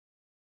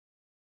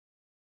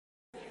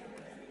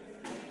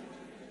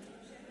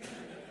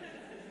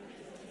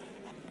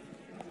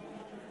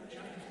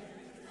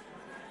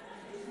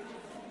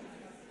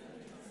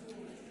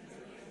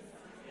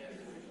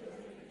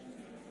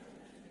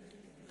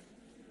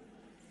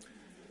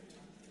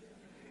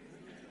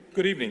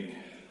Good evening.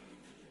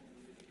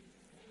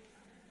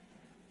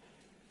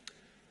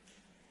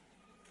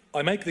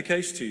 I make the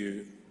case to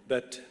you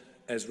that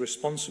as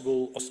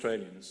responsible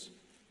Australians,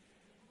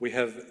 we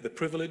have the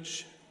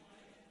privilege,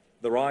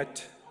 the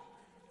right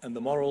and the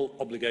moral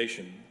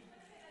obligation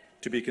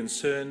to be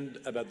concerned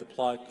about the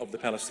plight of the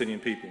Palestinian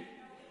people,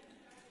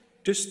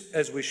 just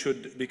as we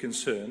should be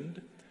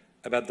concerned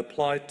about the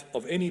plight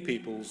of any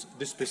peoples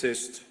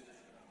dispossessed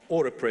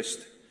or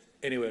oppressed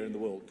anywhere in the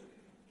world.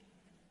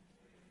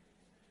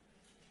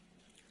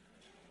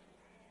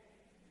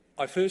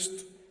 I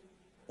first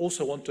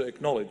also want to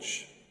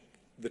acknowledge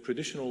the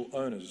traditional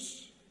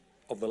owners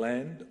of the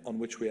land on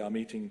which we are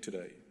meeting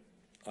today.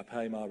 I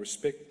pay my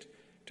respect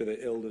to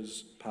their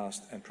elders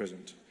past and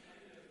present.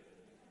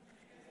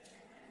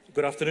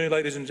 Good afternoon,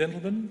 ladies and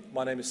gentlemen.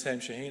 My name is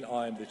Sam Shaheen.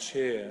 I am the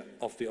chair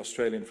of the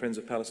Australian Friends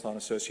of Palestine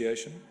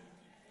Association.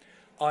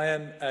 I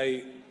am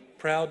a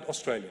proud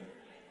Australian.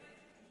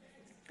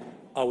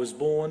 I was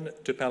born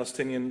to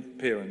Palestinian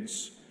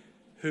parents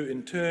who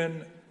in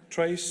turn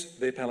trace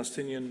their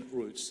Palestinian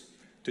roots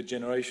to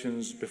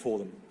generations before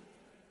them.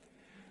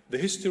 The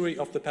history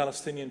of the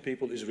Palestinian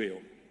people is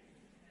real.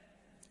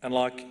 And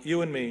like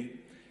you and me,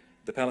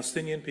 the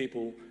Palestinian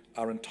people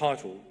are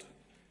entitled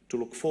to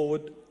look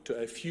forward to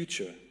a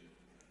future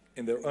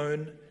in their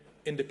own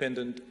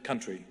independent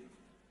country,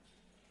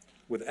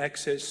 with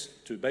access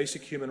to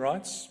basic human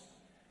rights,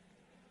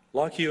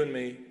 like you and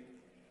me,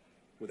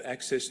 with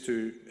access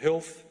to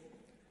health,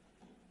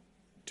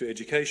 to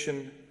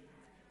education,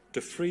 to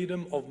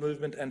freedom of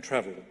movement and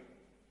travel,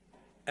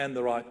 and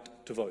the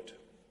right to vote.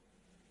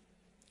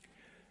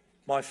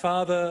 My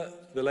father,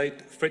 the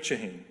late Fred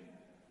Shaheen,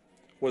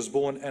 was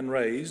born and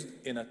raised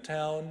in a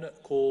town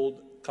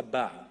called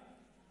Qabaa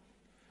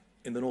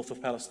in the north of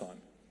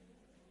Palestine.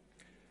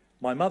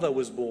 My mother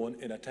was born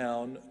in a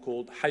town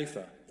called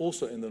Haifa,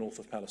 also in the north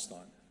of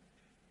Palestine.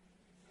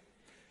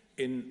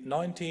 In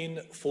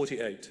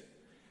 1948,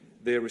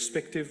 their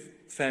respective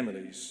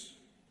families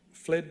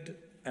fled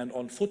and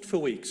on foot for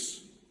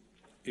weeks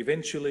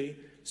eventually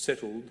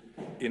settled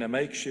in a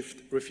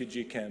makeshift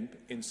refugee camp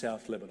in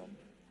South Lebanon.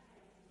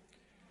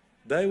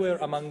 They were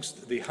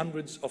amongst the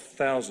hundreds of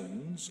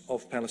thousands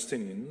of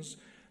Palestinians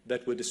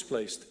that were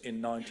displaced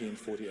in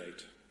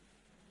 1948.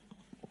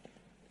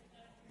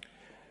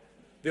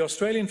 The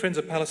Australian Friends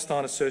of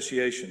Palestine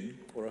Association,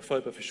 or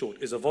AFOPA for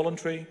short, is a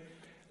voluntary,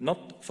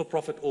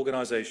 not-for-profit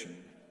organisation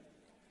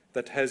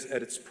that has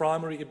at its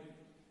primary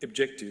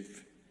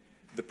objective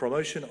the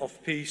promotion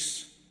of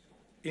peace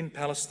in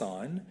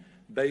Palestine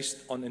based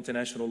on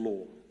international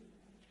law.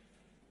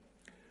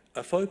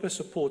 AFOPA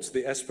supports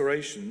the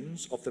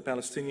aspirations of the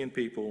Palestinian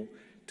people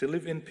to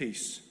live in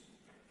peace,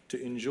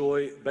 to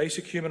enjoy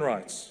basic human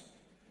rights,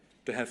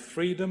 to have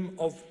freedom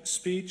of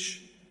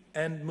speech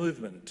and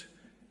movement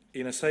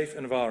in a safe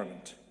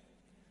environment,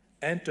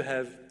 and to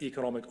have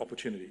economic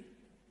opportunity.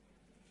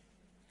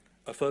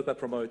 AFOPA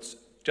promotes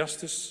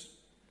justice,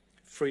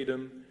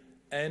 freedom,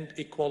 and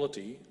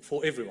equality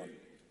for everyone.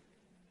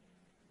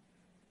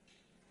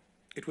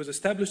 It was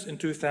established in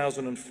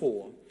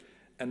 2004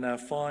 and now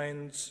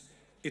finds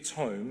its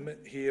home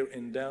here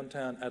in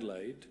downtown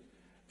Adelaide,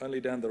 only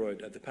down the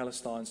road at the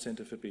Palestine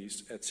Centre for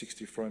Peace at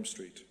 60 Frome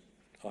Street.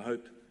 I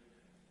hope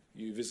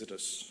you visit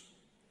us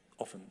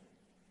often.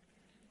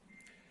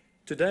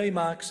 Today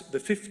marks the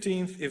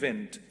 15th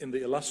event in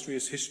the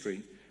illustrious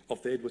history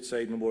of the Edward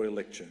Said Memorial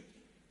Lecture.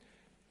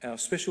 Our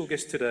special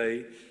guest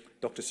today,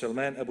 Dr.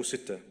 Salman Abu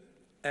Sitta,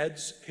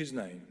 adds his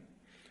name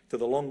to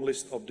the long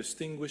list of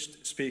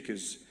distinguished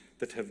speakers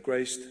that have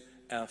graced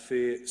our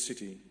fair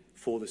city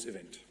for this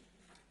event.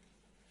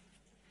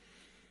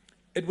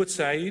 Edward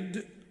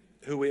Said,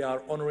 who we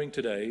are honouring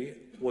today,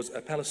 was a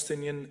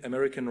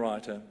Palestinian-American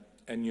writer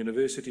and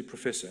university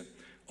professor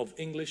of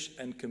English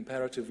and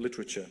comparative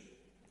literature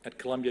at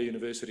Columbia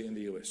University in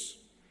the US.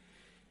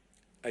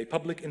 A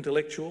public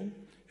intellectual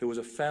who was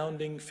a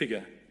founding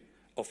figure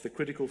of the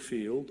critical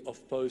field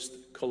of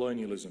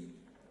post-colonialism.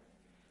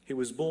 He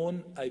was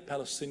born a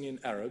Palestinian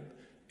Arab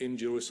in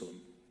Jerusalem.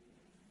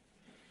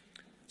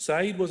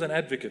 Said was an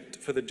advocate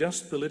for the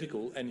just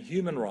political and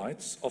human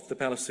rights of the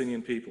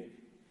Palestinian people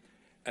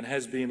and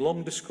has been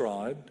long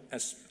described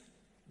as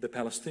the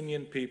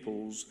Palestinian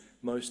people's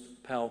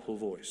most powerful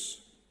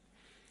voice.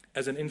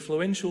 As an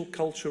influential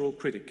cultural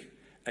critic,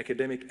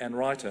 academic and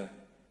writer,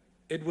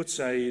 Edward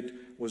Said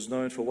was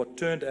known for what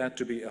turned out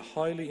to be a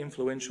highly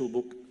influential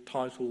book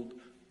titled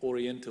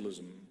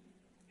Orientalism,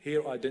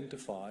 here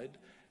identified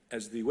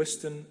as the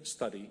Western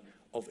study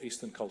of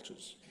Eastern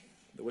cultures.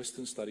 The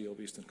Western study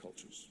of Eastern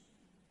cultures.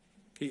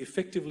 He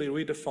effectively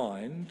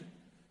redefined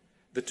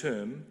the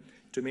term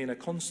to mean a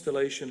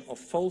constellation of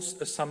false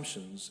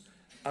assumptions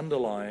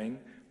underlying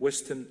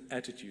Western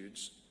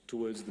attitudes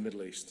towards the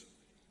Middle East.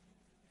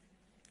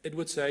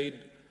 Edward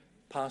Said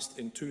passed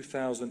in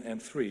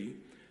 2003,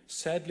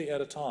 sadly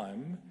at a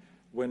time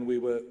when we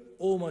were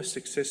almost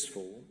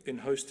successful in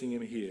hosting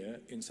him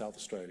here in South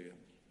Australia.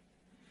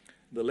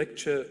 The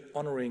lecture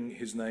honouring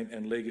his name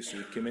and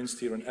legacy commenced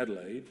here in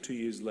Adelaide 2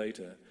 years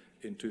later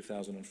in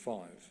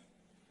 2005.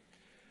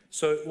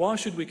 So why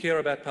should we care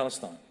about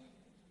Palestine?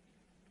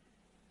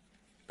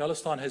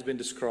 Palestine has been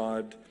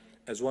described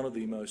as one of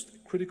the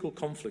most critical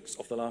conflicts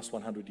of the last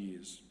 100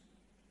 years,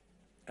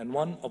 and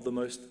one of the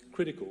most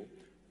critical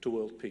to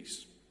world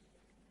peace.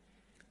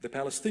 The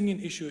Palestinian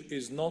issue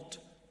is not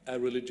a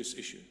religious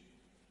issue.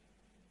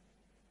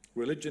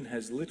 Religion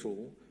has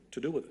little to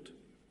do with it.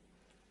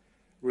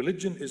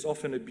 Religion is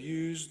often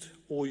abused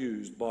or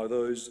used by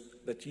those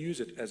that use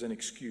it as an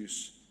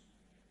excuse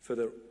for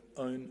their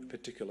own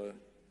particular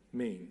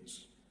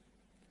means.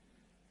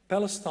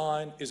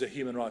 Palestine is a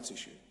human rights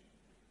issue.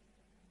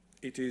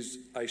 It is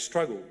a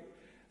struggle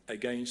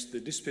against the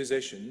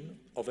dispossession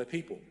of a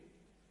people,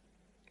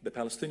 the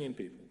Palestinian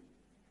people,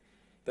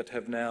 that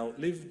have now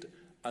lived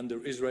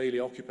under Israeli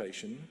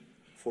occupation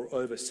for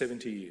over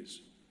 70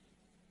 years.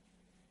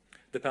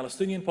 The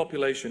Palestinian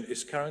population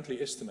is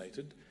currently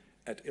estimated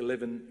at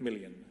 11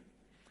 million,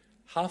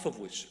 half of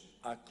which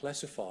are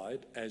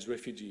classified as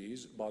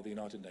refugees by the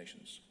United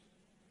Nations.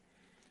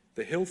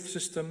 Their health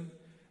system,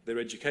 their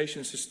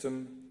education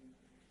system,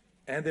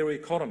 and their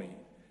economy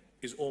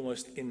is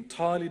almost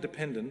entirely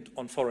dependent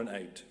on foreign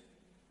aid.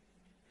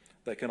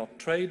 They cannot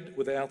trade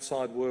with the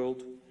outside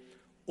world.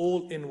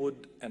 All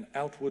inward and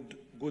outward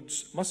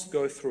goods must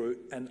go through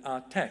and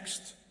are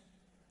taxed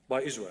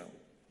by Israel.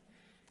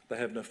 They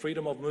have no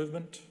freedom of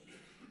movement,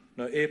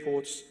 no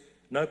airports,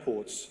 no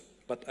ports,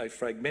 but a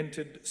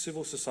fragmented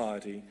civil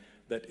society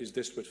that is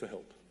desperate for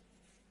help.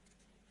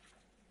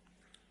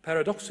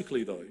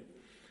 Paradoxically, though,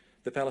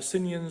 the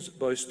Palestinians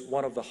boast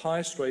one of the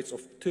highest rates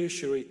of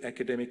tertiary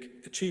academic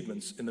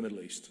achievements in the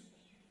Middle East.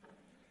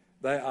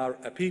 They are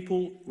a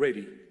people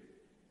ready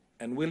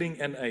and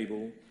willing and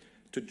able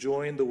to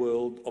join the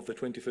world of the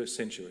 21st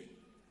century.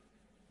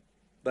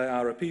 They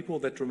are a people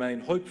that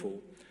remain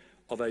hopeful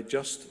of a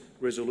just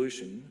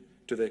resolution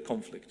to their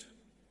conflict.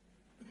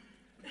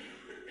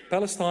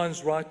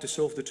 Palestine's right to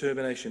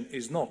self-determination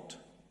is not,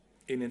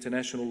 in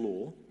international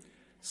law,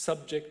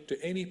 subject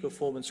to any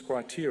performance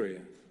criteria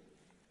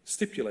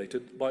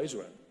stipulated by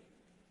Israel.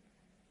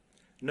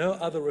 No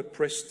other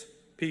oppressed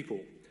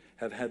people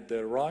have had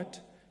their right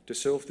to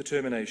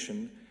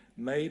self-determination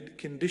made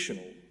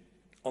conditional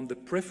on the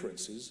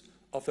preferences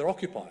of their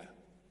occupier.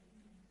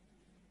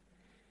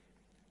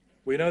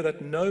 We know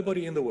that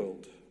nobody in the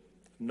world,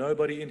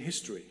 nobody in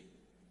history,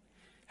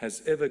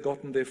 has ever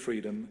gotten their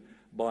freedom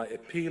by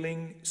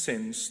appealing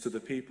sense to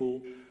the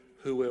people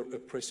who were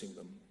oppressing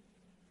them.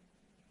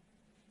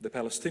 The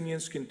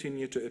Palestinians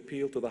continue to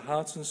appeal to the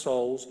hearts and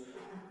souls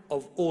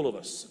of all of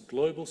us,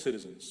 global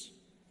citizens,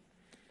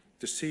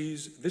 to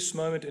seize this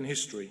moment in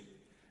history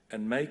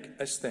and make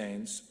a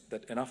stance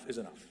that enough is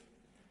enough.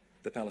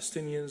 The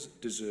Palestinians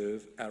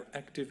deserve our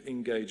active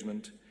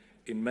engagement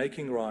in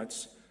making right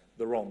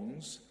the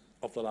wrongs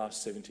of the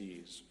last 70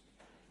 years.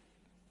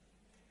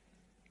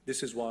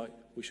 This is why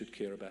we should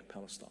care about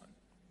Palestine.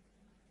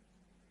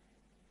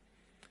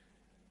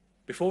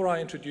 Before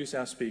I introduce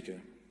our speaker,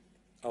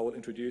 I will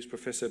introduce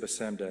Professor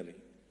Bassam Daly,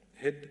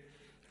 Head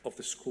of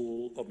the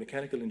School of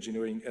Mechanical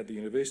Engineering at the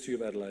University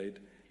of Adelaide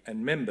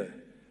and member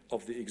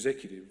of the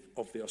executive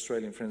of the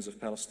Australian Friends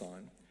of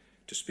Palestine,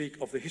 to speak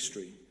of the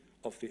history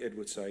of the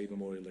Edward Said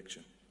Memorial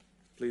Lecture.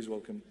 Please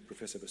welcome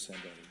Professor Bassam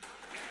Daly.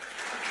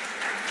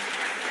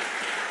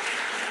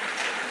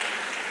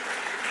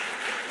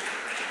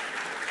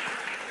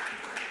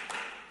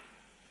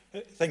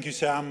 Thank you,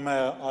 Sam.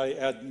 I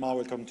add my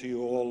welcome to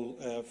you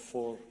all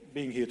for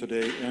being here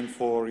today and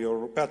for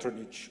your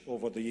patronage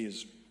over the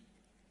years.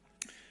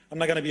 I'm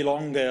not going to be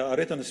long. I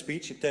written a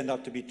speech. It turned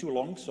out to be too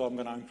long, so I'm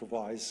going to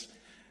improvise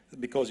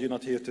because you're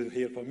not here to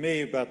hear from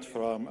me, but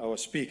from our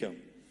speaker.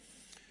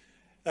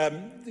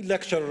 The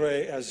lecture,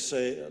 as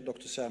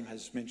Dr. Sam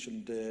has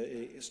mentioned,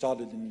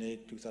 started in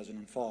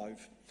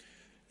 2005,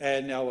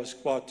 and I was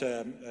quite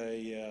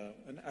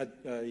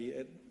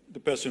the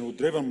person who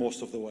driven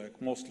most of the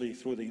work, mostly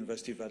through the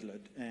University of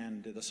Adelaide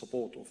and the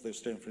support of the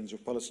Australian Friends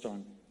of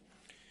Palestine.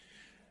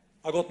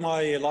 I got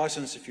my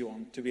license, if you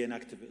want, to be an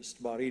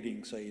activist by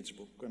reading Said's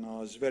book, and I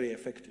was very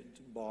affected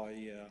by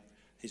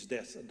his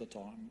death at the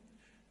time,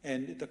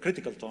 and at a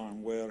critical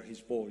time where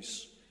his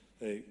voice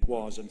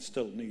was and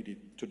still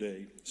needed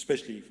today,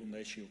 especially from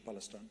the issue of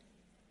Palestine.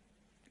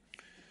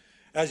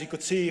 As you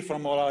could see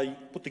from what I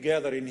put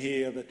together in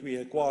here, that we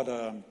had quite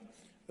a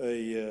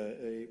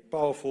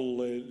powerful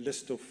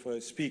list of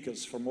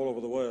speakers from all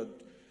over the world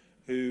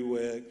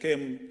who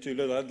came to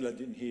Little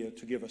Adelaide in here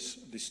to give us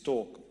this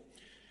talk.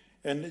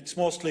 And it's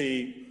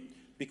mostly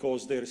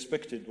because they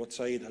respected what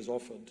Said has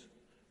offered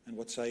and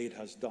what Said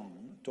has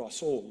done to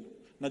us all,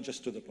 not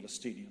just to the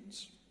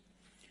Palestinians.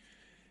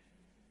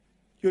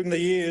 During the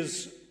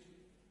years,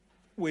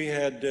 we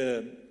had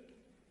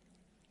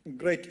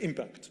great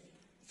impact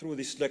through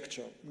this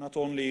lecture, not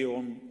only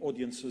on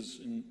audiences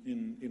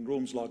in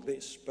rooms like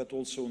this, but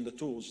also on the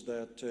tours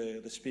that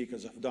the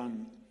speakers have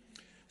done.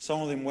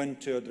 Some of them went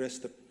to address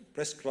the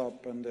press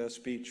club, and their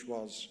speech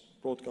was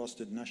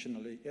broadcasted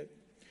nationally.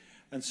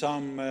 And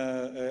some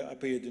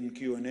appeared in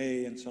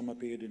Q&A, and some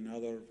appeared in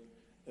other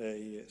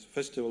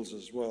festivals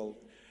as well.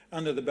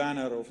 under the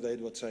banner of the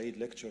Edward Said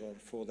Lecturer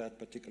for that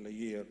particular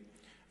year.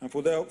 And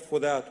for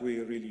that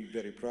we're really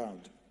very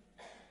proud.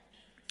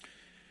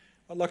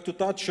 I'd like to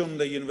touch on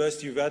the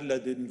University of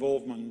Adelaide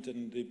involvement,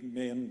 and the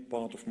main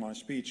part of my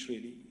speech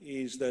really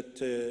is that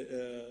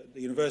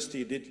the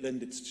university did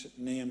lend its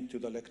name to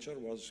the lecture,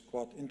 was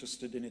quite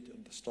interested in it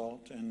at the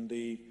start, and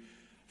the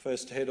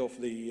first head of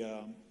the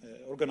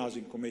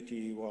organizing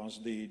committee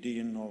was the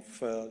Dean of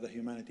the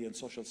Humanity and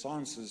Social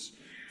Sciences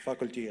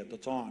faculty at the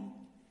time.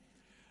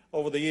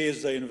 Over the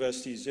years, the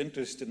university's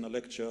interest in the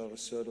lecture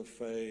sort of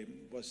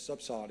was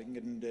subsiding,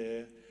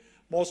 and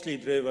mostly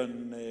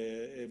driven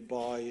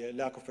by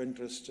lack of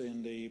interest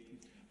in the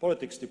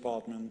politics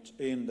department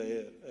in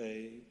the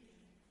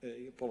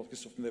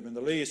politics of the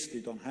Middle East. They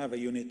don't have a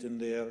unit in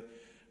there,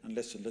 and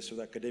less of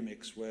the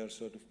academics were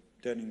sort of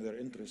turning their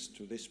interest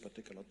to this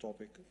particular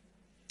topic.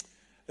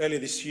 Early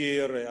this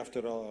year,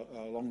 after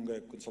a long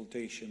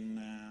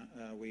consultation,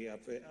 we have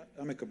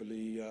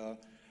amicably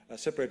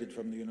separated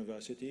from the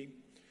university.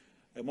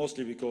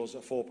 Mostly because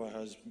FOPA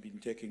has been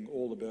taking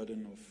all the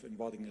burden of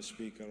inviting a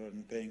speaker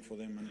and paying for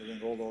them and doing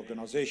all the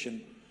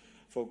organization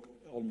for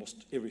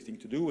almost everything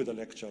to do with the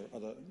lecture.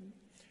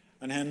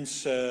 And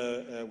hence,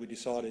 we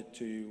decided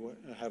to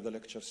have the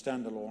lecture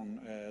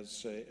standalone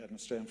as an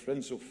Australian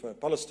Friends of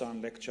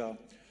Palestine lecture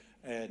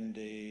and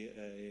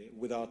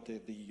without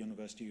the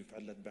University of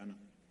Adelaide banner.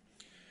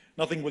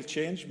 Nothing will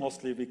change,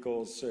 mostly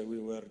because we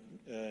were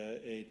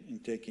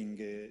in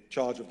taking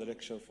charge of the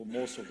lecture for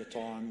most of the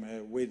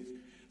time with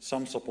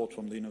some support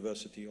from the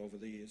university over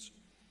the years.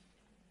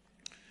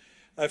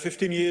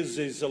 15 years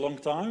is a long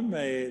time.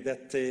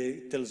 That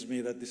tells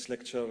me that this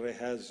lecture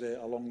has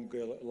a long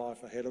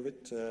life ahead of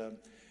it,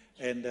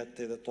 and that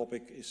the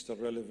topic is still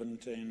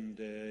relevant, and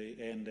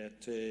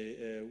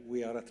that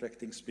we are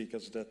attracting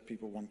speakers that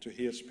people want to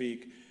hear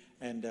speak,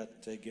 and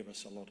that give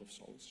us a lot of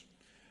solace.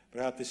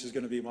 Perhaps this is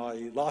going to be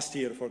my last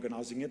year of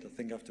organizing it. I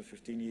think after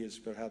 15 years,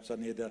 perhaps I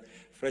need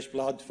fresh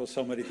blood for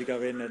somebody to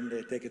go in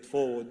and take it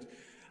forward.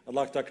 I'd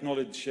like to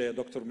acknowledge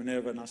Dr.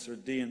 Minerva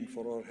Nasruddin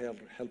for her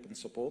help and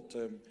support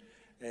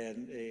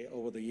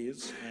over the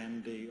years,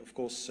 and of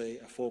course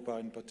FOPA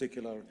in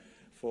particular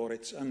for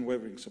its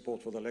unwavering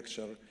support for the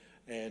lecture.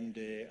 And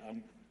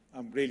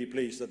I'm really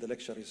pleased that the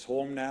lecture is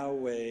home now,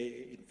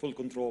 in full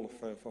control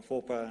for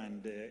FOPA,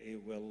 and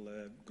it will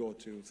go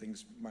to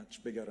things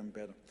much bigger and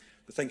better.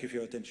 But thank you for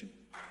your attention.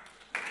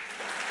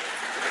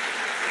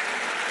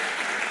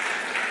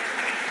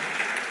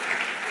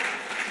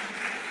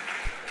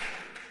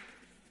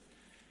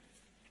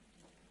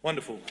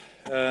 Wonderful.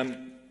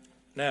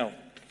 Now,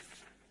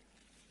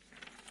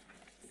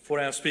 for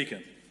our speaker.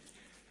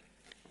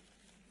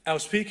 Our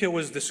speaker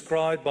was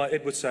described by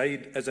Edward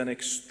Said as an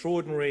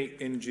extraordinary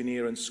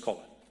engineer and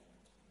scholar.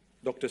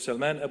 Dr.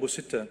 Salman Abu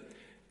Sitta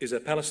is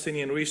a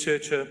Palestinian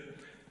researcher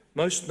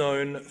most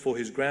known for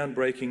his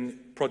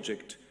groundbreaking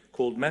project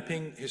called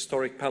Mapping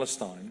Historic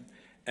Palestine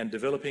and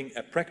developing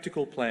a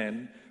practical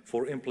plan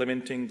for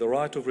implementing the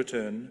right of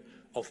return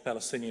of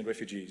Palestinian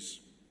refugees.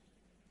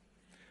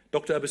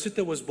 Dr. Abu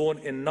Sitta was born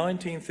in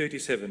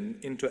 1937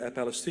 into a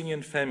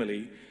Palestinian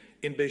family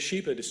in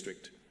Beersheba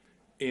district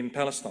in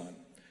Palestine.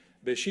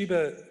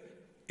 Beersheba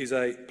is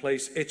a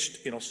place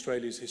etched in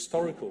Australia's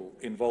historical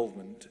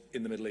involvement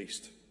in the Middle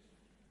East.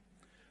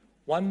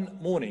 One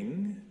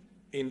morning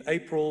in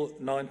April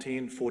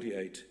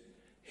 1948,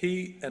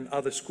 he and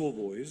other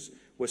schoolboys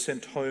were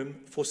sent home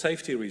for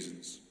safety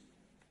reasons.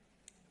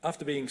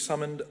 After being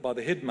summoned by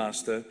the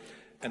headmaster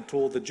and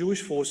told the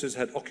Jewish forces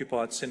had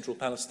occupied central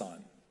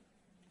Palestine,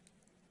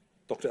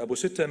 Dr. Abu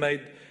Sitta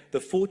made the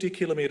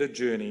 40-kilometre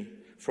journey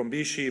from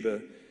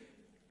Beersheba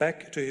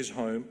back to his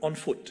home on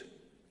foot,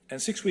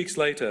 and 6 weeks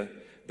later,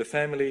 the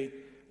family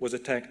was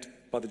attacked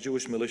by the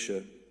Jewish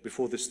militia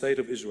before the State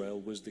of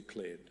Israel was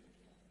declared.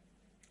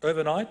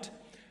 Overnight,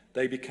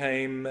 they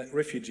became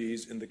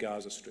refugees in the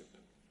Gaza Strip.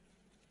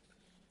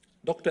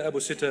 Dr. Abu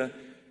Sitta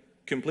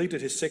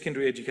completed his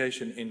secondary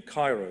education in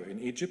Cairo, in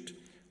Egypt,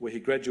 where he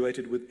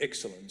graduated with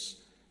excellence,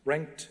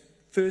 ranked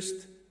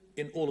first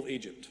in all of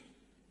Egypt.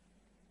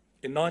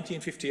 In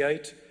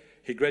 1958,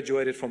 he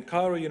graduated from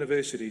Cairo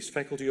University's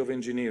Faculty of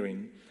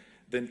Engineering,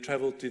 then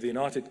travelled to the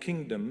United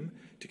Kingdom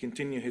to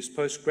continue his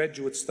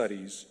postgraduate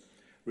studies,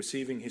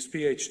 receiving his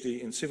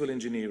PhD in civil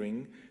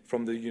engineering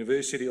from the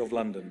University of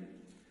London,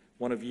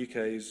 one of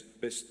UK's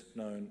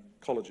best-known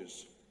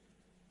colleges.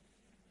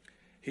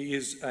 He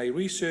is a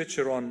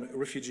researcher on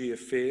refugee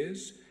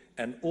affairs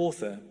and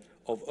author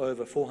of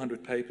over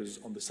 400 papers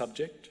on the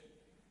subject.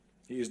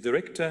 He is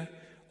Director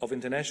of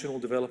International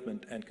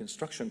Development and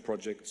Construction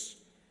Projects.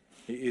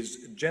 He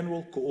is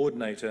General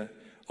Coordinator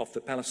of the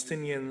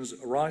Palestinians'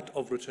 Right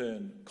of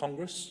Return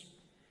Congress.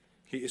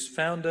 He is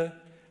founder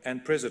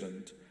and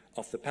president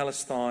of the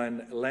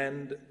Palestine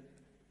Land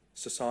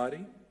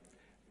Society,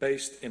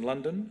 based in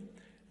London,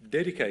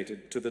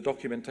 dedicated to the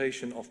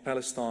documentation of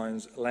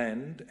Palestine's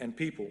land and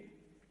people.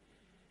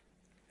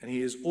 And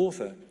he is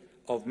author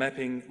of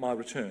Mapping My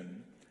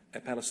Return, a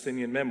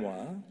Palestinian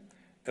memoir,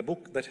 a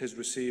book that has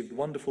received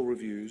wonderful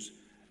reviews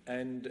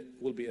and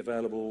will be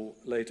available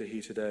later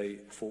here today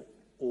for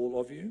all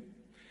of you.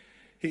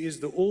 He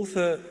is the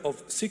author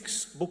of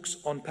 6 books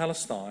on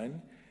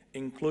Palestine,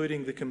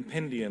 including the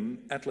compendium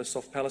Atlas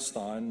of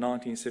Palestine,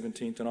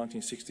 1917 to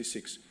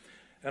 1966.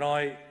 And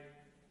I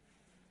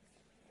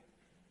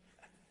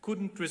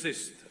couldn't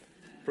resist,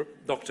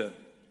 Doctor.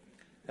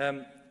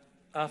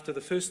 After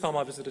the first time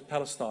I visited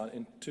Palestine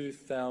in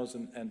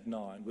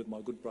 2009 with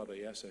my good brother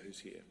Yasser, who's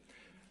here,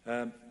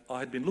 I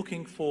had been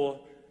looking for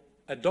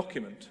a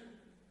document,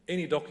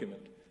 any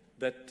document,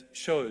 that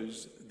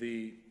shows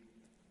the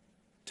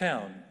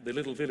town, the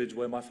little village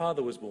where my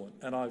father was born,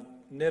 and I've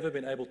never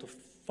been able to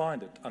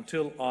find it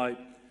until I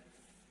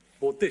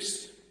bought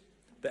this,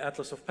 the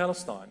Atlas of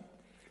Palestine.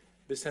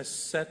 This has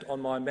sat on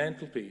my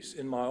mantelpiece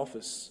in my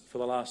office for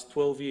the last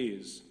 12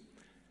 years,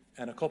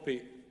 and a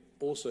copy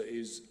also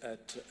is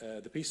at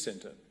the Peace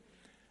Centre.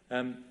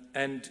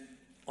 And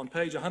on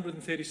page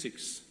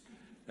 136,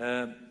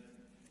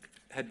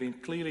 had been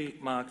clearly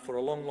marked for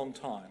a long, long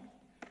time,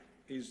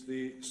 is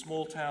the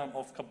small town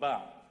of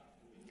Kabah.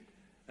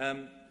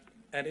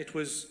 And it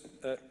was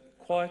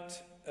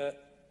quite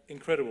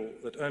incredible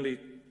that only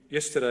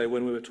yesterday,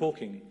 when we were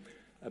talking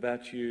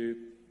about you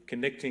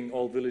connecting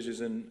old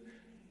villages and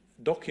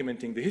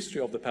documenting the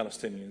history of the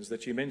Palestinians,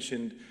 that you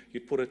mentioned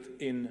you'd put it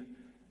in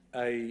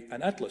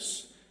an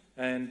atlas.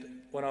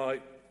 And when I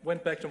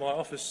went back to my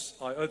office,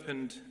 I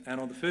opened,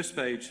 and on the first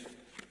page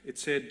it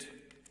said,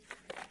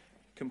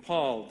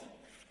 compiled,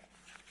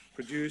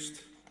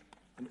 produced,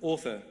 and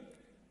author,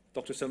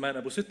 Dr. Salman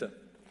Abu Sitta.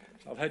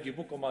 I've had your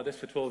book on my desk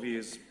for 12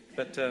 years,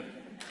 but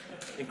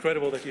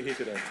incredible that you're here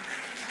today.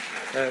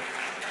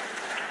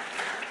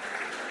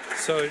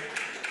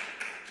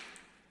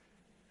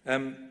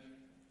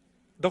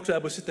 Dr.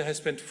 Abu Sitta has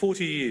spent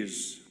 40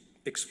 years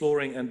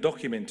exploring and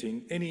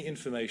documenting any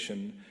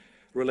information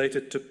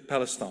related to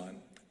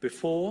Palestine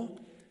before,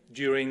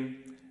 during,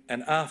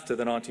 and after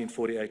the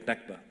 1948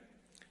 Nakba.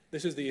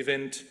 This is the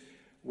event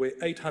where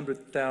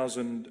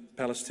 800,000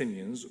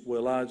 Palestinians were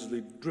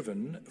largely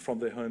driven from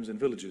their homes and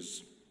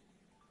villages.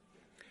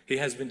 He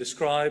has been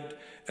described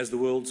as the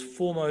world's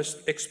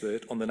foremost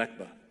expert on the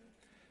Nakba.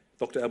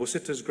 Dr. Abu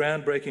Sitta's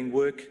groundbreaking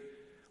work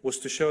was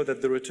to show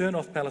that the return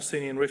of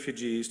Palestinian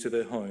refugees to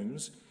their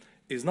homes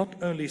is not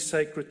only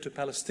sacred to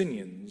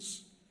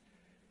Palestinians,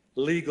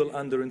 legal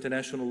under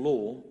international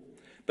law,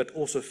 but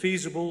also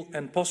feasible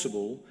and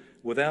possible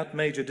without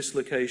major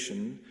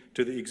dislocation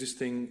to the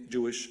existing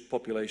Jewish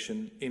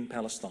population in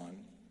Palestine.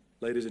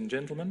 Ladies and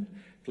gentlemen,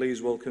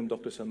 please welcome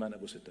Dr. Salman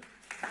Abu Sitta.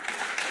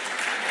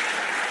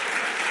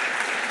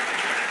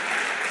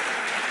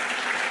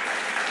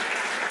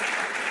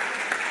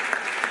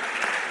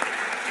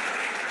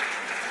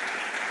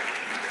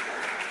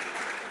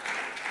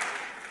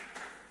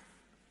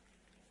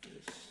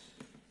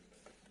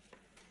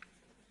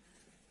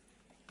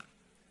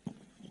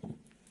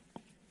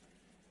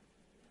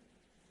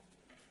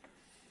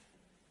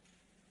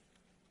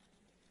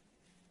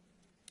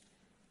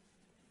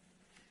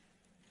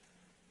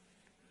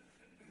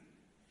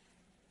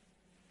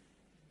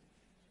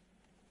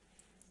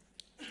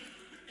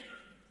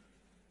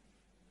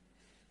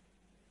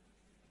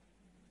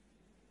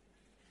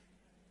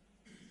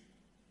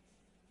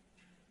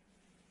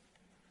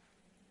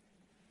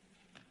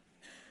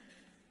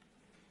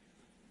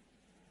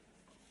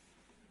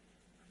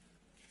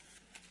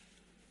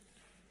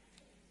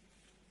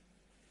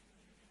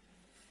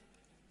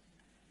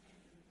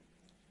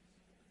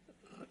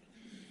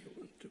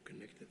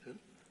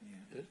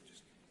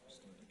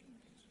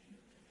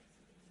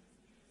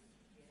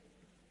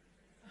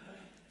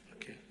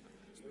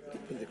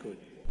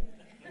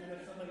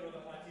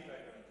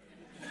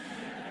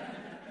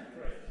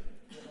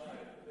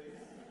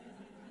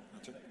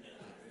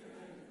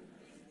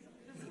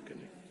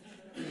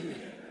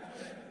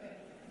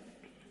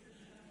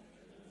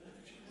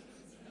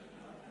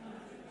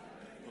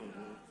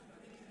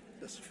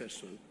 That's the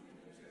first one.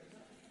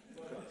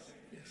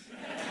 Yes.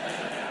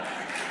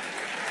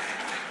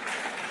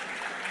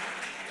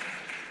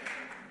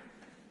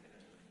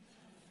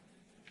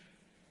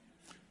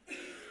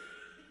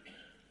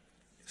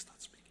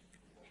 Start speaking.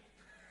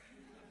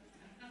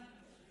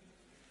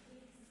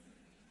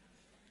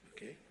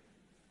 Okay.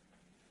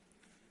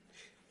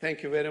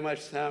 Thank you very much,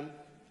 Sam.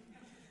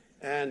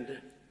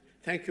 And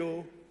thank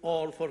you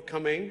all for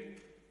coming.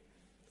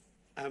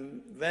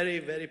 I'm very,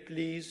 very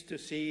pleased to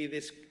see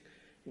this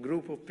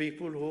group of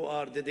people who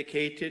are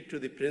dedicated to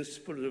the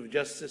principles of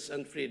justice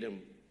and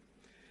freedom.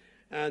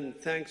 And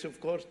thanks,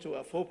 of course, to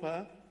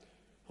AFOPA,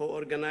 who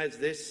organized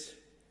this.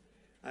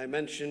 I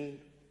mentioned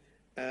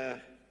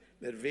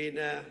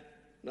Mervina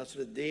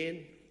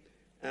Nasruddin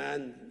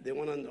and the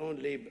one and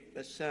only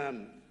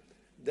Bassam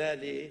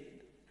Dali,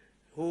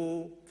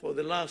 who for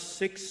the last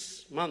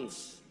 6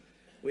 months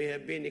we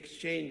have been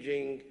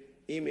exchanging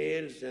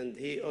emails, and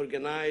he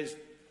organized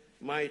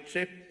my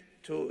trip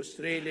to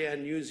Australia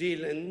and New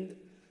Zealand,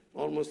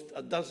 almost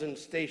a dozen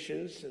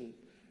stations and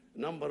a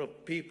number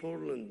of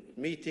people and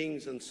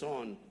meetings and so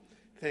on.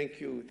 Thank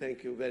you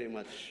very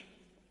much.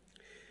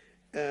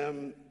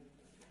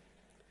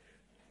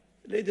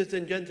 Ladies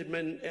and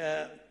gentlemen,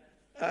 it's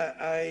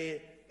a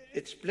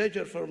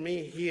pleasure for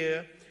me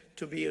here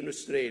to be in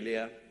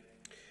Australia.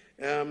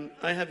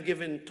 I have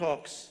given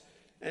talks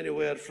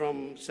anywhere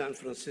from San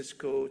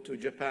Francisco to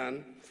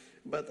Japan,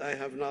 but I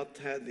have not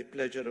had the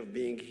pleasure of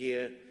being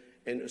here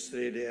in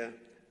Australia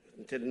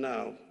until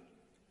now.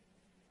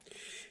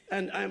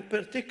 And I'm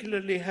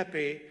particularly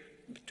happy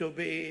to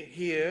be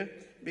here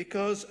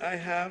because I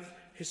have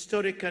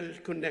historical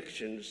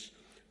connections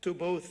to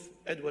both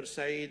Edward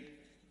Said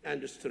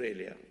and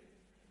Australia.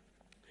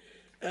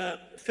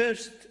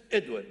 First,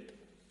 Edward.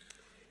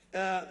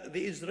 The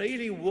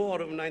Israeli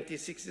war of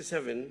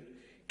 1967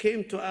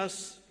 came to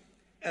us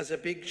as a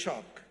big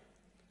shock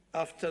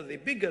after the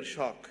bigger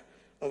shock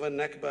of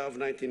Nakba of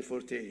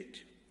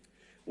 1948.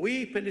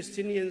 We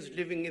Palestinians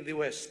living in the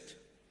West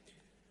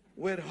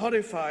were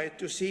horrified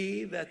to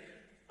see that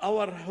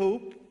our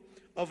hope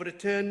of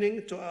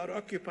returning to our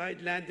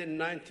occupied land in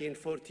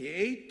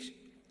 1948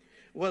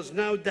 was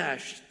now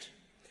dashed,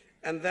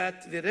 and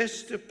that the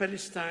rest of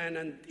Palestine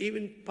and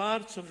even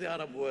parts of the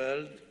Arab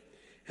world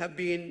have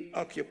been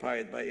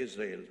occupied by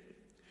Israel.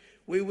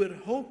 We were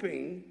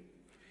hoping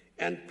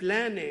and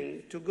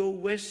planning to go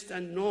west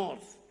and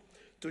north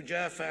to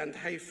Jaffa and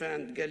Haifa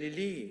and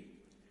Galilee,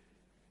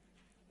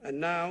 and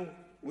now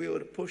we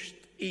were pushed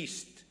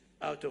east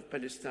out of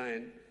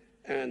Palestine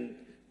and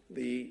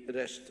the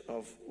rest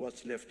of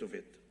what's left of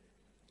it.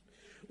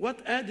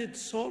 What added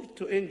salt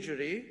to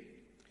injury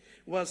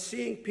was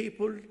seeing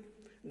people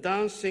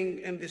dancing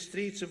in the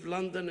streets of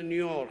London and New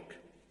York,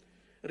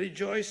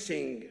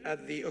 rejoicing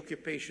at the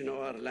occupation of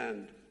our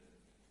land.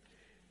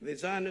 The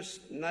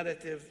Zionist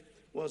narrative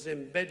was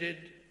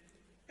embedded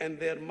in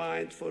their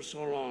mind for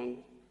so long.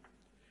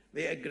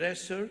 The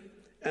aggressor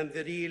and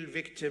the real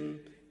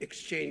victim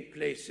exchanged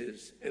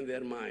places in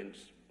their minds.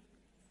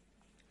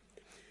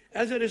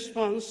 As a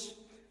response,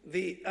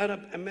 the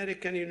Arab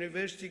American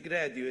University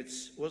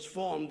Graduates was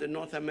formed in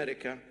North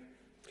America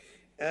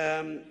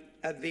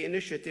at the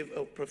initiative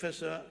of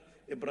Professor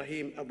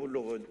Ibrahim Abu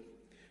Lughod,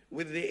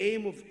 with the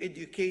aim of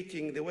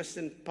educating the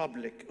Western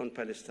public on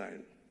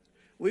Palestine.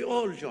 We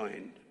all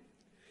joined.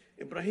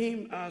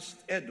 Ibrahim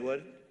asked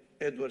Edward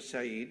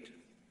Said,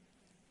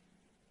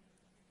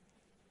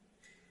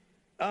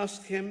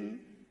 asked him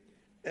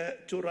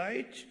to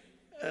write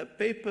a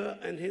paper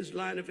in his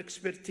line of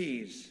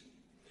expertise,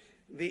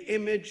 the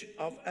image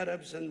of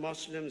Arabs and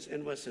Muslims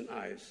in Western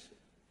eyes.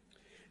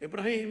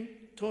 Ibrahim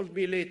told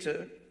me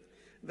later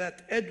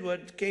that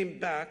Edward came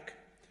back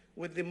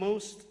with the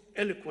most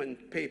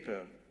eloquent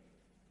paper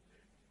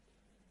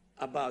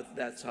about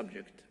that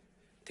subject.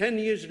 10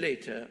 years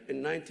later,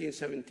 in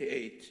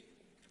 1978,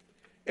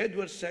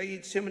 Edward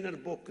Said's seminal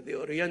book, The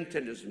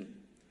Orientalism,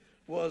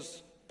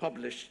 was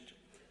published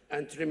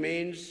and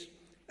remains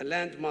a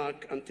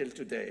landmark until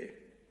today.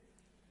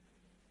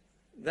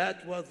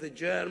 That was the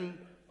germ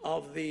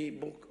of the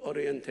book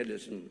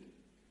Orientalism.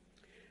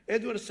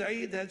 Edward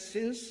Said has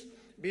since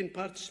been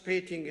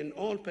participating in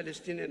all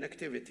Palestinian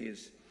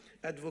activities,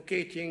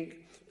 advocating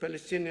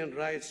Palestinian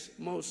rights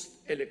most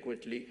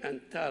eloquently and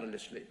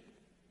tirelessly.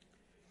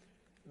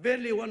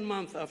 Barely 1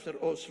 month after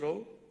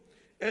Oslo,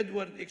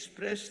 Edward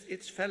expressed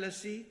its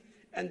fallacy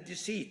and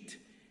deceit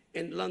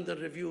in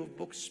London Review of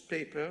Books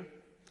paper,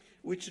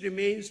 which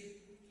remains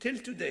till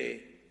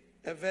today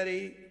a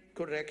very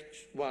correct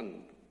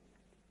one.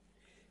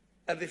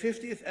 At the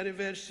 50th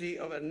anniversary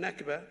of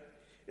Nakba,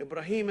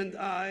 Ibrahim and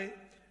I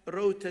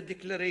wrote a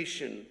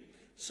declaration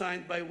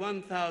signed by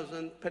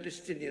 1,000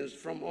 Palestinians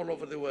from all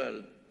over the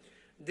world,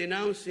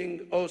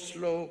 denouncing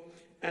Oslo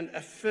and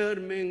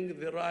affirming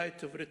the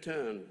right of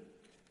return.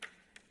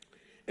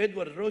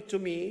 Edward wrote to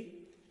me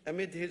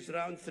amid his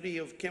round 3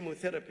 of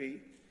chemotherapy,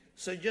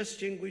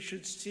 suggesting we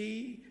should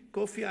see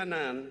Kofi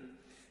Annan,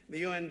 the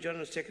UN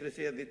General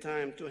Secretary at the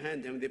time, to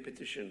hand him the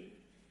petition.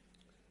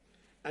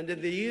 And in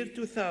the year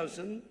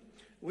 2000,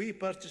 we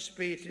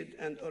participated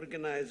and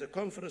organized a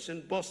conference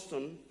in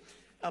Boston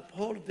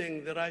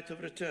upholding the right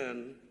of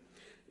return,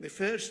 the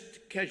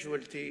first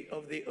casualty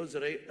of the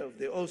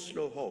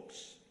Oslo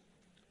hoax.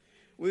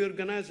 We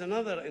organized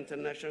another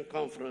international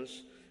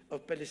conference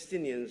of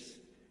Palestinians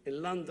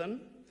in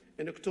London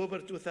in October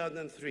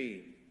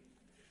 2003.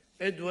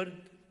 Edward,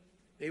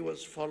 he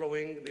was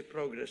following the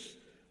progress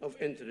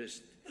of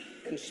interest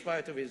in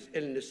spite of his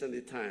illness at the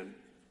time.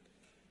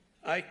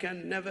 I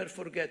can never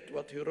forget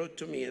what he wrote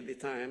to me at the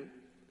time.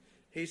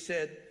 He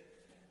said,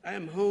 "I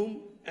am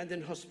home and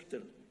in hospital,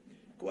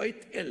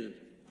 quite ill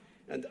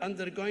and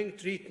undergoing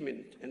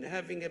treatment and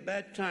having a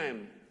bad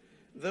time,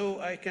 though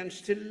I can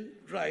still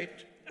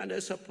write and I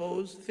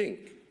suppose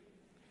think.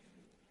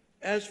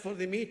 As for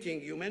the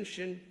meeting you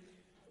mentioned,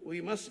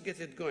 we must get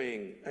it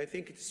going. I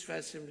think it's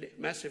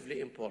massively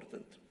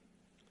important."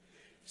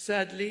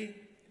 Sadly,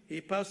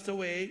 he passed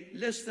away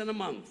less than a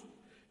month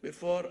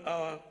before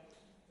our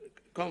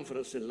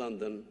conference in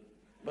London.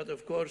 But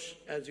of course,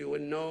 as you will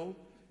know,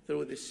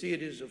 through the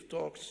series of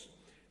talks,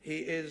 he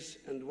is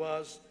and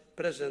was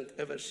present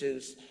ever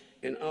since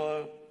in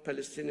our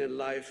Palestinian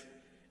life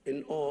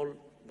in all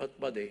but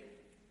body.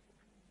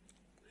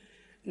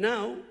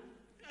 Now,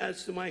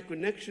 as to my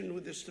connection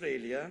with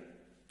Australia,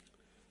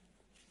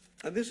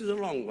 and this is a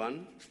long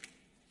one.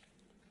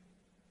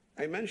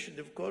 I mentioned,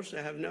 of course,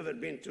 I have never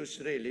been to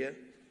Australia,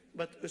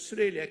 but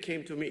Australia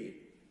came to me.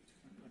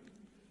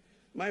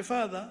 My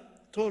father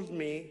told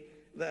me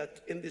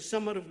that in the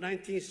summer of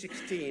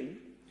 1916,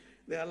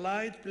 the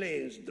Allied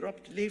planes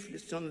dropped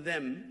leaflets on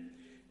them,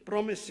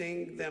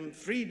 promising them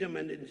freedom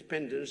and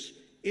independence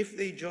if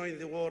they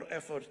joined the war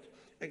effort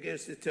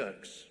against the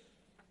Turks.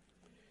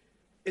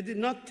 It did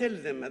not tell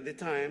them at the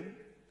time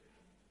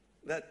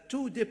that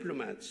two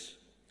diplomats,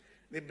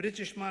 the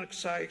British Mark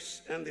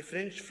Sykes and the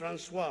French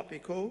Francois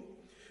Picot,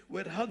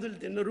 were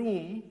huddled in a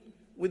room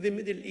with the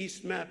Middle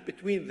East map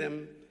between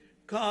them,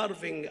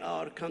 carving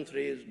our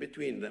countries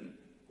between them.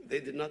 They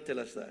did not tell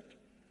us that.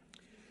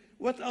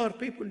 What our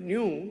people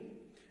knew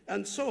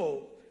and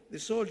saw, the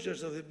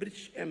soldiers of the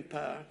British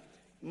Empire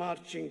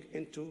marching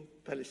into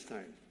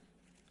Palestine.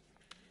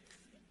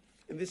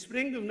 In the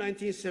spring of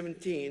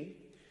 1917,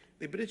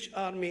 the British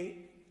Army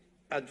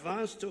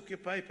advanced to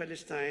occupy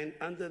Palestine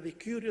under the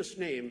curious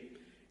name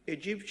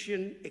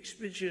Egyptian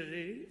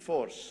Expeditionary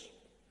Force.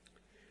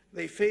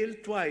 They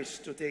failed twice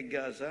to take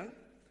Gaza,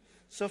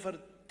 suffered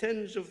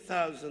tens of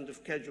thousands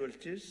of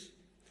casualties,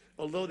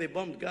 although they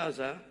bombed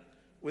Gaza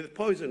with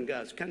poison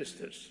gas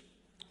canisters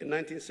in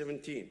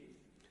 1917.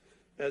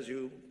 As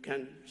you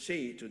can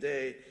see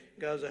today,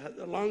 Gaza had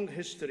a long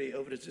history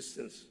of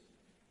resistance.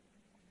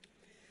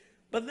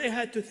 But they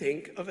had to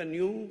think of a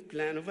new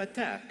plan of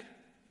attack.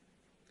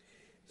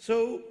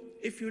 So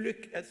if you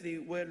look at the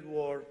World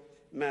War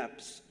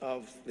maps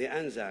of the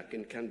Anzac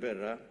in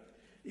Canberra,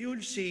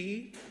 you'll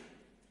see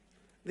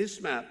this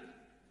map.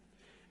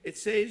 It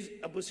says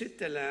Abu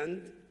Sitta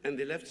land on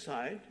the left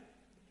side,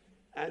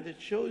 and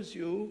it shows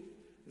you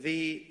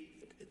the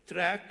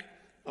track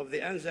of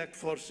the Anzac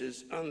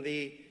forces on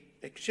the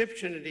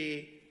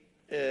exceptionally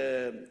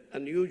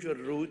unusual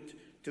route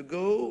to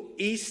go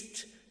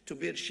east to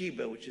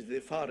Beersheba, which is the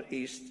far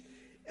east,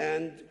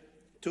 and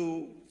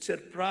to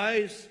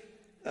surprise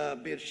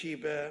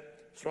Beersheba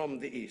from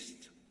the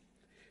east.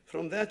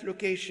 From that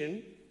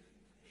location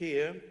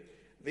here,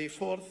 the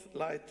 4th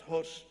Light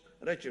Horse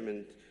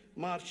Regiment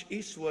marched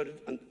eastward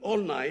and all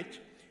night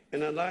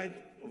in a line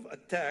of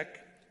attack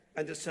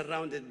and it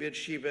surrounded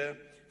Beersheba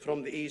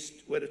from the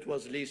east where it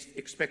was least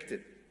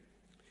expected.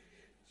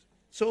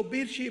 So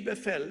Beersheba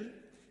fell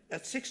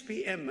at 6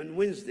 p.m. on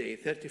Wednesday,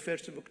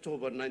 31st of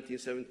October,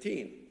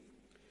 1917.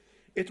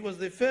 It was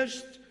the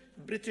first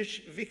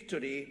British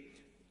victory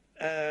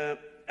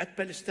at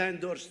Palestine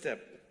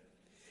doorstep.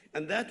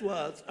 And that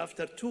was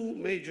after two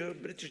major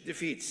British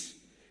defeats,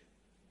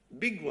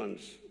 big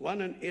ones,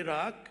 one in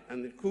Iraq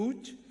and the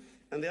Kut,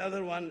 and the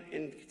other one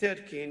in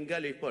Turkey in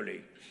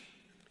Gallipoli.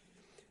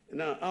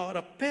 Now, our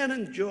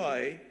apparent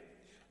joy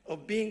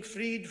of being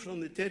freed from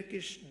the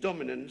Turkish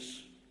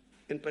dominance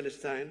in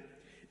Palestine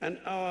and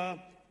our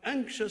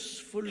anxious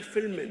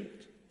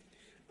fulfillment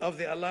of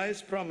the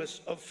Allies'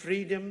 promise of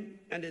freedom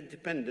and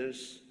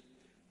independence,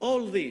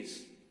 all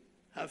these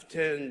have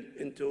turned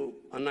into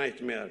a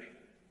nightmare.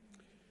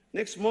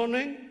 Next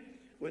morning,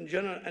 when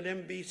General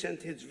Allenby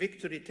sent his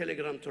victory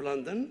telegram to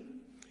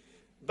London,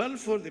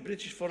 Balfour, the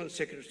British Foreign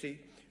Secretary,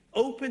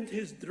 opened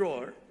his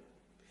drawer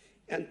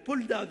and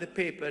pulled out the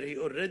paper he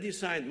already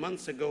signed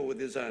months ago with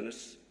the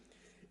Zionists,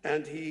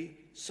 and he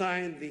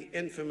signed the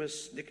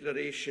infamous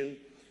declaration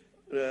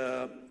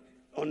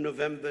on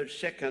November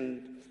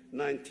 2nd,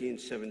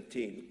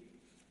 1917.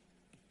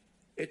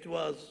 It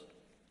was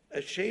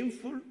a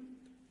shameful,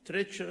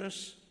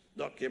 treacherous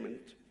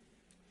document,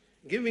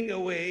 giving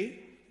away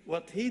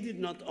what he did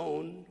not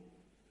own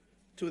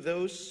to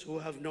those who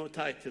have no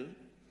title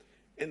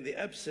in the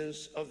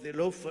absence of the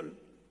lawful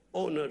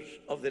owners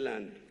of the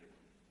land.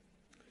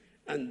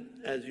 And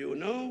as you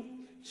know,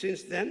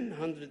 since then,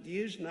 100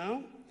 years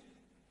now,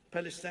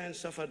 Palestine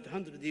suffered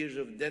 100 years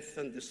of death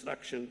and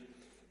destruction,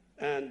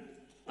 and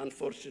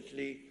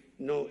unfortunately,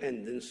 no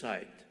end in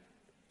sight.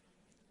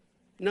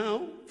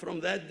 Now,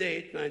 from that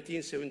date,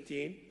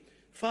 1917,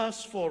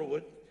 fast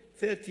forward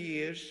 30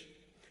 years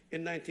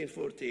in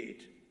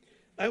 1948.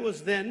 I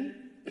was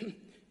then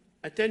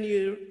a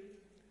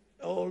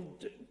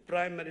 10-year-old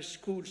primary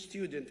school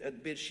student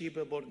at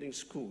Beersheba boarding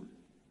school.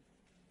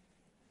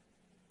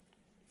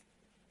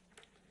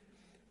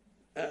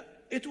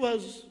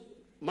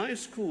 My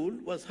school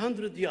was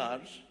 100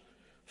 yards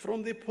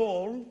from the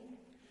pole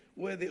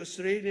where the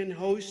Australian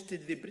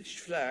hoisted the British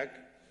flag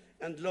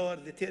and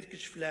lowered the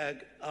Turkish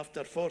flag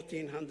after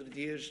 1,400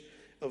 years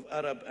of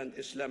Arab and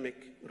Islamic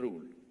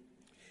rule.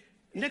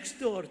 Next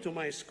door to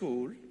my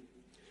school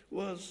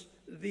was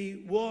the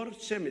war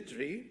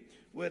cemetery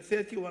where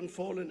 31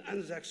 fallen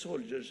Anzac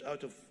soldiers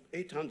out of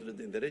 800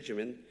 in the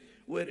regiment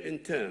were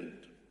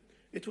interned.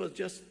 It was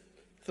just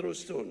throw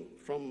stone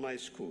from my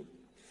school.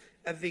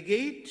 At the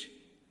gate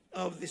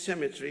of the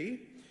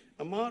cemetery,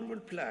 a marble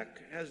plaque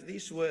has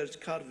these words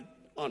carved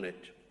on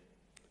it.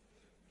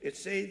 It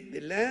says,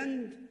 "The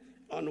land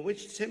on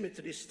which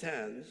cemetery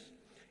stands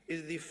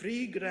is the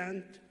free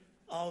grant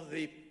of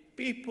the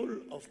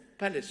people of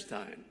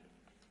Palestine."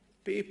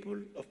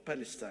 People of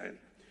Palestine.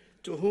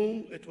 to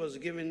whom it was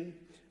given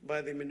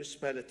by the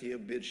municipality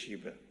of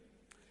Beersheba.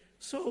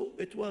 So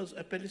it was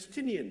a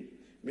Palestinian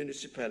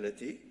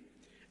municipality,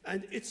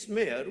 and its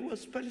mayor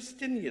was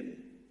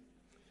Palestinian.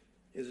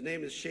 His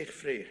name is Sheikh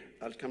Freih.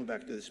 I'll come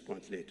back to this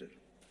point later.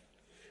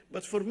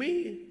 But for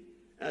me,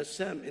 as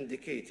Sam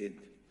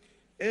indicated,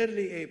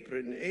 early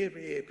April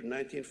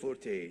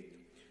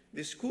 1948,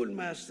 the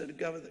schoolmaster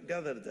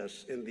gathered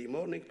us in the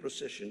morning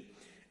procession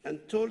and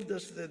told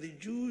us that the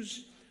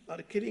Jews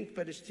are killing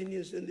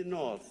Palestinians in the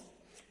north,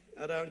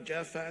 around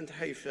Jaffa and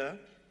Haifa,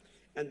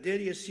 and Deir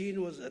Yassin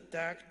was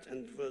attacked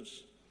and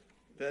was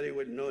very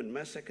well known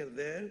massacre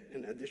there,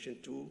 in addition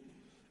to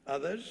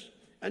others.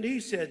 And he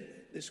said,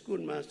 the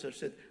schoolmaster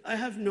said, I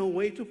have no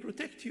way to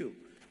protect you.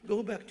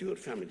 Go back to your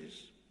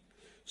families.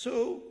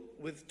 So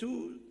with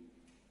two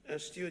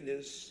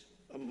students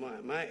of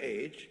my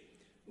age,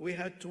 we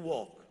had to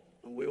walk,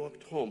 and we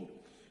walked home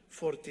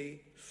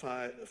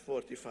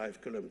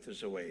 45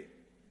 kilometers away.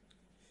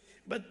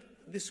 But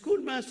the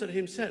schoolmaster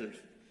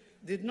himself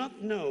did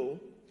not know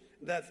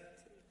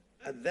that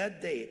at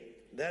that day,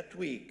 that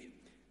week,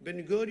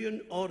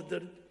 Ben-Gurion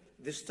ordered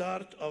the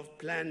start of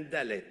Plan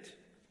Dalet.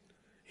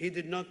 He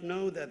did not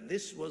know that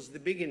this was the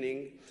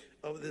beginning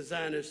of the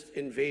Zionist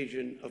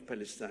invasion of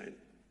Palestine.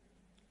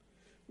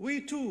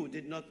 We too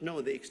did not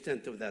know the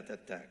extent of that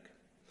attack.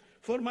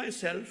 For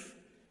myself,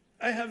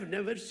 I have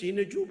never seen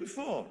a Jew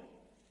before.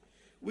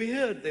 We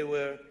heard they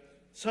were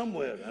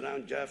somewhere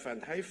around Jaffa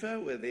and Haifa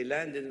where they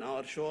landed in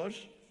our shores.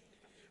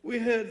 We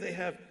heard they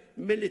have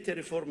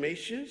military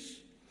formations.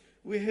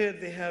 We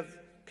heard they have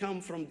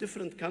come from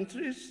different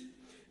countries,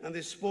 and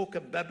they spoke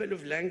a babel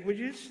of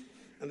languages,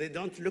 and they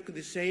don't look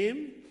the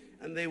same,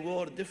 and they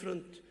wore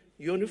different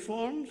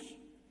uniforms,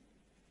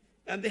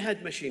 and they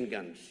had machine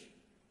guns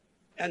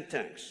and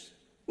tanks,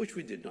 which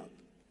we did not.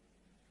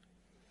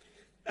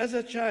 As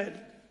a child,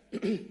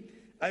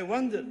 I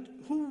wondered,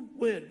 who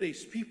were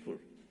these people?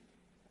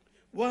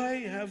 Why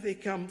have they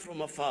come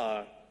from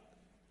afar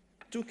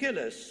to kill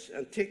us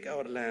and take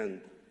our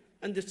land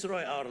and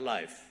destroy our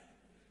life?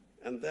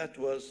 And that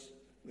was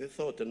the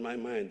thought in my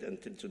mind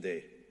until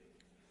today.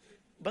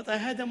 But I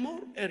had a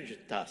more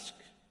urgent task.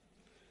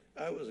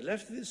 I was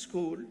left the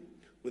school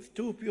with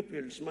two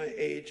pupils my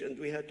age, and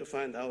we had to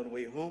find our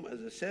way home, as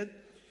I said.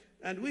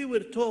 And we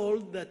were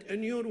told that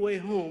on your way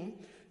home,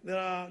 there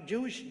are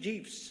Jewish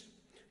jeeps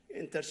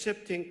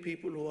intercepting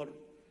people who are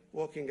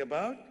walking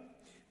about,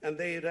 and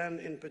they ran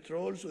in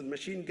patrols with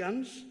machine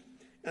guns,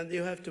 and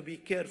you have to be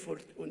careful.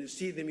 When you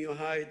see them, you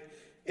hide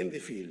in the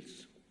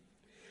fields.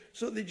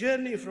 So the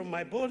journey from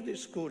my boarding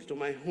school to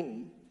my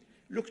home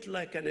looked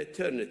like an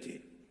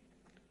eternity.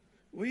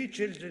 We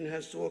children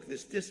had to walk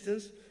this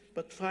distance,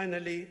 but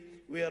finally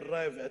we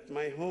arrived at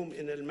my home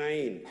in El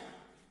Ma'in.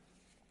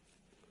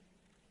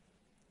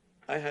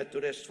 I had to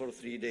rest for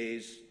 3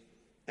 days,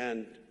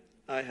 and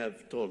I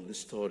have told the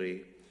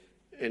story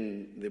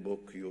in the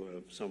book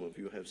some of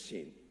you have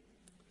seen.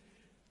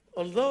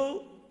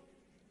 Although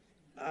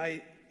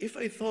if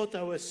I thought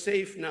I was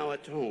safe now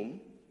at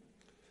home,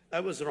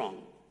 I was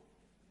wrong.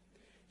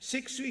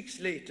 6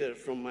 weeks later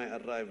from my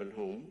arrival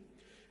home,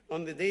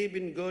 on the day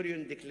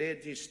Ben-Gurion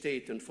declared his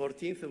state on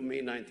 14th of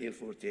May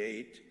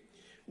 1948,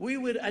 we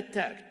were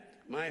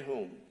attacked, my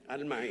home,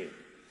 Al Ma'in,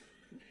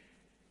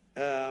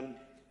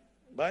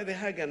 by the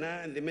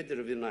Haganah in the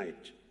middle of the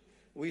night.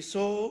 We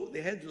saw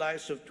the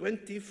headlights of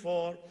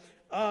 24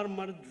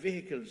 armored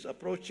vehicles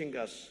approaching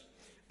us,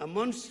 a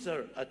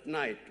monster at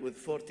night with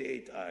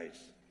 48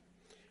 eyes,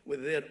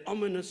 with their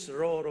ominous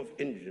roar of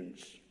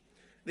engines.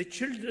 The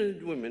children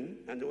and women,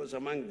 and I was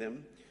among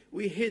them,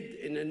 we hid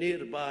in a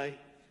nearby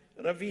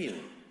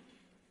ravine.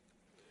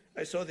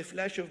 I saw the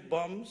flash of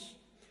bombs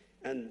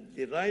and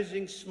the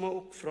rising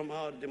smoke from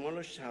our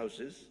demolished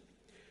houses,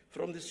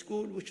 from the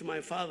school which my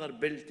father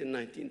built in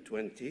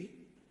 1920,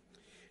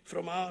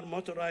 from our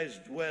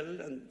motorized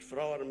well and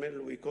flour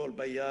mill we call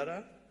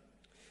Bayara.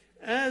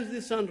 As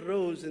the sun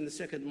rose in the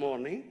second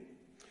morning,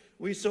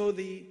 we saw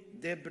the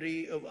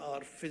debris of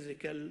our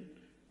physical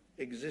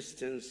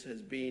existence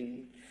has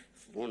been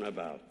thrown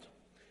about.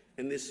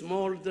 In the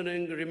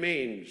smoldering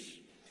remains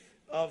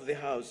of the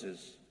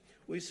houses,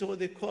 we saw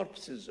the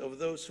corpses of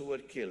those who were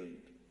killed.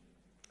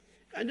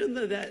 And on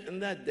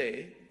that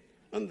day,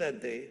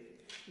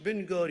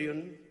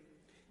 Ben-Gurion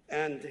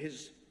and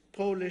his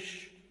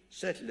Polish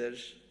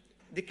settlers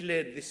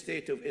declared the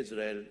state of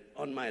Israel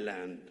on my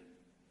land.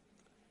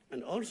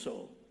 And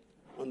also,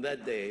 on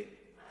that day,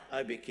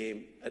 I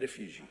became a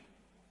refugee.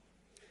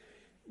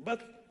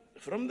 But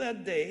from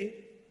that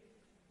day,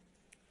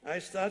 I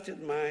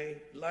started my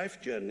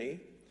life journey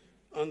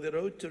on the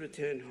road to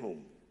return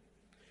home.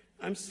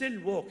 I'm still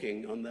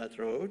walking on that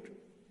road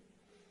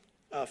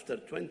after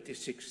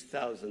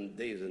 26,000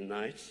 days and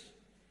nights.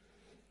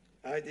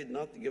 I did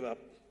not give up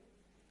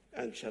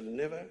and shall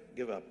never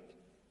give up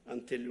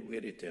until we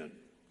return.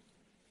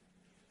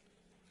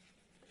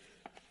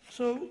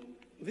 So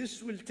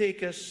this will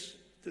take us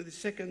to the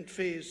second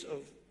phase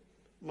of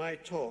my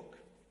talk.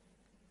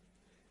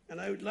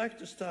 And I would like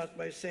to start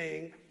by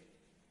saying,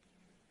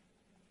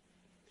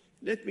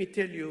 Let me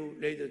tell you,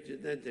 ladies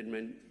and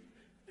gentlemen,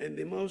 in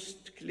the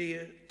most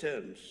clear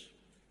terms,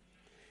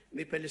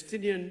 the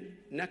Palestinian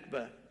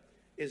Nakba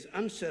is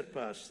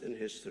unsurpassed in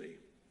history.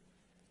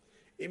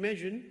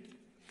 Imagine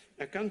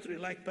a country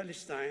like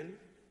Palestine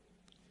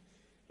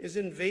is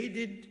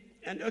invaded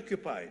and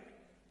occupied,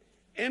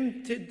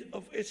 emptied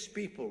of its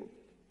people,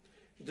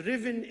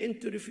 driven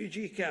into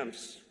refugee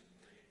camps,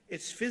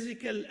 its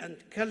physical and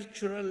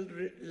cultural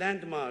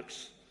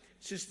landmarks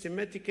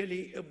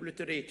systematically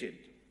obliterated,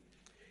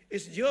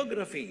 its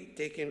geography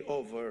taken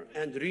over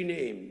and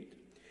renamed,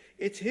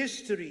 its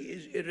history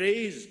is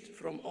erased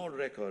from all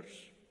records,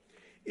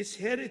 its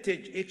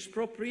heritage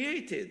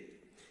expropriated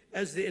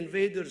as the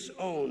invaders'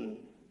 own,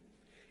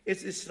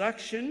 its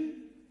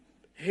destruction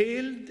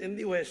hailed in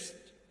the West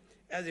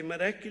as a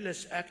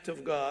miraculous act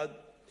of God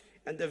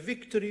and a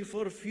victory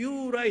for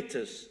few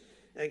righteous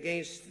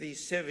against the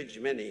savage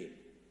many.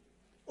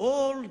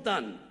 All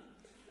done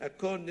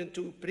according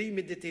to a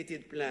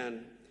premeditated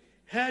plan,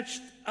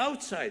 hatched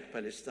outside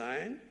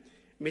Palestine,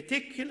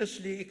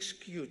 meticulously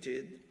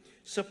executed,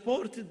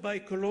 supported by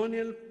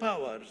colonial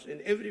powers in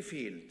every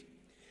field,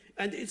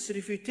 and its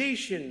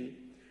refutation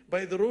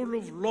by the rule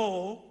of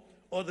law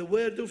or the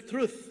word of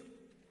truth.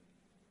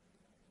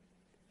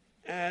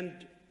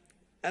 And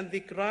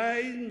the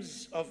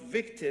crimes of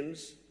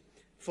victims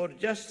for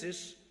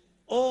justice,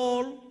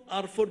 all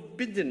are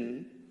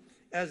forbidden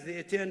as the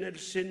eternal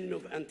sin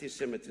of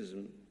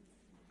anti-Semitism.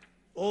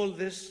 All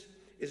this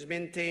is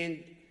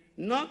maintained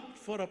not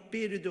for a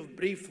period of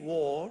brief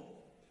war,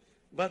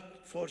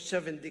 but for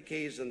 7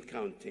 decades and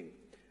counting.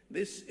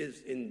 This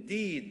is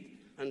indeed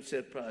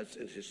unsurpassed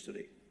in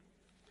history.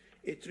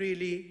 It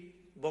really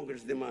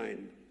boggles the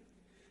mind.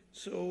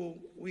 So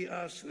we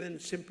ask then a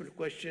simple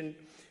question,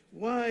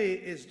 why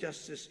is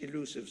justice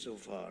elusive so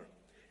far?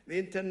 The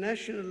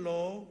international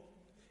law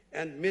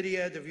and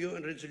myriad of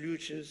UN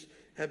resolutions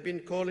have been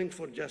calling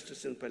for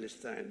justice in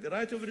Palestine. The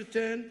right of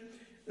return,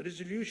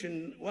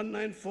 Resolution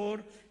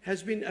 194,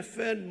 has been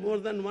affirmed more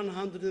than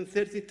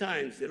 130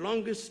 times, the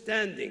longest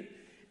standing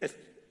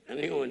in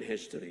UN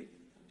history.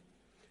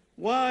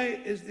 Why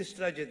is this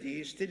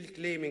tragedy still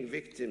claiming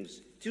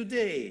victims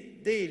today,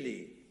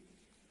 daily?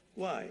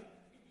 Why?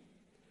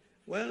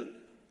 Well,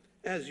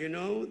 as you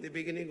know, the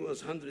beginning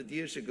was 100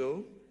 years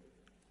ago,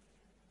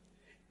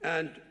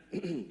 and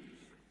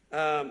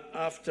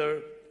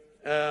after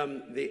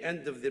the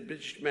end of the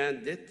British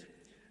mandate,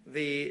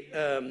 the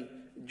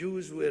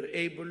Jews were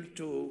able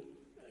to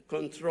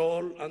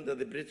control under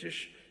the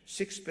British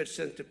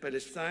 6% of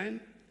Palestine.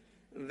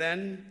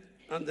 Then,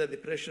 under the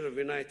pressure of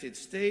the United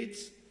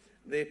States,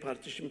 the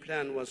partition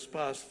plan was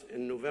passed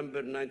in November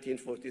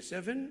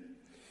 1947,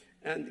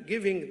 and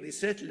giving the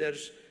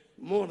settlers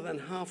more than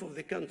half of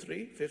the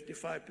country,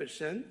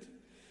 55%,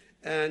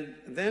 and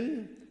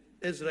then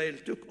Israel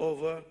took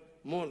over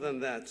more than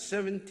that,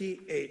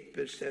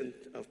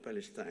 78% of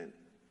Palestine.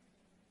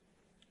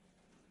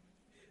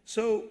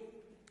 So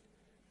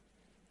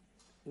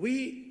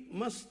we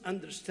must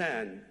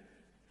understand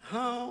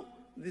how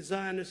the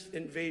Zionist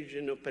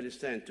invasion of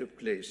Palestine took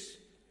place.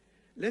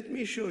 Let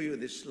me show you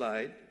this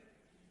slide.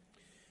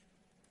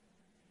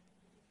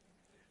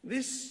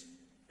 This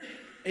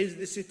is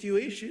the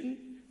situation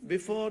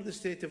before the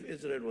State of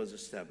Israel was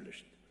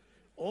established.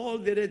 All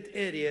the red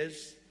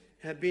areas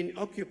have been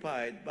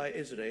occupied by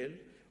Israel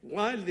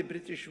while the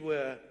British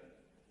were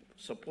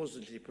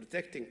supposedly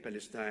protecting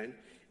Palestine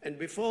and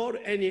before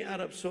any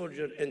Arab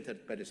soldier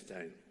entered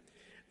Palestine.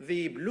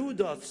 The blue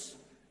dots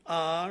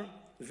are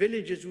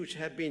villages which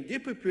have been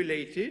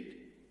depopulated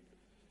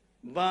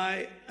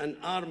by an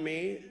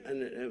army,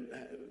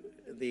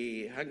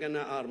 the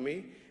Haganah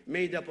army,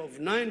 made up of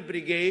 9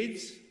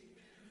 brigades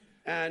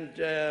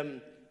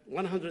and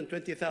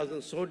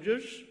 120,000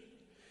 soldiers.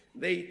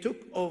 They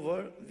took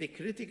over the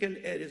critical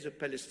areas of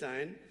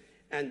Palestine,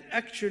 and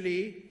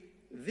actually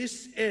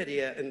this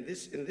area in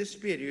this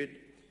period,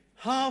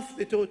 half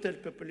the total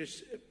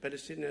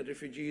Palestinian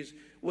refugees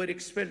were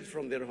expelled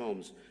from their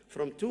homes,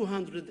 from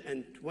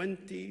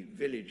 220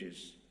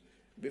 villages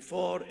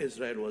before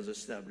Israel was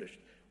established,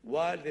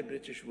 while the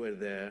British were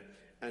there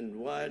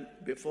and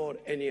before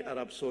any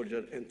Arab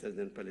soldier entered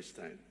in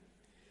Palestine.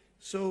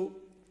 So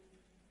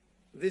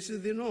this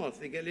is the north,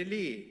 the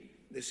Galilee,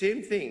 the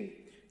same thing.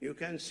 You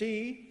can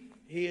see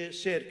here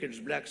circles,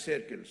 black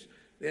circles.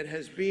 There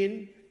has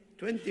been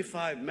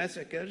 25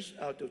 massacres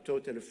out of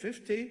total of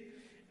 50,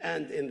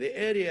 and in the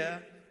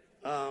area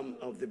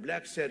of the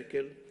black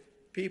circle,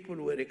 people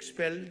were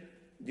expelled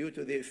due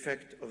to the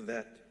effect of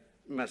that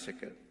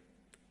massacre.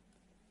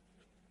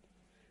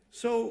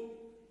 So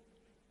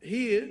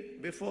here,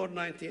 before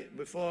 15th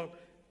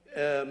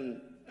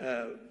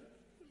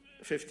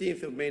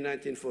of May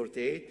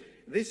 1948,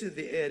 this is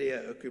the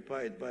area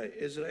occupied by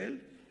Israel,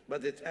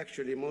 but it's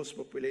actually most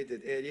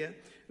populated area.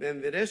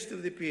 Then the rest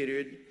of the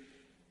period,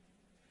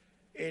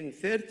 in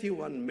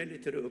 31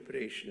 military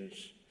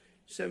operations,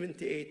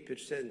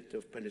 78%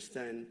 of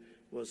Palestine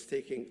was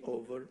taken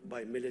over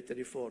by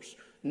military force.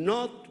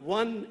 Not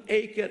 1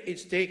 acre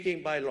is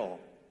taken by law,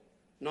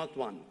 not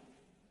one.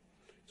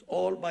 It's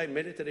all by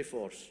military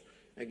force.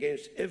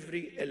 against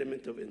every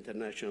element of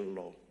international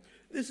law.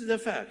 This is a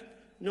fact.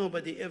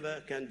 Nobody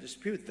ever can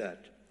dispute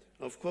that.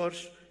 Of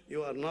course,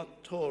 you are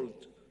not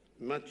told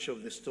much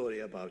of the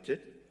story about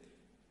it.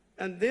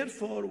 And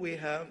therefore, we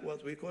have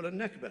what we call a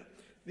Nakba.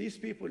 These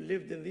people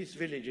lived in these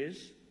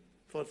villages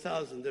for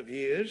thousands of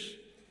years.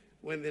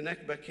 When the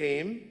Nakba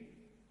came,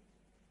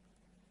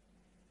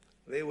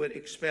 they were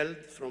expelled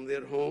from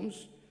their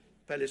homes.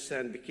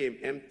 Palestine became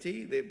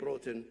empty. They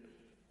brought in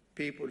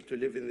people to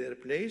live in their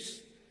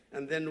place.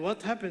 And then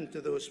what happened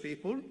to those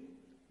people?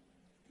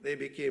 They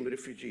became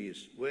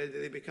refugees. Where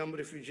did they become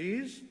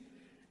refugees?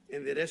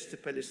 In the rest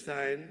of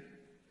Palestine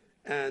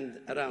and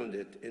around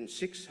it, in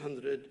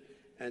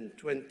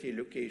 620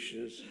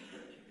 locations,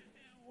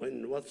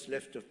 in what's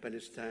left of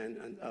Palestine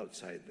and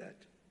outside that.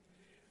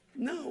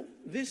 Now,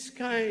 this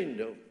kind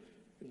of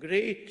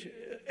great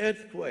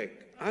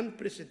earthquake,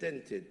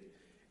 unprecedented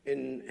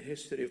in the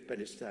history of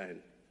Palestine,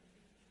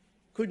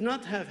 could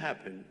not have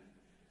happened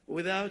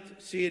without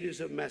a series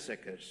of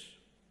massacres.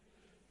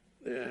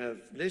 They have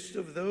a list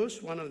of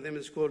those. One of them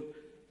is called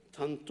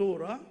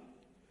Tantura.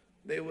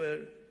 They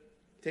were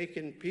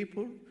taking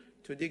people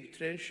to dig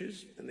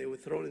trenches, and they were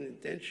thrown in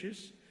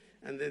trenches,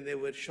 and then they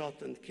were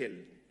shot and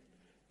killed.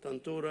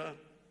 Tantura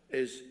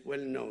is well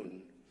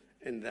known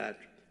in that,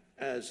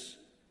 as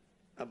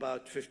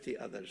about 50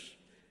 others.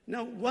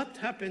 Now, what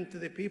happened to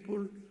the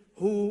people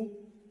who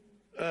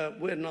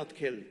were not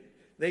killed?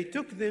 They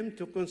took them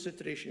to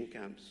concentration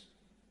camps.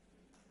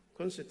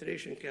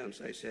 Concentration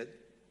camps, I said.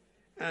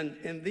 And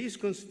in these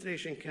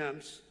concentration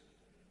camps,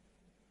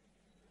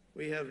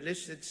 we have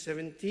listed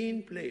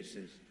 17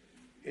 places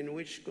in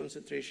which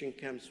concentration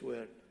camps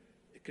were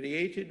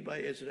created by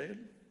Israel.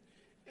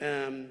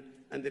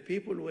 And the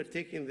people were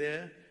taken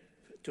there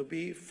to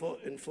be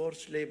in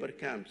forced labor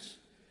camps.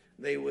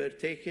 They were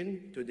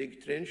taken to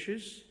dig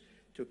trenches,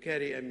 to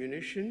carry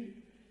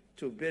ammunition,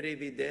 to bury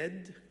the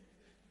dead,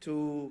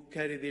 to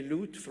carry the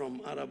loot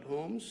from Arab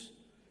homes.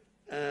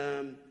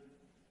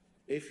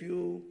 If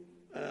you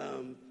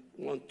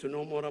want to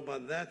know more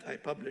about that, I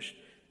published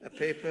a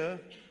paper,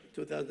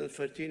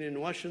 2013 in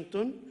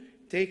Washington,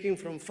 taking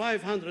from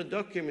 500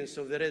 documents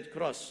of the Red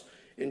Cross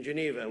in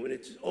Geneva. When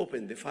it's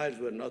opened, the files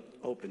were not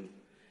open.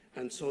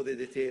 And so the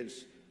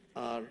details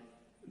are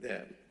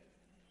there.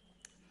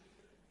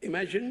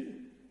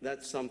 Imagine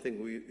that's something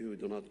you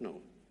do not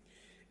know.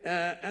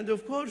 And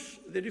of course,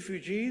 the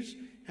refugees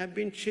have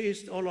been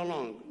chased all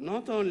along,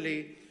 not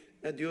only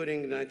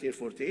during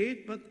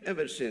 1948, but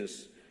ever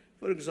since.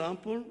 For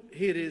example,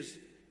 here is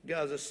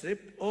Gaza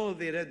Strip. All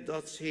the red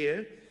dots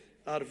here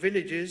are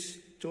villages,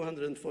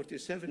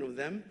 247 of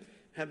them,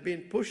 have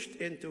been pushed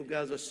into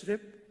Gaza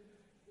Strip,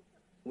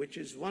 which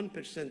is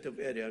 1% of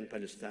area in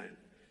Palestine.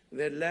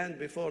 Their land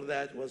before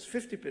that was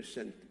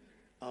 50%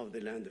 of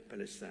the land of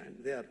Palestine.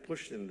 They are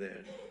pushed in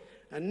there.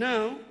 And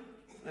now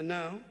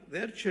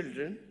their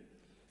children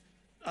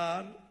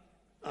are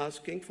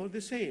asking for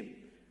the same.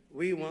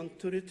 We want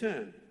to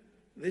return.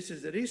 This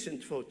is a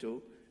recent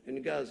photo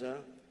in Gaza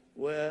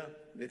where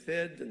the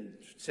third and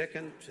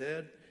second,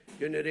 third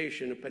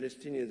generation of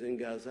Palestinians in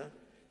Gaza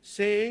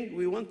saying,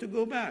 we want to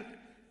go back.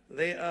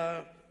 They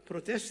are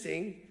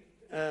protesting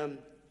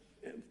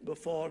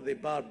before the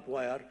barbed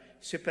wire,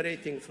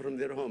 separating from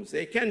their homes.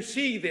 They can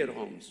see their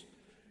homes.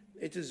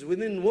 It is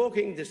within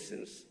walking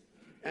distance,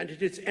 and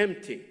it is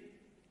empty,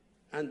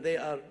 and they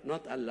are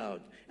not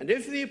allowed. And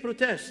if they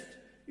protest,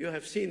 you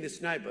have seen the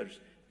snipers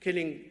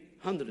killing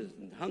hundreds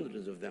and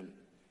hundreds of them.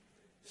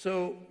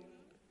 So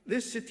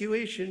this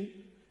situation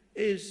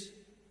is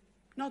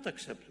not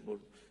acceptable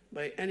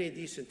by any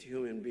decent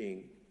human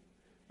being.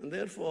 And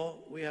therefore,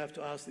 we have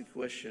to ask the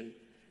question,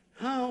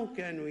 how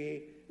can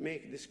we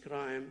make this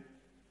crime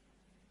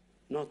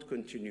not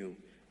continue?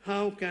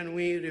 How can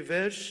we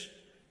reverse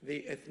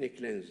the ethnic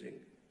cleansing,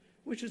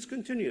 which is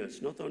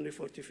continuous, not only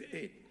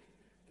 48.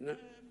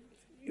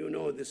 You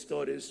know the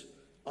stories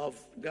of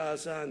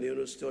Gaza, and you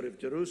know the story of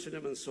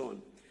Jerusalem, and so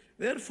on.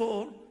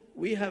 Therefore,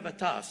 we have a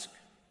task.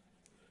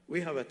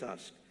 We have a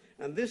task.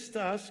 And this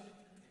task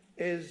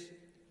is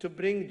to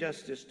bring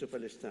justice to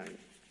Palestine.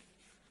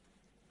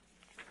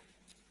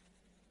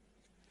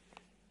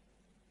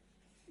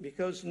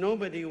 Because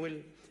nobody will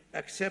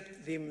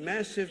accept the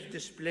massive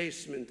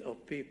displacement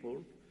of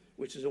people,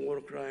 which is a war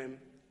crime,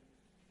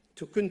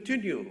 to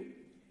continue.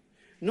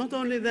 Not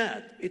only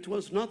that, it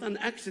was not an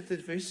accident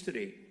of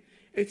history.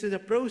 It is a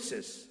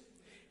process.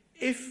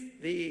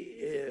 If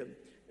the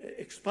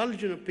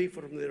expulsion of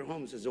people from their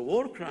homes is a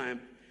war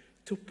crime,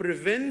 to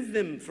prevent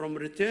them from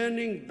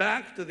returning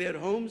back to their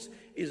homes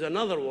is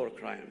another war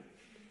crime.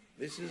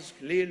 This is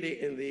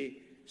clearly in the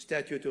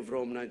Statute of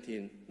Rome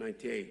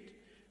 1998.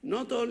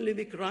 Not only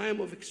the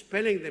crime of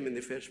expelling them in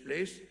the first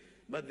place,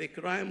 but the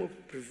crime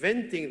of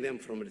preventing them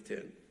from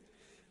return.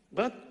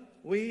 But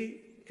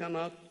we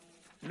cannot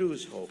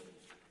lose hope.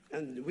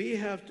 And we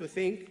have to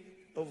think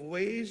of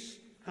ways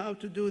how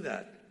to do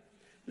that.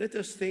 Let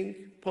us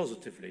think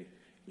positively.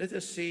 Let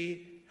us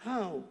see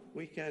how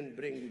we can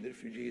bring the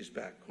refugees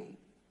back home.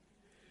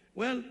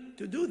 Well,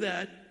 to do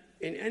that,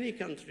 in any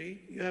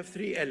country, you have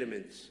three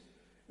elements.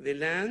 the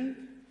land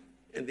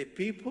and the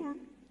people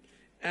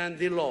and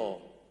the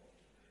law.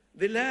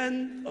 The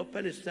land of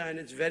Palestine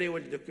is very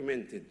well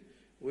documented.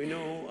 We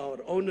know our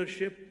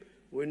ownership.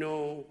 We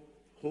know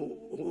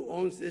who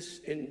owns this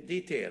in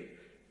detail.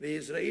 The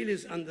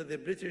Israelis under the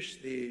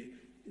British, the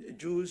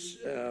Jews,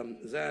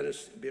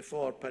 Zionists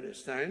before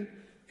Palestine,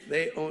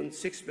 they own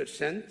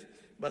 6%,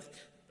 but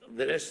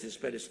the rest is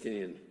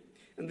Palestinian.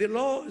 And the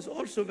law is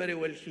also very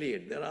well clear.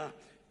 There are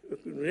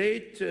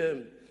great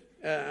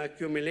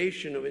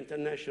accumulation of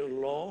international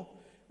law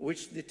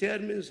which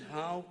determines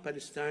how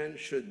Palestine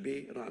should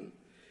be run.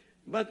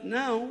 But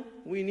now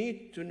we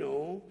need to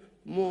know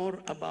more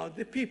about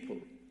the people,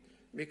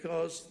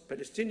 because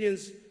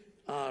Palestinians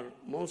are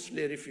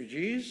mostly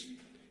refugees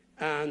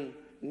and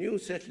new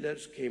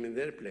settlers came in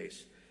their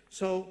place.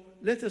 So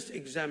let us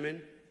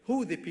examine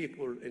who the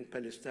people in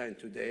Palestine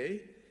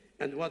today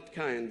and what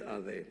kind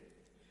are they.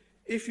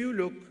 If you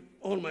look,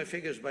 all my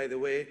figures, by the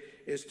way,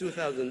 is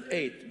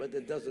 2008, but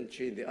it doesn't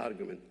change the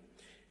argument.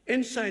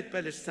 Inside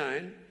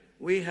Palestine,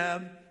 we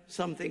have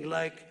something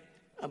like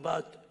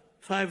about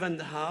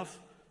 5.5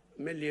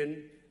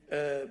 million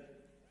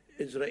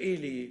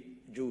Israeli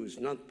Jews,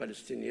 not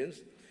Palestinians.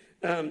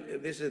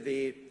 This is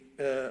the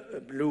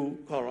blue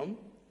column.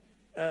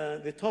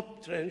 The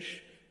top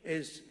trench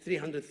is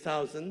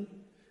 300,000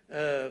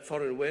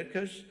 foreign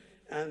workers,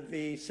 and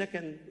the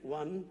second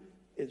one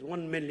is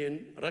 1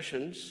 million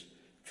Russians.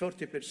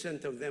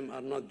 40% of them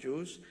are not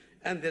Jews,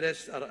 and the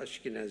rest are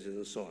Ashkenazis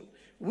and so on.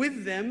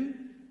 With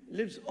them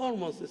lives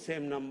almost the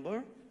same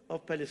number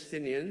of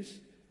Palestinians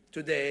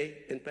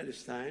today in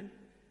Palestine.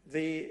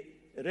 The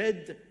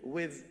red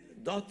with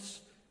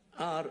dots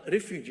are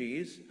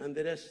refugees, and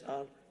the rest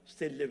are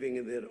still living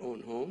in their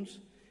own homes.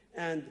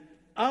 And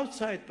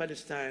outside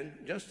Palestine,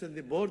 just at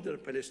the border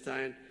of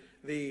Palestine,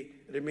 the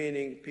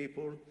remaining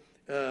people,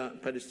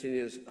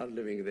 Palestinians, are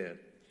living there.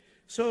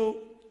 So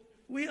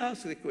we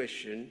ask the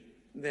question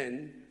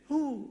then,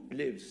 who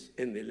lives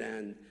in the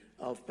land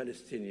of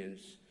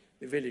Palestinians,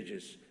 the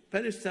villages?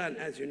 Palestine,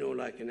 as you know,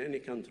 like in any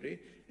country,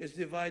 is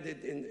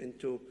divided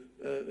into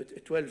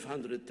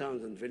 1,200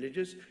 towns and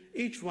villages.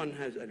 Each one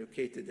has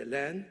allocated a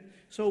land.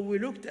 So we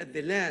looked at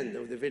the land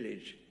of the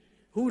village.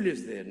 Who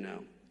lives there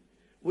now?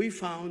 We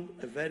found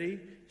a very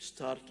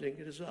startling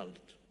result.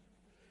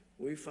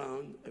 We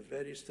found a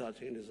very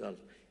startling result.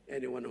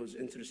 Anyone who's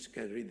interested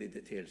can read the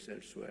details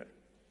elsewhere.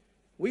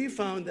 We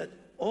found that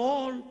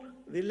all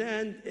the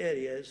land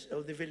areas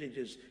of the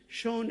villages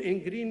shown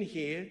in green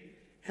here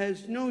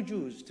has no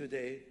Jews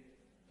today,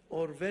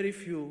 or very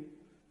few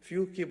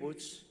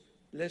kibbutz,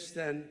 less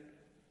than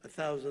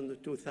 1,000 or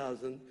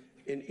 2,000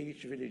 in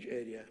each village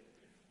area.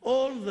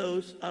 All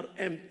those are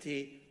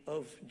empty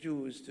of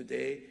Jews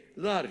today,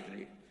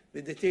 largely.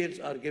 The details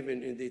are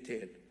given in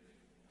detail.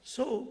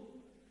 So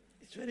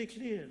it's very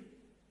clear.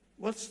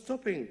 What's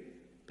stopping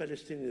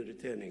Palestinians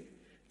returning?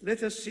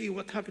 Let us see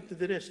what happened to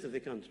the rest of the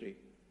country.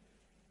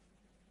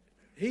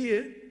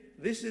 Here,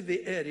 this is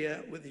the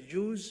area where the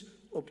Jews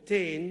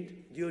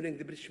obtained during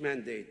the British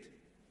Mandate.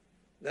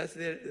 That's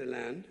their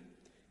land.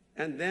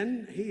 And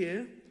then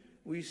here,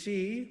 we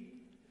see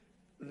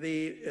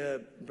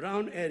the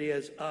brown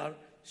areas are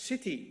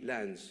city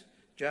lands,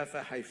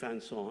 Jaffa, Haifa,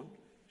 and so on,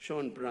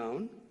 shown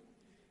brown.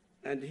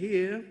 And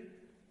here,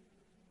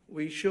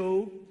 we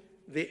show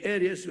the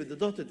areas with the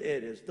dotted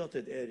areas,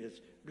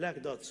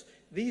 black dots.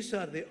 These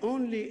are the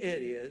only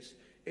areas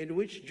in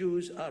which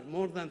Jews are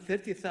more than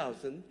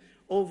 30,000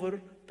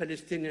 over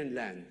Palestinian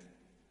land.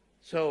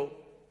 So,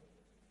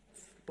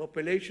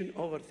 population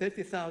over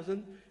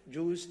 30,000,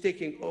 Jews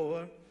taking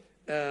over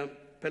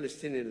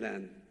Palestinian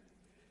land.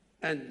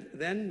 And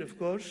then, of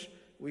course,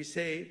 we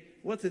say,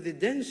 what is the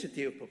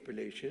density of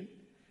population?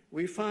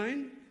 We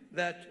find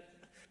that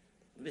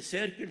the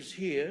circles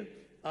here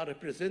are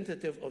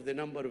representative of the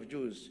number of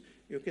Jews.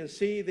 You can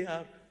see they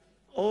are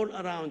all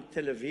around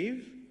Tel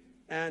Aviv,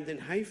 and in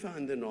Haifa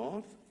in the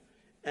north,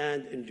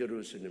 and in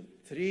Jerusalem.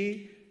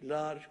 3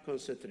 large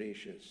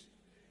concentrations.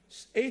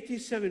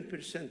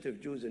 87%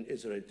 of Jews in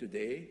Israel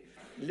today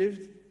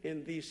lived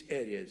in these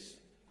areas,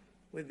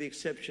 with the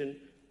exception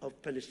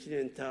of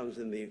Palestinian towns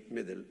in the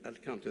middle. I'll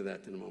come to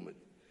that in a moment.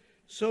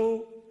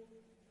 So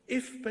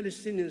if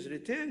Palestinians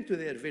return to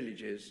their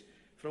villages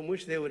from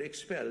which they were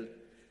expelled,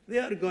 they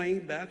are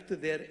going back to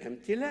their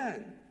empty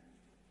land,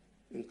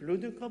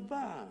 including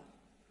Qabaa.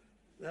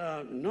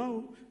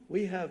 No,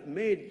 we have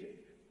made,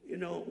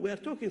 we are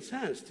talking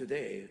science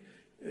today.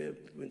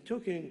 We're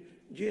talking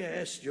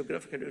GIS,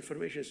 Geographical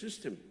Information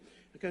System.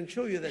 I can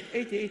show you that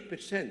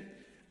 88%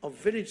 of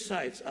village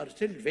sites are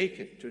still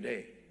vacant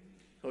today.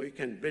 So you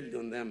can build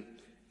on them.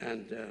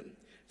 And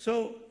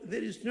so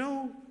there is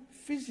no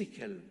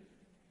physical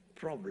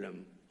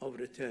problem of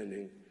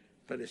returning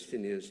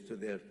Palestinians to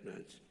their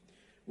lands.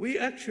 We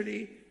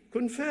actually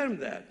confirmed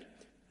that.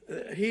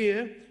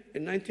 Here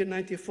in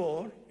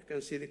 1994, you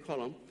can see the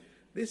column,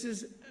 this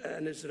is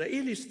an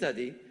Israeli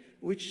study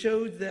which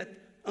showed that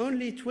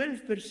only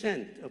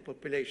 12% of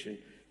population,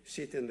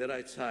 see it on the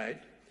right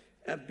side,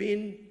 have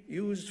been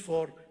used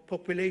for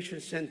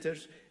population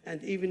centers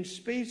and even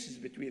spaces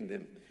between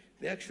them.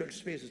 The actual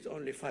space is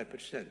only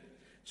 5%.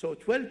 So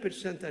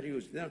 12% are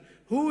used. Now,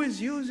 who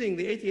is using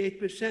the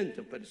 88%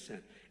 of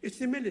Palestine? It's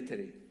the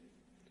military.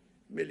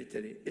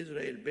 Military.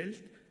 Israel built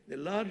the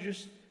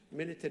largest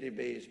military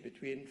base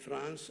between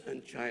France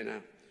and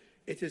China.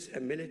 It is a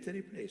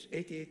military place,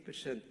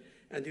 88%.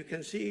 And you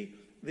can see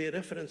the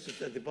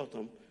references at the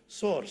bottom.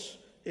 Source,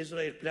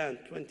 Israel Plan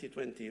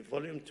 2020,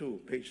 Volume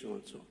 2, page so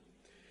and so.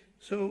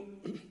 So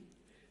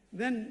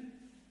then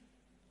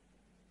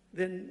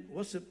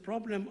what's the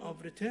problem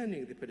of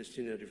returning the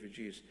Palestinian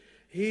refugees?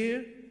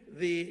 Here,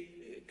 the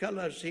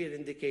colors here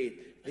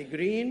indicate the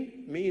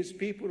green means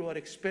people who are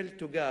expelled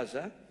to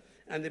Gaza,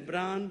 and the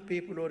brown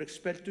people who are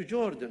expelled to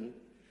Jordan.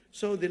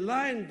 So the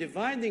line,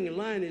 dividing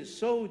line is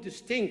so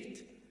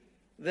distinct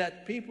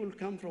that people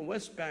come from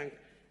West Bank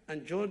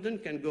and Jordan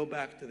can go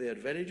back to their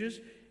villages,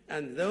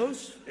 and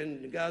those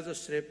in the Gaza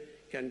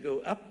Strip can go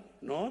up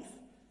north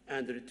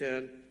and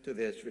return to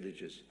their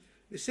villages.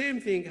 The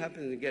same thing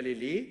happens in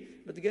Galilee,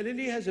 but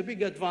Galilee has a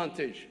big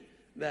advantage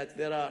that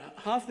there are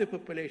half the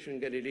population in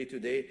Galilee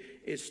today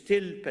is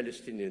still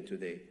Palestinian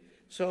today.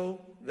 So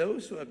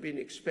those who have been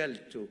expelled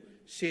to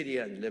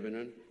Syria and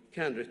Lebanon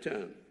can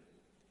return.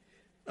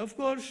 Of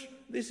course,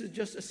 this is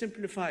just a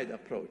simplified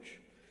approach.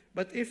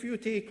 But if you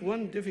take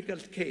one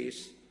difficult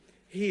case,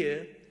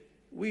 here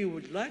we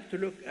would like to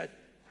look at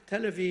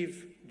Tel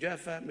Aviv,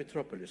 Jaffa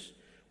metropolis,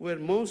 where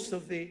most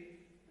of the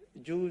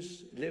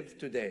Jews live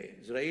today,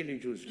 Israeli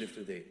Jews live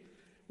today.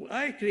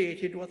 I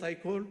created what I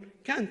call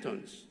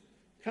cantons.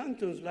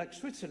 Cantons like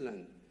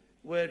Switzerland,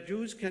 where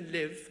Jews can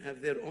live,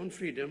 have their own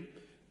freedom,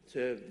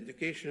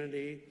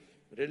 educationally,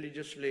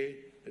 religiously,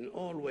 in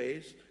all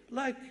ways,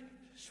 like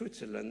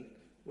Switzerland,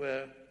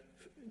 where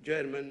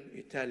German,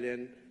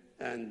 Italian,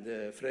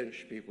 and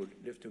French people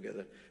live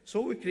together.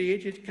 So we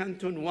created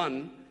Canton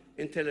 1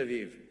 in Tel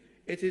Aviv.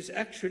 It is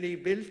actually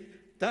built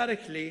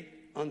directly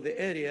on the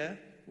area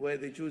where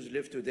the Jews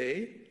live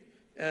today.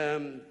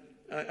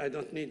 I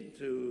don't need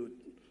to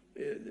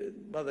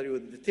bother you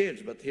with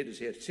details, but here is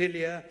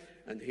Herzliya,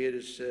 and here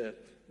is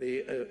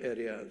the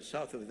area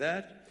south of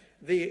that.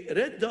 The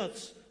red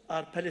dots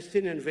are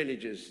Palestinian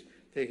villages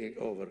taking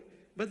over.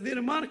 But the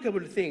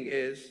remarkable thing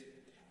is,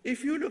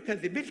 if you look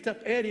at the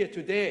built-up area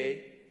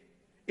today,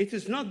 it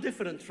is not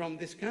different from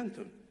this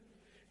canton.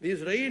 The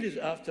Israelis,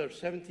 after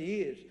 70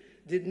 years,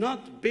 did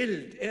not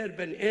build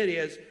urban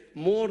areas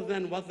more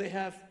than what they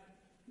have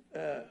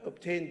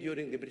obtained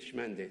during the British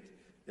Mandate.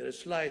 There is a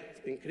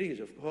slight increase,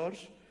 of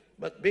course,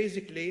 but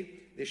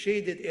basically the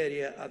shaded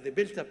area are the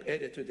built-up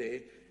area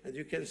today, and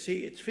you can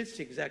see it fits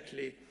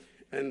exactly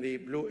in the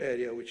blue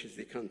area, which is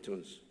the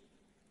cantons.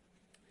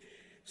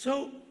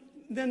 So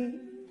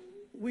then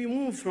we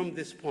move from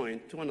this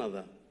point to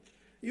another.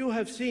 You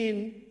have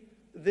seen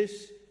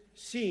this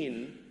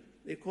scene,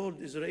 they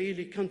called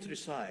Israeli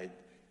countryside,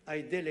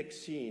 idyllic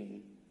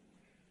scene.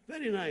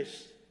 Very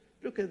nice.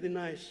 Look at the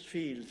nice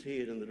fields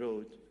here in the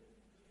road.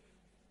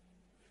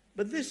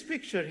 But this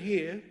picture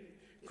here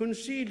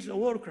conceals a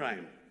war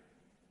crime.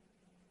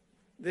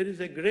 There is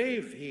a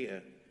grave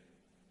here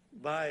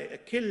by a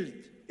killed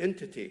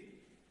entity.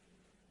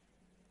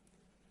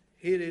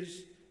 Here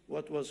is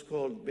what was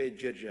called Beit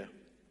Jirja.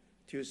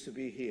 It used to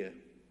be here.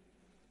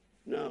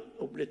 Now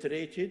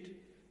obliterated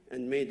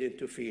and made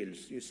into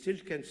fields. You still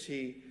can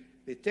see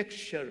the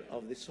texture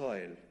of the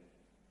soil.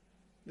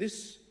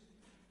 This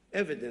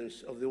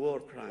evidence of the war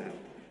crime,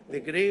 the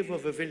grave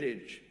of a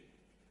village,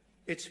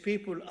 its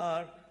people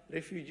are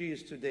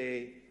refugees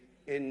today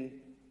in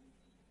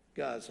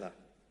Gaza.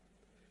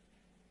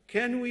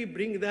 Can we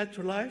bring that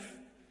to life?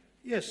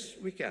 Yes,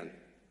 we can.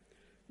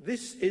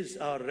 This is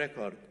our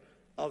record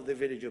of the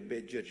village of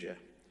Beit Jirja.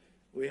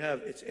 We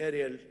have its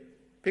aerial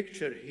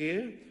picture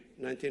here,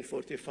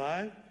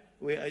 1945.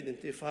 We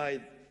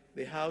identified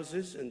the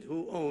houses and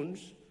who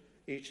owns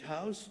each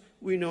house.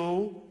 We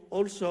know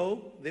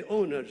also the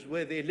owners,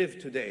 where they live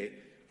today.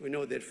 We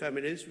know their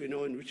families. We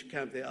know in which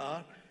camp they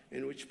are,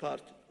 in which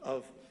part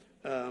of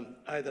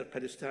either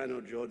Palestine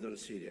or Jordan,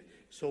 Syria.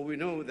 So we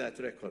know that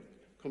record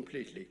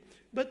completely.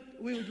 But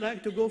we would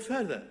like to go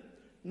further.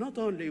 Not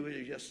only will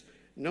we just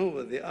know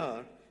where they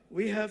are,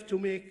 we have to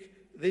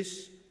make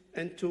this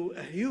into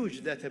a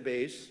huge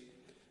database.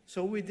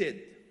 So we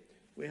did.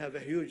 We have a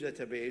huge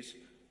database.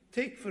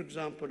 Take, for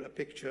example, a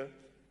picture.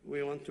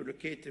 We want to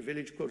locate a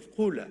village called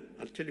Qula.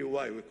 I'll tell you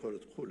why we call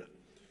it Qula.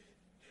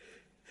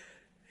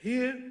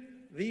 Here,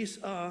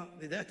 these are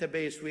the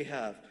database we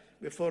have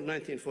before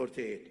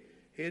 1948.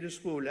 Here is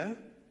Qula,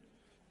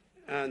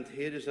 and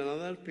here is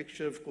another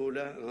picture of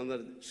Qula,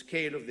 another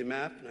scale of the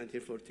map,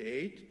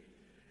 1948.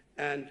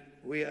 And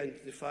we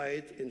identify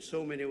it in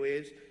so many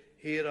ways.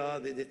 Here are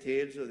the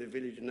details of the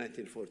village in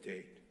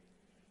 1948.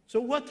 So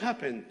what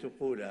happened to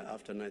Qula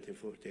after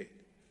 1948?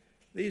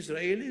 The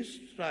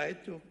Israelis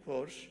tried to, of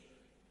course,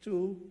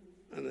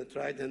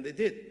 and they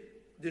did,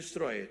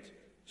 destroy it.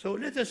 So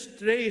let us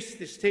trace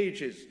the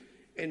stages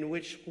in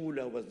which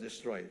Qula was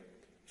destroyed.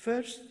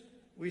 First,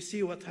 we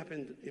see what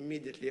happened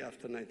immediately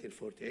after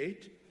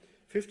 1948.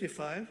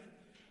 55,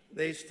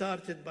 they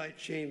started by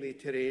changing the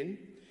terrain,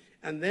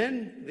 and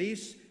then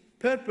these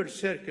purple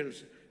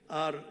circles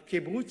are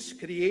kibbutz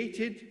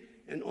created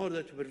in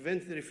order to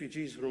prevent the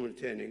refugees from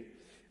returning.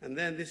 And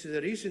then this is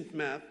a recent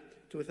map,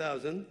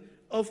 2000,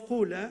 of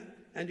Kula,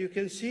 and you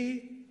can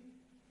see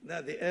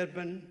that the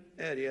urban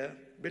area,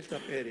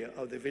 built-up area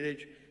of the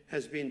village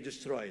has been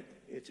destroyed.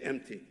 It's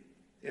empty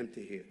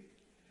here.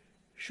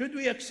 Should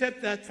we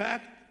accept that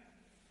fact?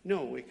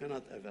 No, we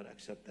cannot ever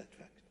accept that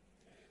fact.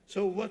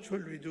 So what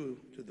will we do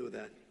to do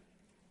that?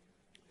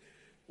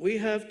 We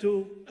have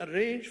to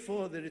arrange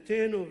for the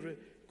return of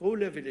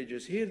Kula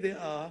villages. Here they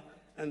are,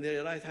 on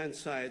the right-hand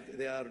side,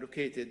 they are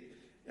located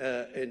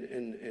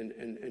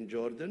in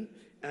Jordan.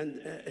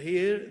 And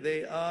here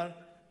they are,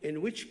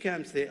 in which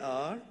camps they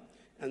are.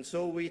 And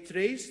so we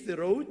trace the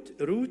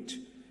route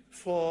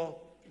for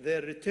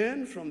their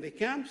return from the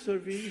camps or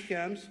refugee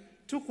camps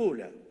to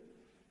Kula.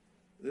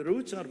 The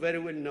routes are very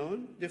well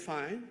known,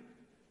 defined.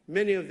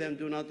 Many of them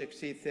do not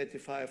exceed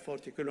 35,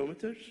 40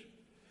 kilometers.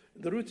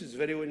 The route is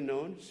very well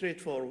known,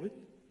 straightforward.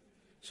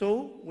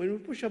 So when we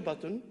push a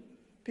button,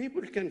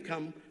 people can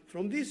come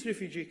from these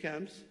refugee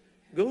camps,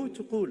 go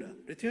to Kula,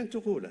 return to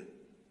Kula.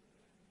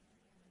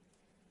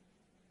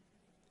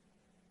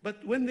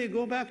 But when they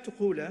go back to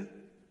Kula,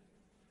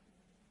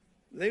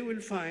 they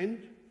will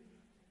find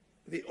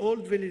the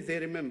old village they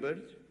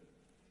remembered.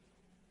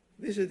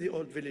 This is the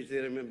old village they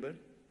remembered,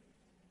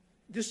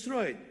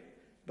 destroyed.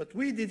 But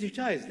we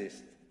digitized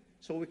this.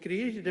 So we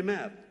created a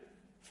map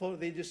for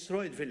the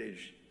destroyed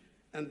village.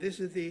 And this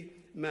is the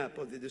map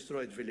of the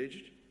destroyed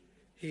village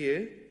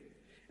here.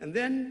 And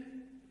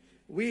then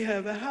we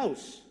have a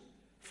house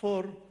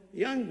for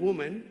young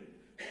woman.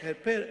 Her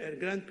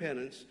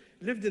grandparents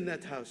lived in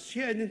that house.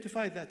 She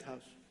identified that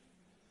house.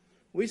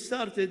 We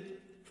started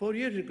 4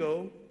 years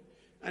ago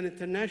an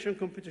international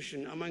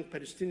competition among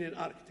Palestinian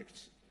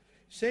architects,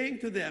 saying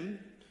to them,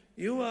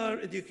 you are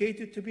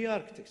educated to be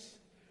architects.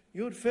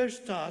 Your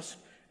first task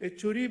is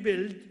to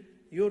rebuild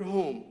your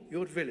home,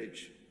 your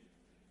village.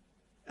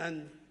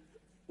 And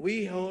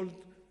we hold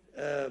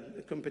a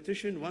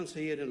competition once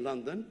a year in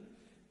London,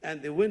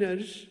 and the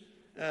winners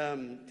are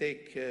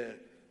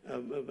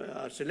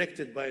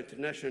selected by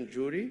international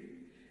jury.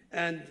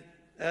 And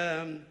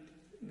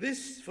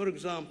this, for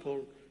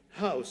example,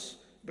 house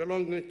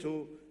belonging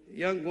to a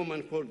young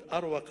woman called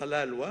Arwa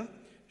Kalalwa,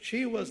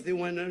 she was the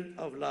winner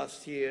of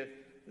last year's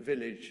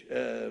village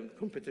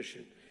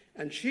competition.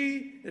 And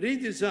she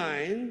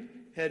redesigned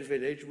her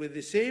village with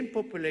the same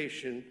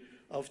population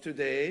of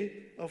today,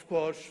 of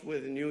course,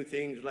 with new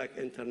things like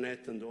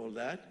internet and all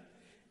that.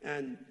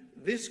 And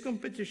this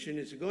competition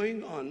is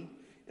going on,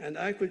 and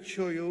I could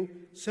show you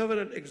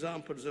several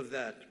examples of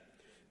that.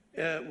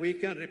 We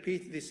can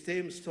repeat the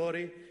same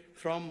story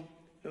from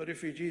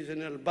refugees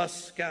in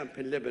Al-Bas camp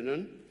in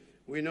Lebanon.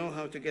 We know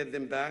how to get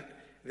them back.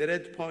 The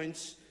red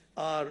points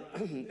are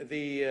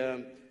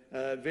the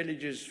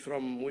villages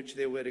from which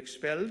they were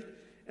expelled,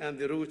 and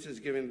the route is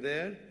given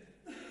there.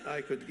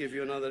 I could give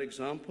you another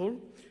example.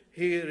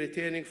 Here,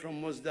 returning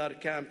from Musdar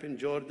camp in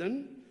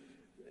Jordan,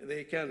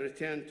 they can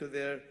return to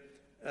their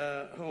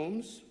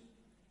homes,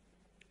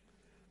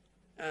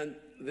 and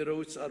the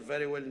routes are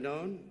very well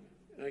known.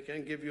 I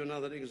can give you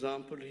another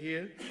example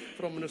here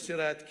from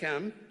Nuseirat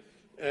camp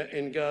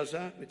in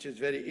Gaza, which is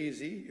very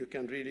easy. You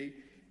can really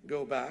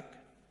go back,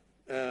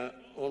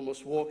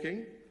 almost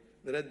walking.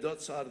 The red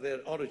dots are their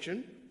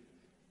origin,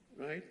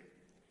 right?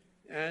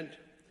 And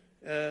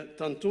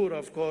Tantura,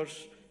 of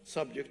course,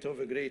 subject of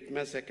a great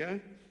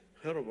massacre,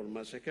 horrible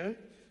massacre.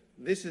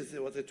 This is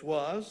what it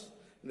was.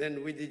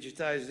 Then we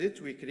digitized it.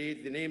 We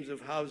create the names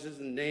of houses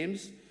and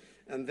names.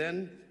 And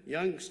then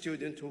young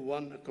student who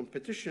won a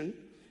competition,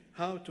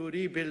 how to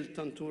rebuild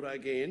Tantura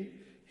again.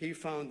 He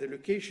found the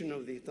location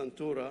of the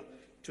Tantura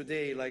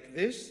today like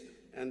this,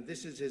 and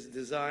this is his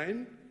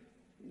design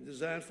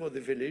for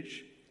the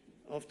village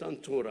of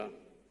Tantura.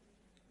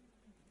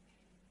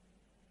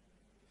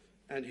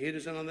 And here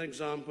is another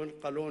example,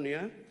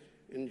 Colonia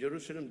in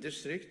Jerusalem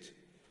district.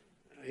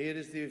 Here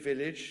is the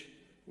village.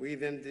 We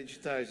then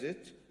digitize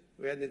it.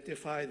 We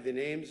identified the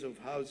names of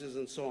houses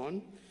and so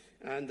on.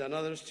 And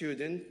another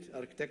student,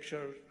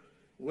 architecture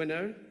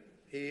winner,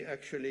 he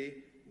actually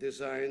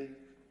designed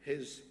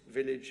his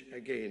village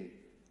again.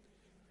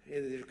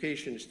 His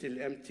location is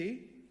still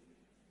empty,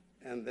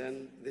 and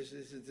then this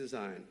is his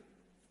design.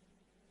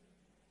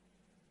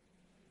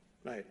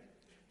 Right.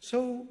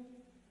 So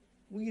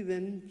we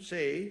then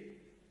say,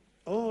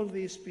 all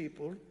these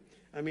people,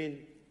 I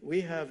mean, we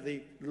have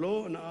the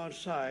law on our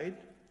side,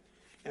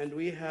 and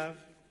we have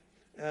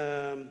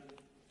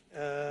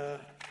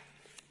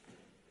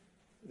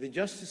the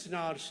justice on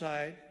our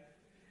side,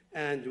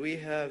 and we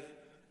have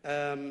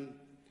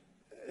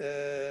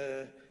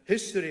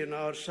history on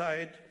our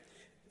side.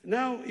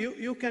 Now,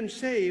 you can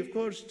say, of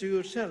course, to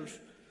yourself,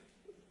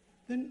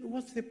 then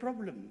what's the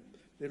problem?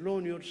 The law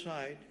on your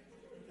side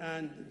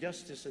and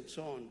justice and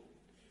so on.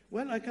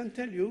 Well, I can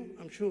tell you,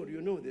 I'm sure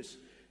you know this,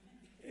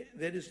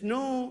 there is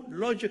no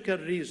logical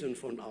reason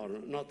for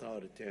not our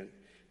return.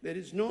 There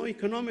is no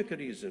economic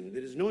reason.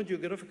 There is no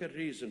geographical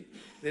reason.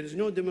 There is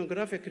no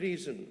demographic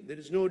reason. There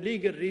is no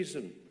legal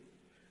reason.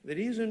 The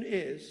reason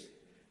is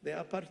the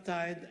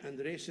apartheid and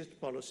racist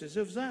policies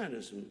of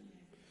Zionism.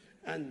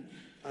 And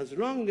as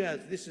long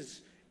as this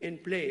is in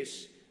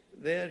place,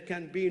 there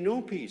can be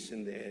no peace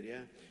in the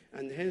area,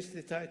 and hence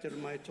the title of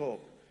my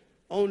talk,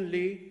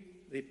 Only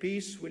the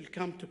Peace Will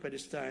Come to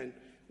Palestine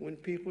When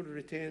People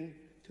Return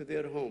to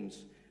Their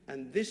Homes.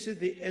 And this is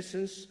the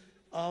essence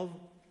of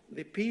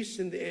the peace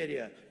in the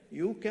area.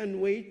 You can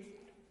wait.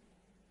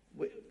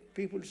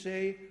 People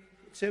say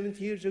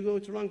 70 years ago,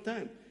 it's a long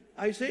time.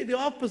 I say the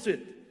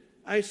opposite.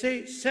 I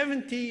say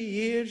 70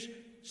 years,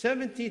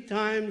 70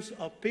 times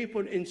of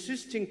people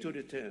insisting to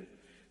return.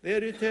 They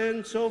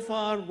return so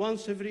far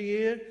once every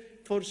year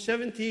for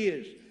 70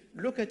 years.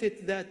 Look at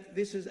it, that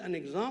this is an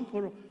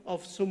example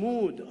of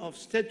sumud, of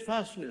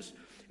steadfastness.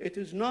 It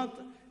is not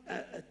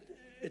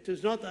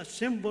a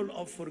symbol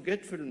of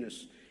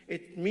forgetfulness.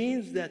 It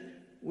means that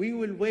we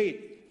will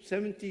wait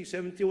 70,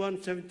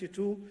 71,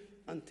 72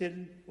 until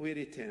we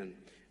return.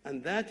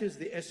 And that is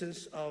the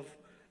essence of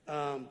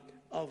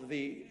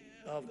the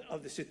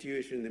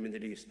situation in the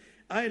Middle East.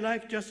 I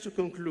like just to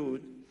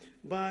conclude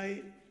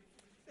by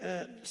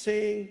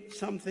saying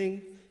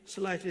something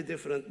slightly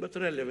different but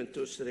relevant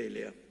to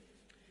Australia.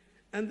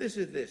 And this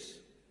is this.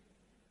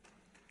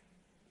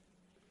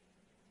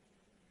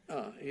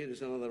 Here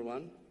is another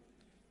one.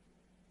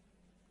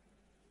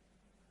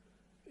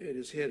 Here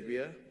is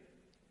Herbia.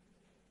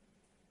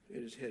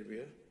 Here is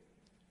Herbia.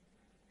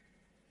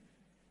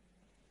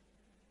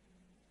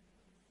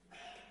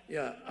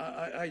 Yeah,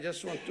 I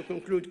just want to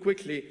conclude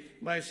quickly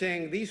by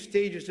saying these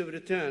stages of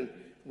return,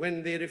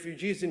 when the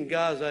refugees in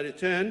Gaza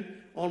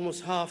return,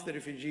 almost half the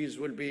refugees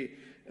will be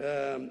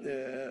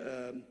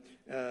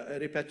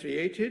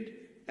repatriated,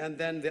 and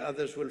then the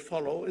others will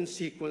follow in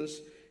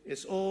sequence.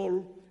 It's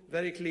all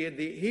very clear.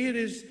 Here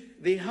is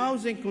the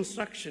housing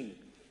construction.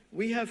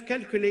 We have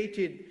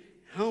calculated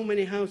how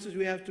many houses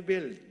we have to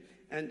build,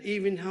 and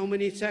even how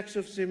many sacks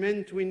of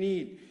cement we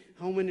need,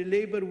 how many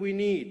labor we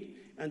need,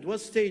 and what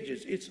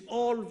stages. It's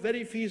all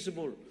very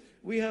feasible.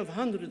 We have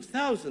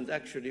 100,000,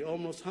 actually,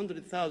 almost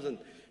 100,000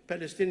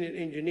 Palestinian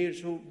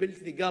engineers who built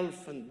the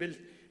Gulf and built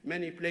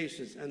many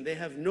places, and they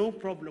have no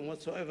problem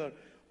whatsoever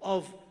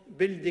of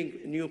building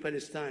New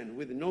Palestine,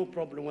 with no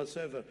problem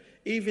whatsoever.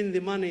 Even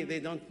the money, they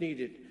don't need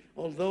it.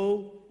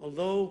 Although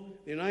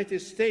the United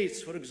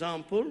States, for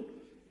example,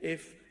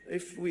 if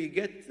we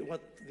get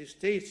what the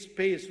States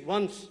pays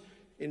once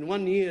in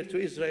 1 year to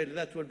Israel,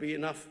 that will be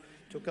enough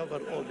to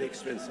cover all the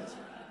expenses.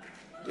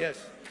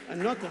 Yes,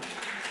 and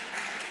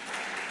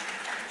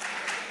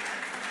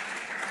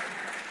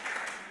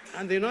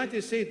and the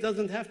United States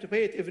doesn't have to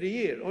pay it every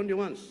year, only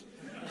once.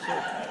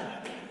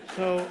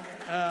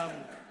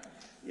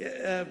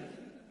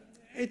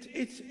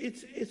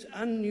 It's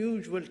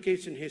unusual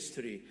case in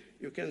history.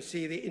 You can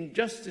see the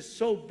injustice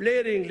so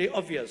blaringly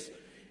obvious,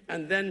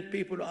 and then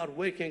people are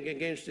working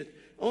against it.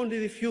 Only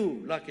the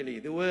few, luckily.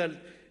 The world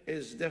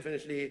is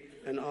definitely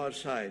on our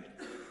side.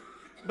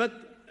 But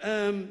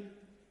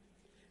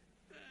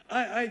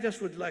I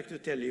just would like to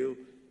tell you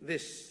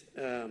this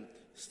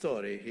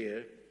story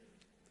here.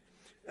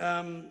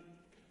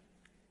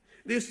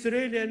 The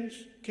Australians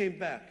came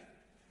back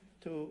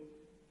to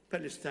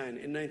Palestine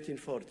in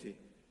 1940.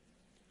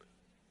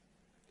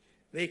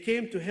 They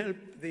came to help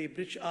the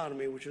British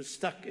army, which was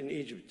stuck in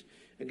Egypt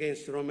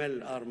against the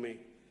Rommel army.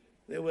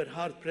 They were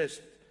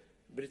hard-pressed,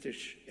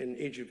 British, in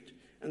Egypt.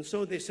 And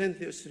so they sent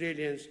the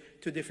Australians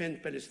to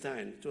defend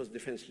Palestine. It was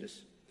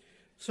defenseless.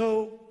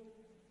 So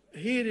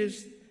here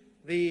is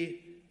the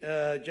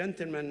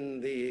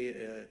gentleman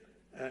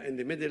in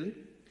the middle.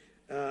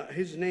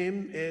 His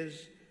name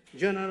is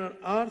General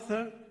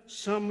Arthur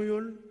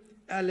Samuel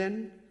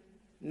Allen,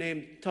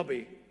 named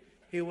Tubby.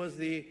 He was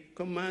the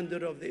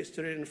commander of the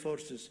Australian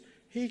forces.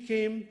 He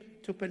came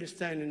to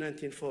Palestine in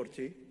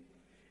 1940,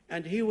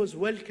 and he was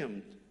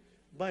welcomed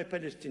by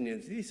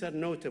Palestinians. These are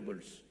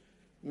notables,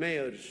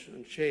 mayors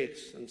and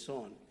sheikhs and so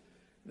on.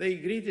 They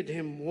greeted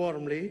him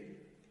warmly,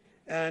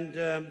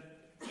 and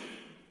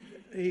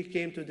he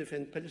came to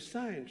defend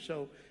Palestine.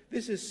 So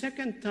this is the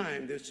second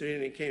time the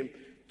Australian came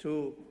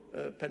to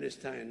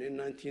Palestine, in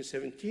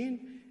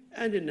 1917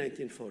 and in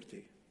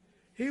 1940.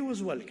 He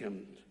was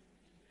welcomed.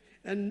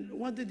 And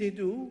what did he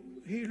do?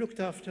 He looked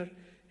after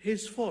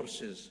his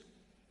forces.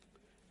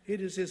 Here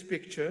is his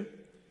picture,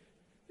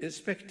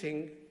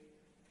 inspecting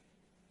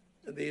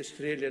the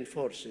Australian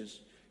forces,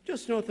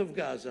 just north of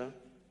Gaza,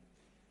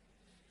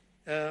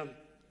 and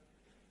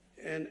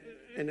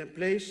in a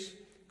place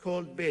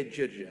called Beit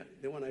Jirja,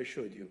 the one I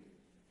showed you.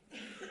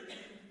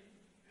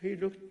 He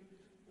looked.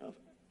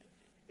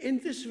 In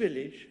this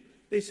village,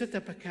 they set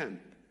up a camp.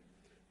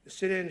 The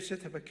Syrians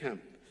set up a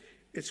camp.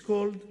 It's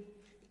called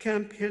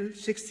Camp Hill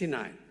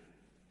 69.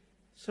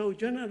 So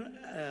General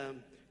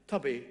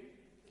Tubby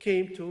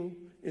came to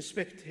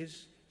inspect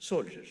his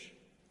soldiers,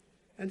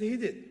 and he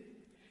did.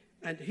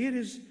 And here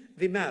is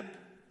the map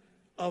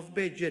of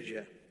Beit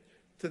Jirja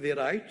to the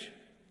right,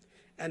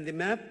 and the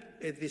map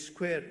is the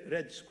square,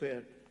 red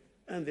square,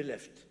 on the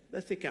left.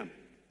 That's the camp.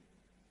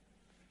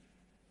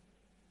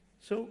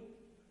 So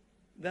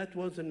that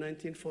was in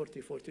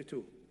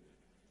 1940-42.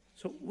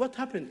 So what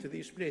happened to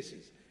these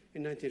places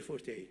in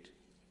 1948?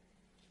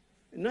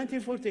 In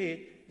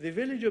 1948, the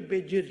village of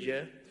Beit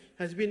Jirja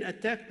has been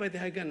attacked by the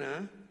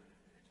Haganah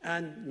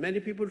and many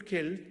people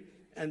killed,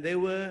 and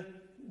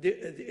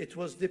it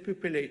was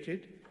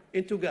depopulated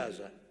into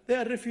Gaza. They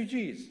are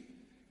refugees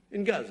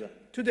in Gaza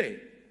today.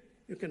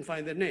 You can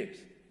find their names.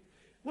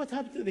 What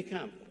happened to the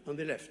camp on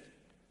the left?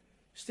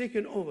 It's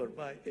taken over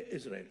by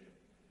Israel.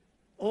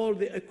 All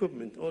the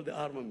equipment, all the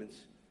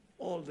armaments,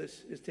 all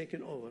this is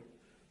taken over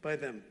by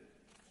them.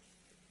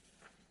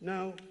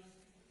 Now,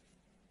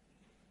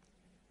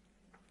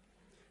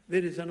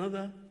 there is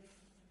another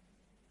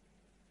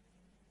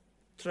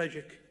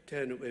tragic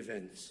turn of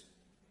events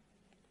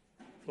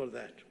for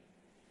that.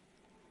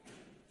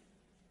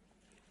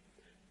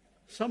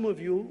 Some of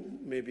you,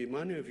 maybe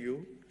many of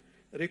you,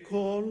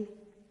 recall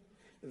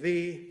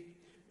the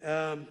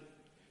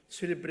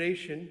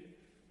celebration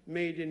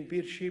made in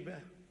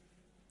Beersheba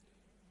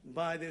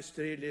by the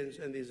Australians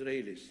and the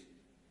Israelis.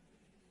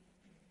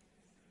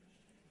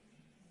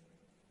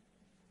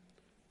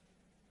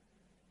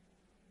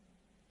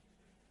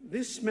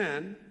 This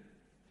man,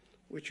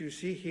 which you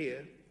see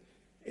here,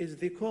 is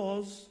the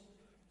cause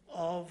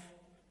of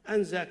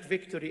Anzac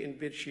victory in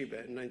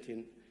Beersheba in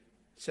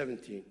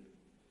 1917.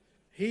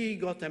 He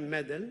got a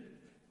medal,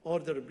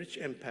 Order of British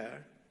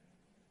Empire,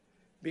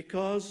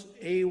 because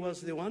he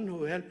was the one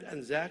who helped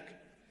Anzac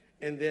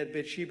in their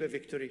Beersheba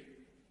victory.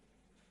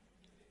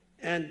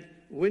 And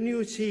when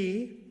you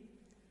see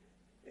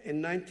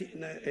in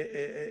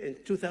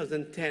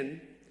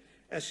 2010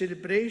 a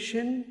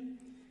celebration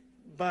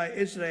by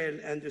Israel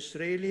and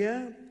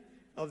Australia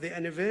of the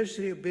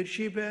anniversary of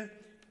Beersheba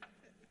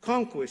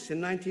conquest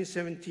in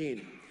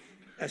 1917,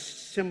 a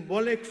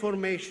symbolic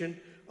formation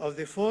of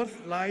the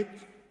 4th Light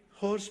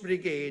Horse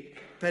Brigade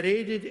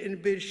paraded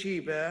in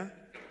Beersheba,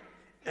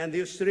 and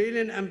the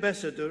Australian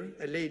ambassador,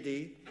 a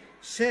lady,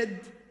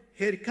 said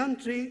her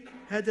country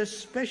had a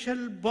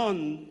special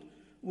bond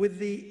with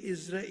the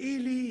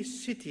Israeli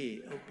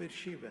city of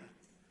Beersheba.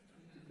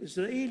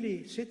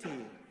 Israeli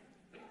city.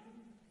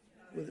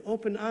 With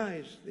open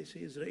eyes, they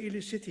say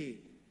Israeli city.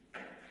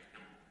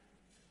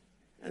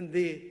 And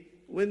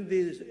when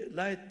the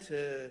light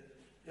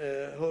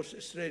horse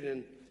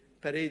Australian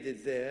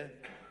paraded there,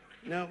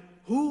 now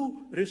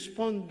who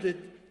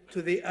responded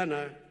to the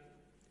honor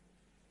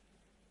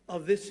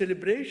of this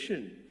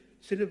celebration?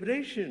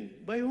 Celebration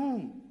by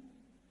whom?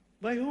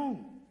 By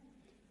whom?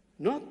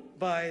 Not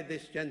by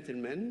this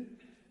gentleman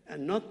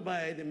and not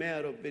by the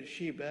mayor of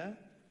Beersheba,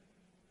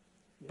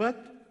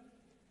 but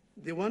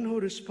the one who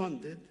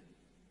responded.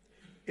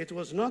 It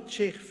was not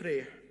Sheikh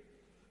Freyh,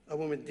 a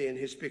woman in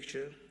his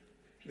picture,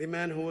 the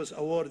man who was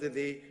awarded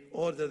the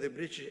Order of the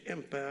British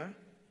Empire,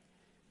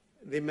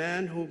 the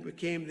man who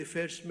became the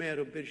first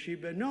mayor of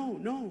Beersheba. No,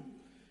 no,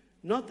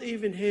 not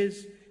even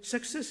his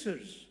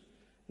successors,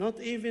 not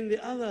even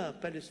the other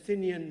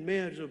Palestinian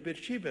mayors of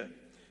Beersheba.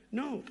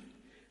 No,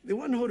 the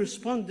one who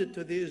responded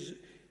to this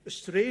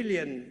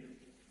Australian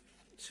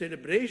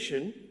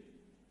celebration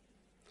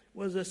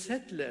was a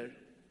settler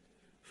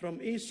from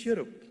East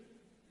Europe.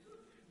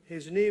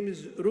 His name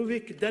is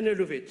Ruvik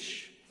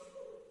Danilovich.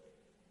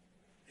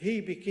 He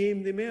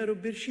became the mayor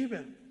of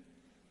Beersheba.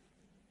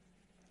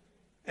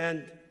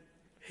 And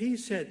he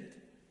said,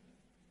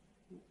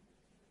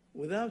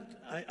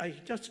 I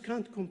just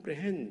can't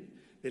comprehend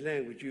the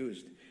language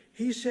used.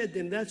 He said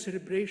in that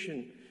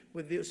celebration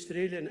with the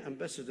Australian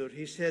ambassador,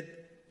 he said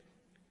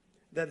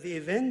that the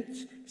event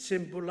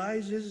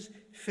symbolizes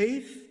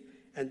faith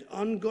and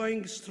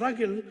ongoing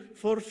struggle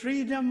for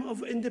freedom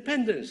of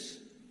independence.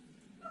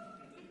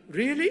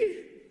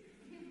 Really?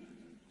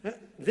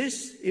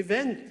 This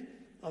event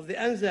of the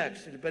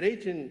Anzacs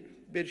liberating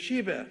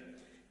Beersheba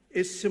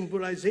is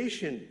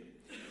symbolization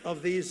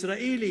of the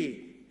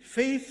Israeli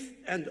faith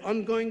and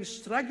ongoing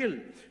struggle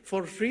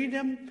for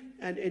freedom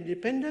and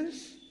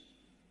independence?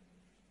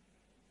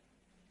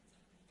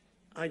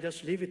 I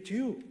just leave it to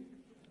you.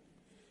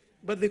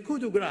 But the coup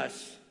de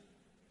grace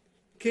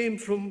came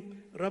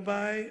from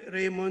Rabbi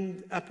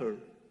Raymond Apple,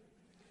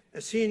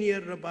 a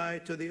senior rabbi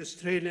to the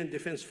Australian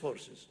Defence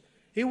Forces.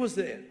 He was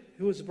there.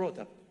 He was brought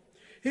up.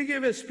 He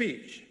gave a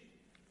speech.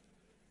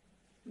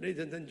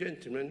 Ladies and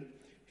gentlemen,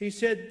 he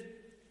said,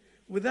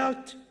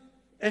 without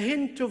a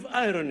hint of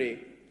irony,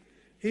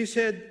 he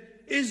said,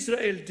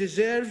 Israel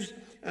deserves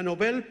a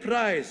Nobel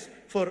Prize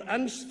for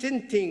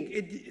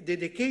unstinting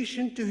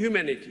dedication to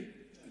humanity.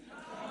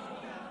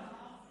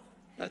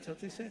 That's what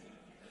he said.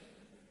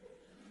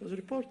 It was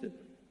reported.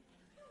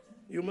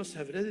 You must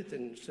have read it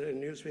in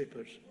Australian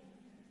newspapers.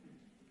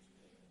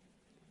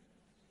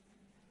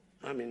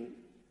 I mean,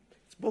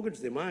 it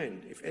boggles the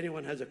mind. If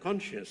anyone has a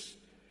conscience,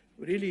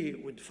 really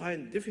would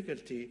find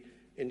difficulty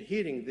in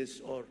hearing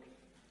this.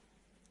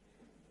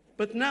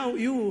 But now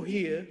you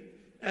here,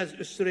 as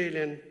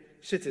Australian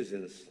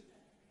citizens,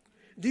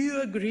 do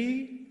you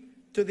agree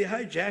to the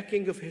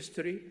hijacking of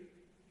history?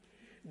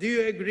 Do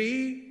you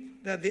agree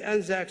that the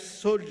Anzac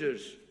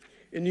soldiers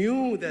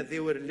knew that they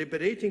were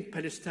liberating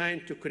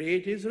Palestine to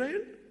create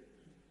Israel?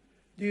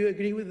 Do you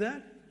agree with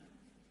that?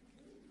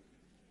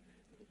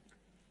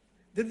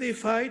 Did they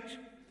fight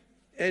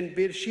in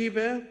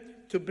Beersheba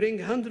to bring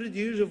 100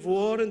 years of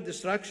war and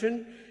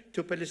destruction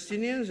to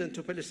Palestinians and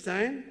to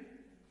Palestine?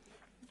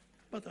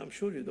 But I'm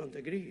sure you don't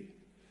agree.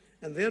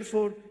 And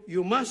therefore,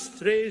 you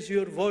must raise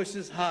your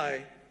voices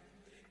high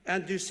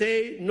and you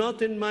say,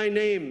 not in my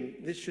name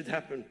this should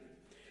happen.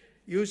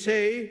 You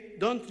say,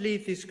 don't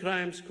lead these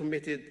crimes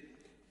committed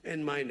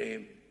in my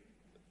name.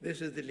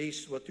 This is the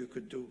least what you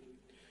could do.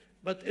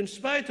 But in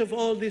spite of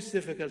all these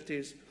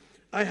difficulties,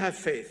 I have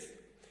faith,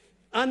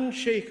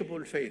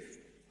 unshakable faith,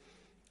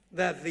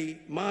 that the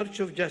march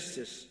of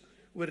justice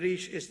will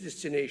reach its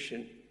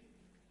destination.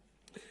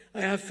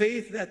 I have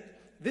faith that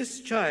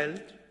this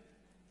child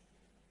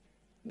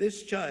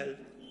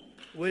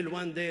will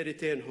one day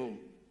return home.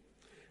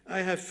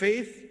 I have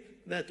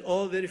faith that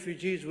all the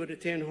refugees will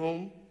return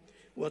home,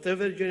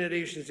 whatever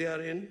generations they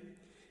are in,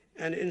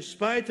 and in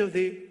spite of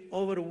the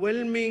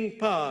overwhelming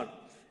power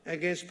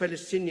against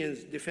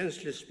Palestinians,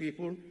 defenseless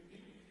people,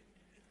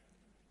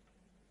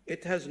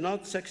 it has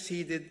not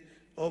succeeded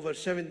over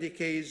 7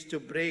 decades to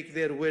break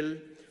their will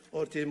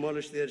or to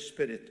demolish their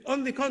spirit.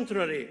 On the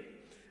contrary,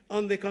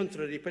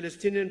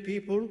 Palestinian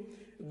people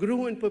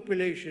grew in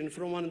population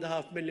from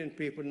 1.5 million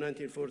people in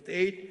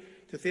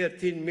 1948 to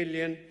 13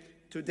 million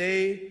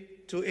today,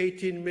 to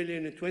 18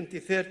 million in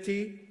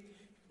 2030.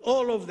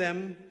 All of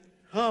them,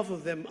 half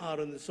of them are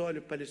on the soil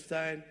of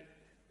Palestine,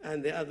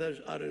 and the others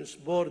are on its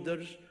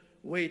borders,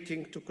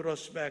 waiting to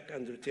cross back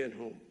and return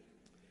home.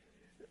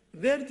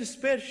 Their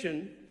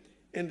dispersion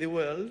in the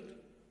world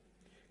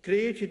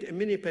created a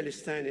mini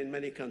Palestine in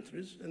many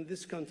countries, and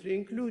this country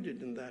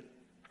included in that.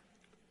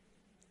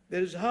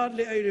 There is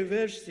hardly a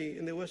university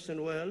in the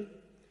Western world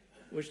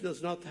which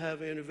does not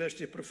have a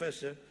university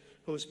professor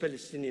who is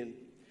Palestinian.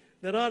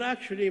 There are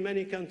actually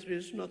many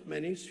countries, not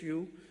many,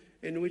 few,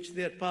 in which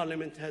their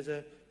parliament has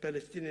a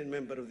Palestinian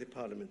member of the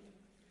parliament.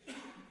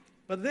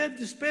 But their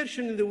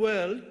dispersion in the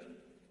world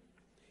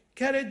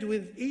carried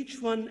with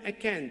each one a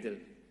candle,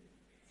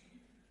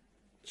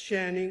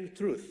 shining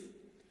truth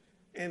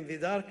in the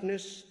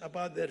darkness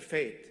about their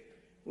fate,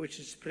 which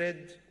is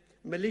spread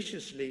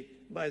maliciously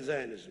by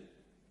Zionism.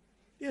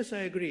 Yes,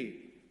 I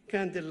agree,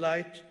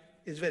 candlelight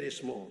is very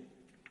small,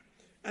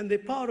 and the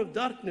power of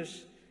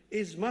darkness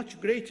is much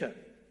greater,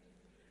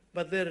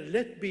 but there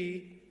let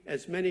be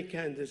as many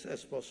candles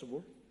as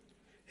possible,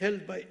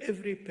 held by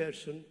every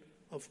person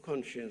of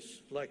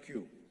conscience like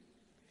you.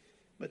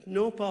 But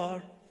no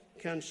power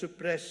can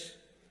suppress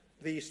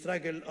the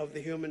struggle of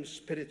the human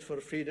spirit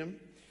for freedom,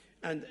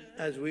 and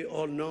as we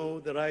all know,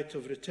 the right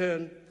of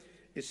return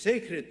is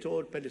sacred to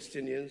all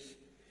Palestinians.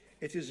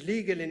 It is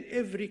legal in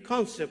every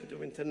concept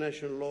of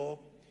international law,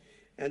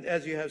 and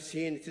as you have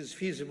seen, it is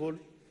feasible.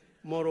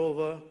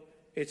 Moreover,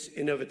 it's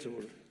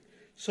inevitable.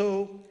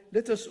 So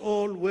let us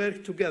all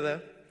work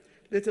together.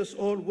 Let us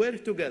all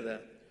work together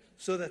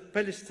so that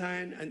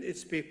Palestine and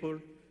its people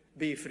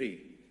be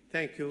free.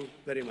 Thank you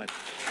very much.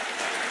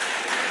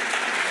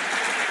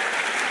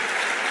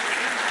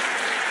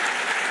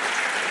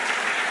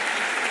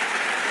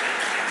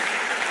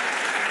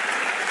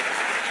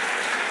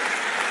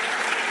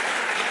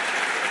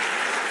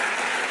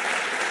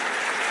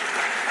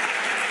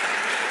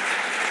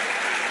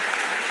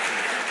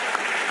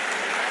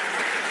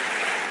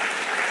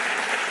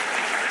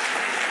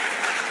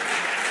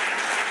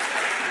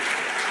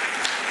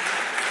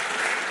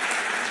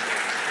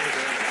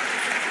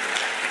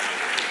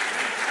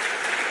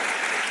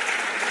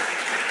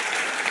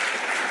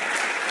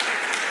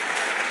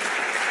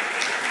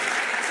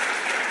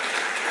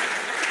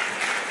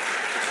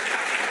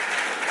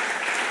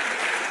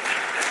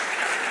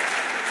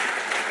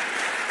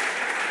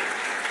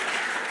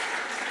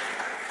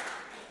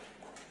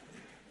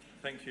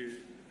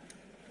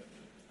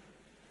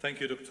 Thank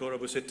you, Dr.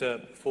 Abu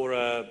Sitta, for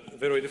a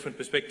very different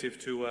perspective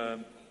to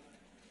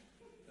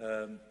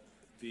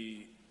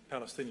the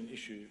Palestinian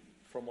issue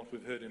from what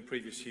we've heard in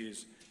previous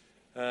years.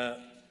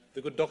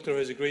 The good doctor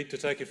has agreed to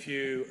take a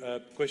few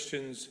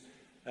questions,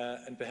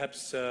 and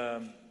perhaps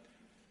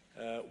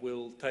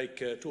we'll take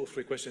 2 or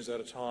 3 questions at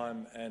a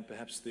time, and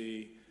perhaps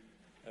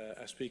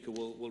our speaker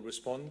will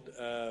respond.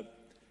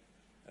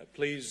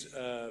 Please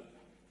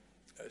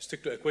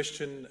stick to a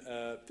question.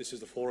 This is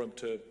the forum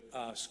to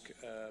ask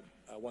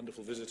a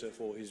wonderful visitor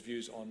for his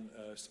views on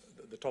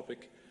the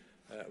topic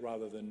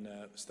rather than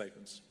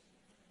statements.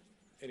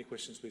 Any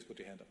questions, please put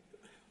your hand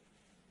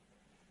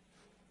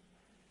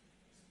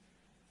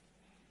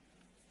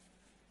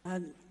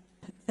up.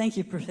 Thank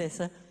you,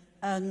 Professor.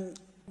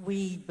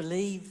 We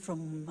believe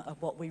from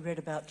what we read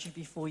about you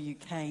before you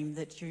came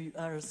that you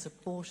are a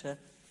supporter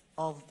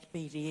of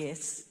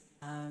BDS,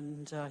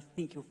 and I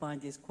think you'll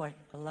find there's quite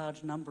a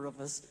large number of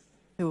us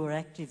who are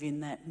active in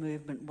that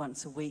movement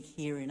once a week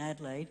here in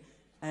Adelaide.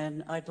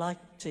 And I'd like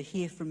to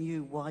hear from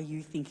you why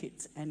you think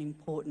it's an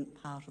important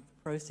part of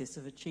the process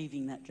of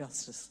achieving that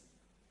justice.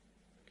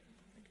 Okay,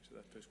 thank you. So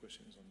that first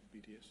question is on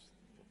BDS,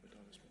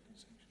 divestment and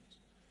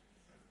sanctions.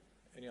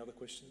 Any other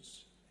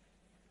questions?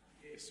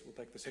 Yes, we'll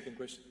take the second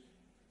question.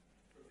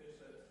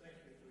 Professor,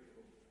 thank you for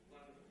your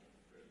wonderful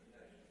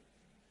presentation.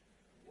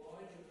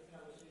 Why do the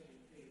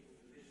Palestinian people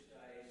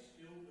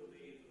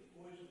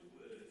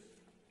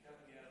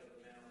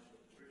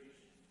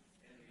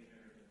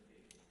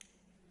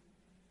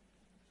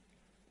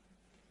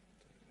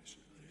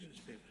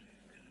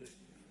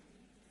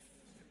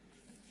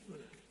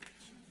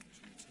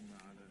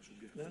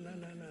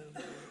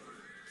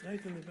Right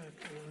in the back.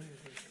 Right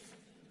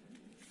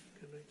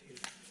here.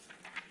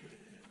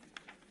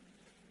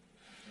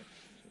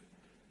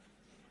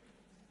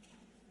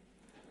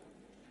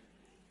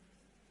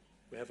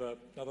 We have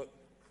another.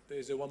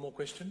 Is there one more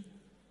question?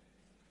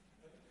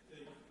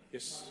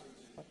 Yes.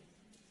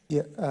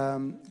 Yeah,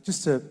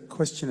 just a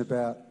question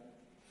about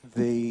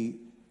the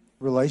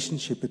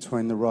relationship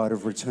between the right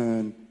of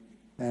return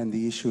and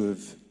the issue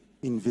of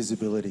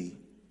invisibility.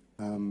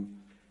 The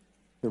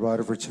right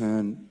of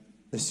return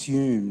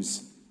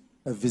assumes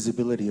a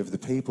visibility of the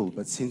people,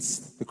 but since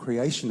the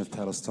creation of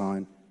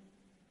Palestine,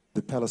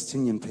 the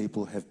Palestinian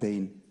people have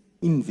been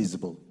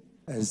invisible,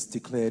 as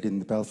declared in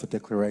the Balfour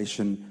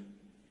Declaration,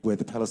 where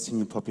the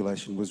Palestinian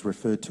population was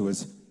referred to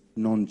as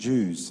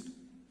non-Jews.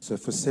 So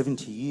for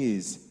 70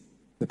 years,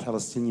 the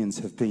Palestinians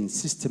have been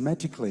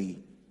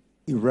systematically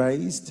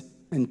erased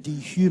and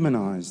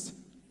dehumanized.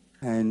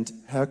 And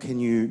how can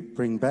you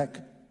bring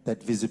back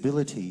that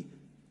visibility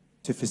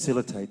to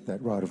facilitate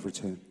that right of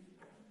return?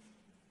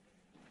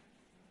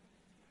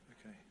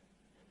 Okay.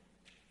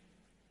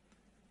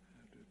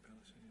 How do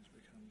Palestinians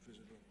become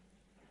visible?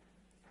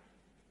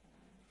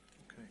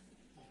 Okay.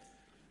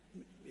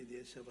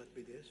 BDS, about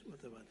BDS?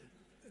 What about it?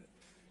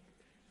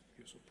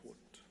 Your support.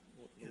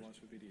 What relies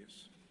for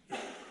BDS?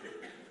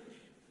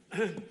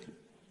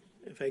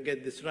 If I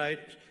get this right,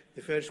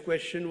 the first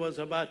question was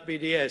about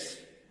BDS.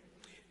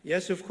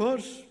 Yes, of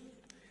course.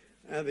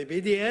 The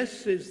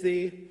BDS is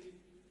the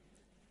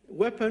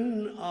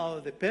weapon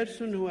of the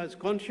person who has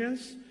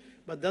conscience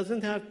but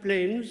doesn't have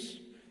planes,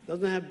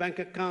 doesn't have bank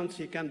accounts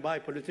he can buy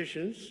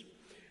politicians,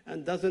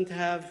 and doesn't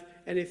have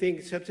anything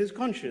except his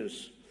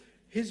conscience.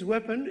 His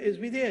weapon is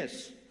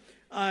BDS.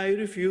 I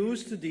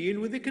refuse to deal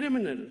with the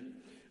criminal.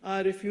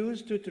 I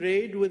refuse to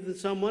trade with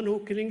someone who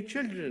killing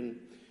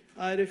children.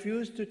 I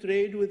refuse to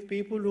trade with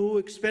people who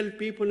expel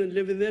people and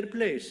live in their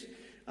place.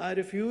 I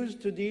refuse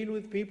to deal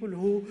with people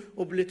who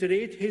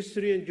obliterate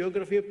history and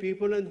geography of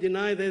people and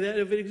deny that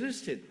they ever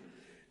existed.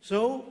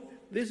 So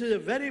this is a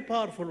very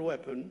powerful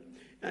weapon,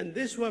 and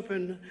this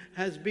weapon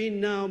has been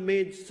now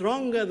made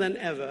stronger than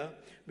ever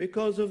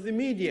because of the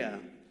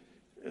media.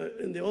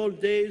 In the old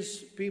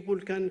days, people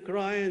can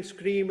cry and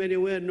scream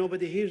anywhere,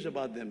 nobody hears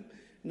about them.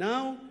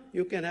 Now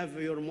you can have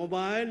your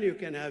mobile, you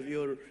can have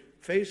your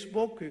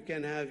Facebook, you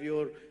can have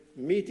your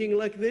meeting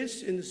like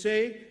this and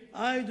say,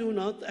 I do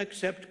not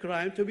accept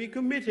crime to be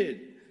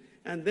committed.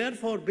 And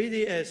therefore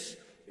BDS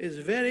is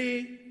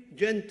very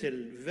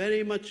gentle,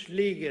 very much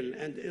legal,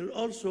 and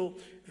also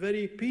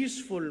very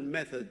peaceful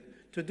method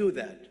to do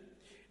that.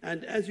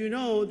 And as you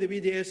know, the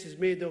BDS is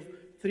made of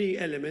 3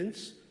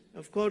 elements.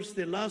 Of course,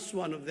 the last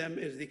one of them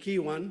is the key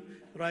one,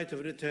 right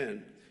of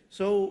return.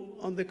 So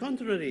on the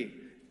contrary,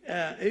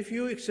 if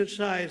you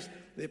exercise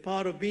the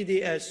power of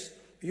BDS,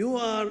 you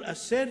are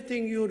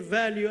asserting your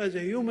value as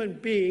a human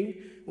being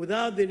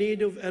without the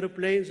need of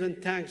airplanes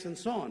and tanks and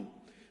so on.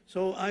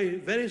 So I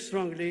very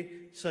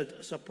strongly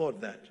support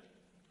that.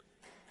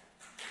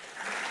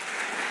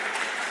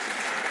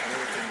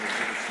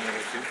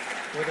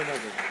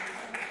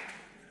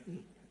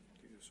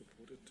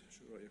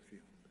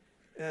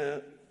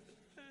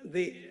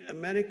 The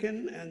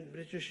American and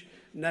British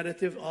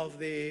narrative of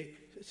the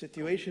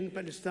situation in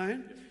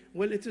Palestine,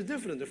 well, it is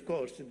different, of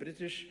course. The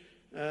British,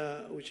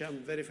 which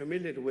I'm very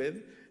familiar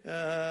with,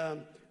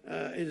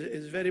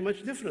 is very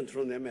much different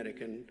from the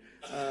American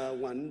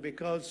one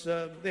because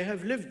they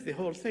have lived the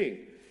whole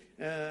thing.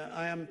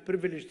 I am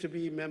privileged to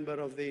be a member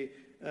of the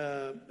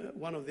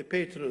one of the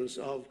patrons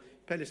of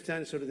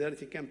Palestine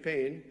Solidarity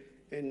Campaign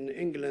in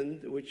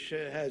England, which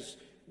has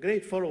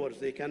great followers.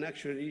 They can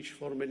actually reach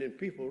 4 million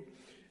people.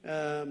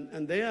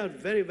 And they are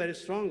very, very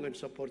strong in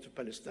support of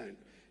Palestine.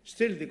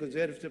 Still, the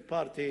Conservative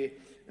Party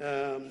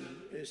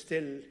is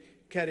still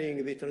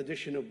carrying the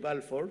tradition of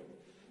Balfour.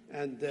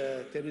 And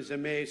Theresa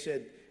May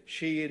said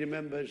she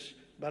remembers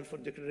Balfour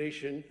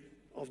Declaration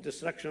of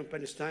destruction of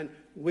Palestine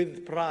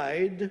with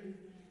pride.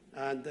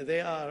 And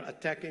they are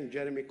attacking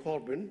Jeremy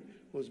Corbyn,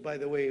 who's, by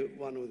the way,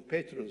 one of the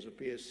patrons of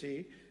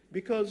PSC,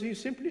 because he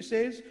simply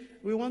says,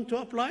 we want to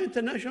apply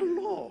international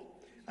law.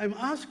 I'm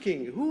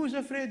asking, who is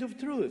afraid of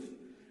truth?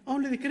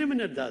 Only the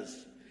criminal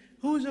does.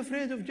 Who is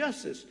afraid of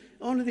justice?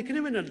 Only the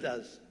criminal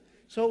does.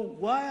 So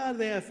why are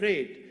they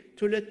afraid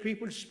to let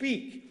people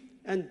speak?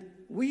 And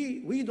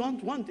we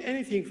don't want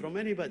anything from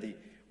anybody.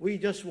 We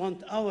just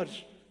want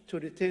ours to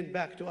return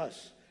back to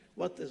us.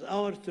 What is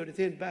ours to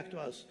return back to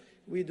us?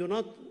 We do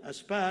not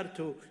aspire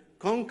to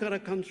conquer a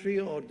country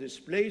or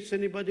displace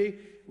anybody.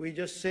 We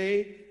just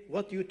say,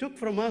 what you took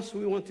from us,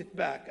 we want it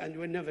back, and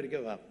we'll never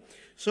give up.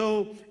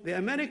 So the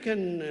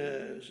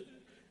American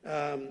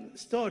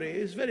story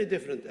is very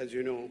different, as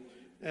you know.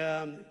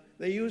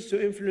 They used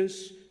to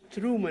influence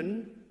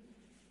Truman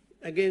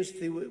against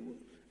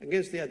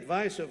the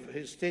advice of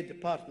his State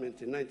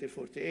Department in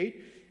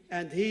 1948,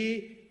 and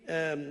he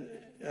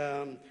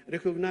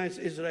recognized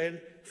Israel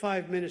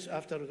 5 minutes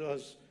after it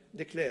was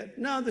declared.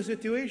 Now the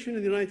situation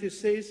in the United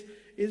States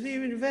is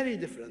even very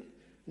different.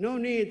 No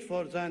need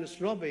for Zionist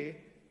lobby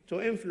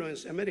to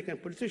influence American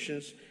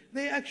politicians.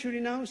 They actually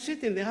now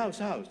sit in the House.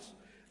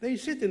 They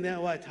sit in their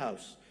White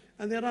House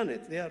and they run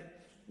it.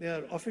 They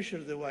are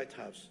officials of the White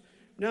House.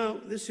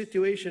 Now, this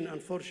situation,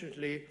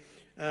 unfortunately,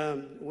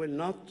 will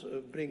not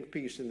bring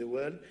peace in the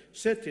world,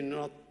 certainly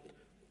not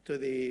to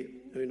the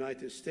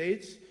United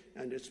States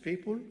and its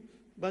people,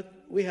 but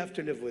we have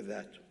to live with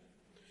that.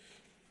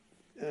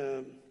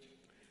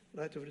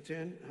 Right of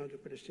return, how do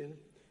Palestinians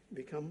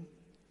become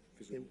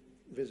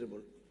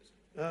visible?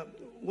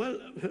 Well,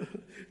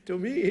 to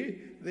me,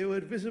 they were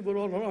visible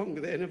all along.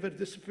 They never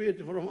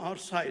disappeared from our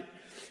sight.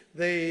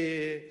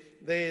 The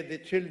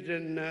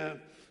children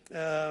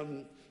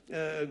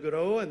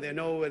grow and they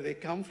know where they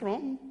come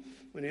from.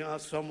 When you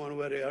ask someone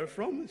where they are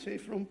from, they say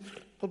from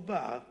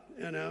Qubba'a,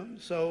 you know.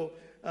 So,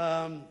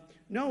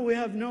 no, we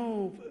have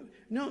no,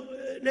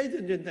 ladies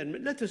and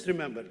gentlemen, let us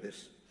remember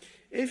this.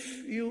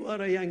 If you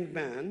are a young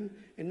man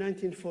in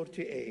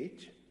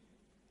 1948,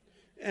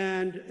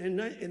 and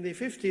in the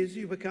 50s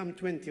you become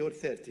 20 or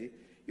 30,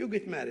 you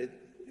get married,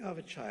 you have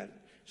a child.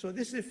 So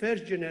this is the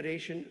first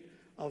generation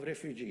of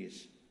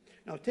refugees.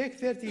 Now take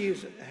 30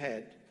 years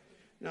ahead.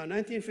 Now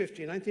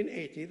 1950,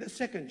 1980, the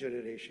second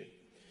generation.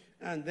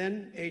 And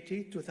then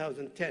 80,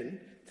 2010,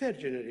 third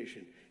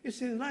generation. It's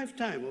the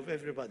lifetime of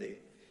everybody.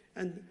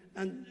 And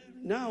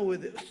now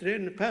with the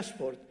Australian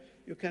passport,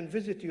 you can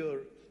visit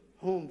your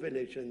home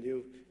village and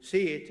you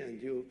see it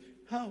and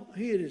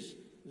here is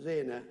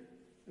Zaina,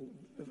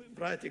 a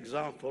bright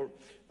example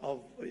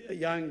of a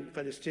young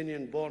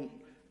Palestinian born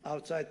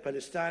outside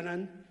Palestine,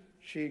 and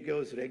she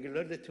goes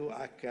regularly to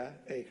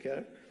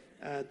Acre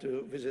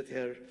to visit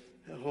her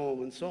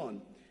home and so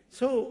on.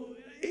 So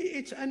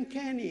it's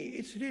uncanny.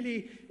 It's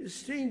really the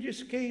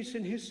strangest case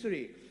in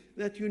history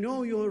that you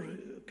know your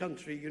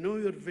country, you know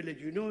your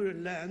village, you know your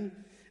land.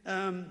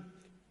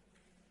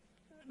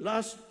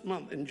 Last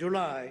month in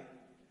July,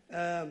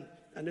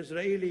 an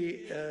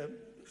Israeli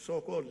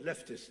so-called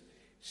leftist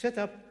set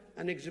up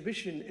an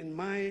exhibition in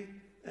my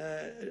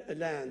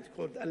land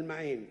called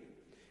Al-Ma'in.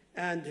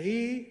 And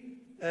he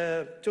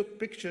took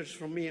pictures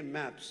from me and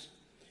maps,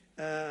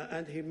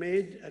 and he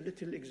made a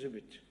little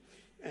exhibit.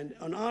 And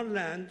on our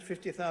land,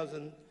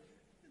 50,000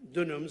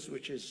 dunams,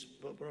 which is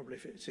probably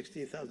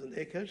 60,000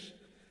 acres,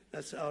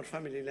 that's our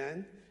family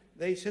land,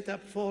 they set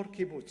up 4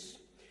 kibbutz.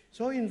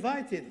 So he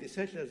invited the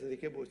settlers of the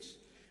kibbutz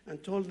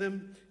and told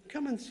them,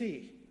 come and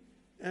see.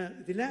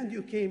 The land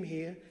you came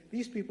here,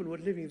 these people were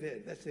living there,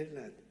 that's their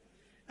land.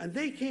 And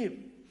they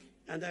came,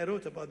 and I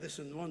wrote about this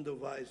in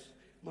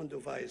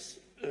Mondovai's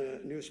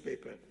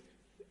newspaper.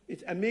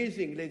 It's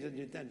amazing, ladies and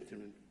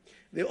gentlemen.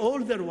 The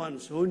older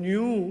ones who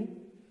knew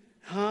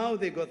how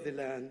they got the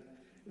land,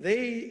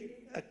 they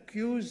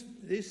accused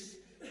this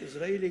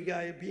Israeli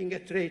guy of being a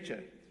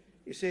traitor.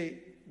 You say,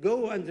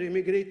 go and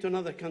immigrate to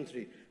another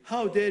country.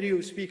 How dare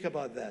you speak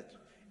about that?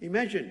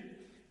 Imagine,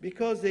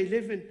 because they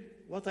live in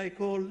what I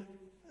call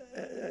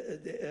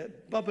a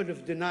bubble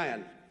of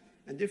denial.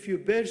 And if you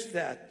burst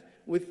that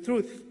with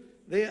truth,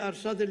 they are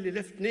suddenly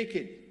left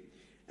naked.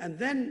 And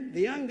then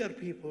the younger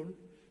people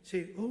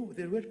say, oh,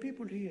 there were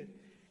people here.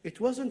 It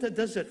wasn't a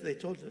desert, they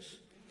told us.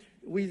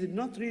 We did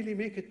not really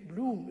make it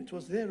bloom. It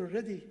was there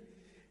already.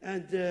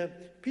 And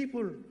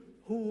people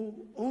who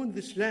own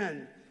this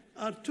land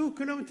are 2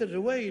 kilometers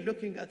away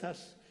looking at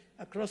us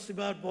across the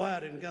barbed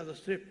wire in Gaza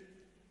Strip.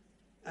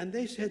 And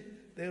they said,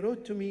 they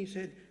wrote to me,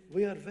 said,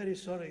 we are very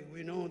sorry.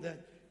 We know that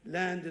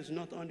land is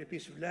not only a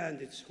piece of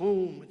land, it's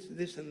home, it's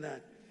this and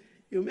that.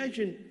 You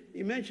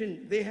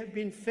imagine they have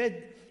been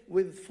fed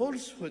with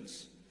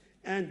falsehoods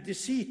and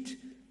deceit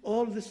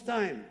all this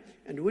time.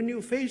 And when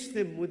you face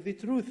them with the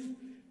truth,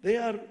 they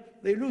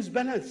lose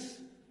balance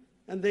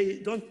and they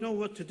don't know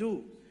what to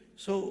do.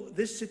 So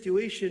this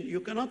situation,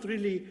 you cannot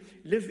really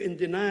live in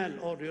denial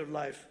all your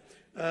life.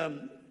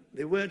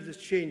 The world is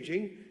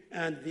changing,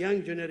 and the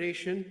young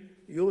generation,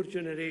 your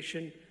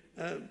generation,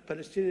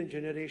 Palestinian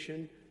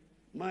generation,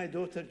 my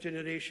daughter's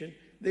generation,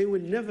 they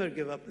will never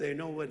give up. They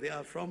know where they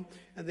are from,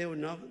 and they will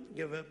not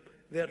give up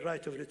their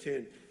right of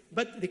return.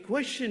 But the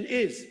question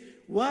is,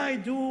 why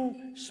do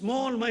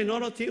small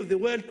minority of the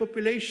world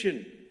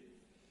population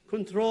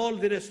control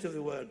the rest of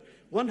the world?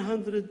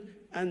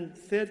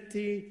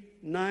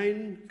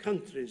 139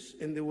 countries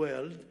in the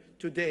world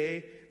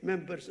today,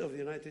 members of the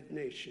United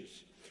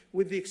Nations.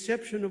 With the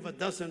exception of a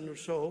dozen or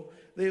so,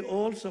 they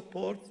all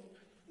support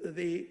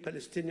the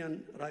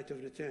Palestinian right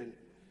of return.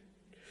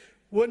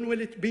 When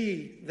will it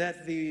be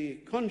that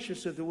the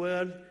conscience of the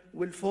world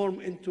will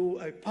form into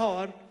a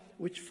power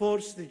which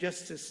forces the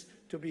justice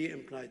to be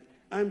implied?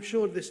 I'm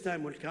sure this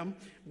time will come,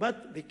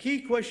 but the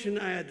key question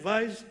I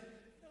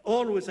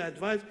always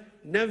advise,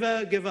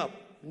 never give up,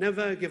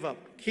 never give up,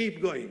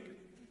 keep going.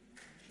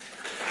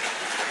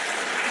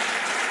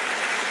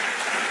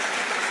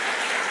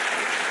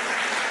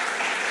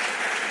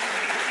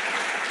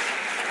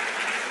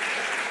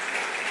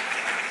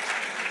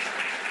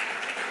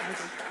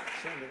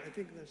 I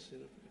think that's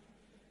enough,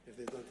 if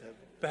they don't have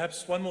it.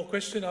 Perhaps one more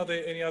question. Are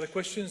there any other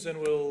questions? And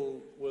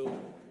we'll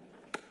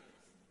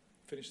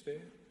finish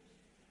there.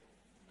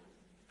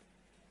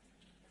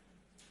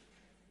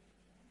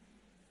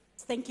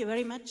 Thank you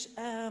very much.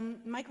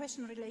 My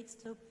question relates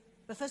to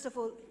But first of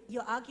all,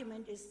 your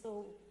argument is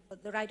so,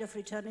 the right of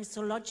return is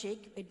so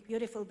logic and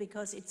beautiful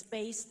because it's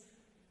based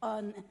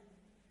on,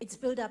 it's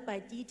built up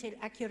by detailed,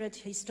 accurate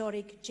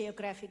historic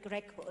geographic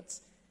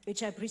records,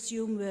 which I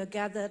presume were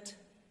gathered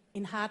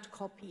in hard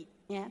copy,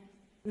 yeah?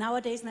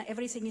 Nowadays, now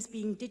everything is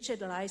being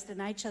digitalized, and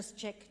I just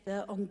checked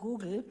on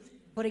Google.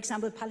 For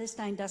example,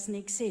 Palestine doesn't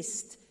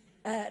exist.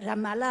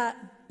 Ramallah,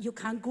 you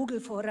can't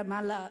Google for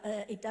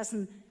Ramallah. It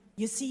doesn't,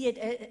 you see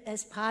it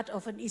as part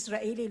of an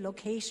Israeli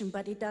location,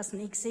 but it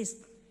doesn't exist.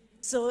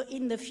 So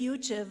in the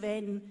future,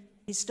 when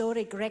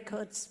historic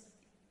records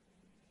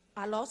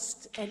are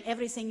lost and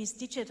everything is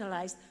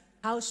digitalized,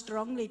 how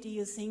strongly do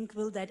you think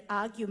will that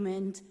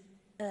argument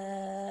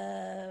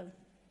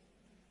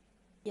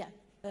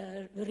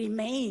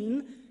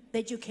remain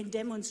that you can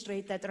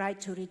demonstrate that right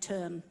to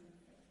return?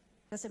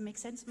 Does it make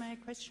sense, my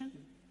question?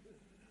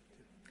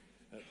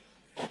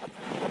 History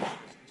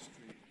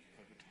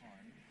over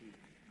time, the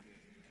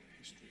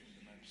history and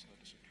the maps are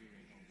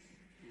disappearing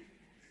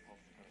of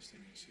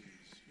Palestinian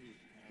cities.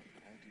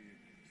 How do you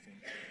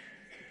think that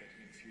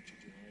in future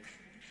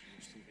generations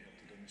you'll still be able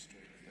to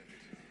demonstrate that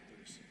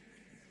those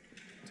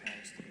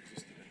towns still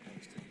existed in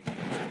Palestine?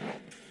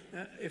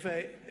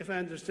 If I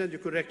understand you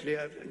correctly,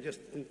 I just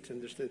didn't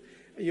understand.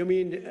 You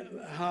mean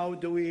how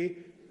do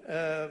we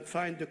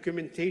find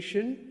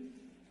documentation?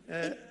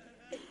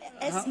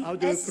 How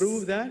do we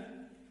prove that?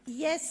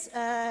 Yes,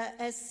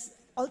 as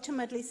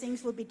ultimately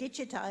things will be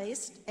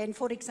digitized, and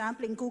for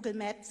example, in Google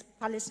Maps,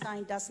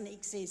 Palestine doesn't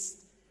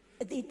exist.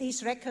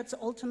 These records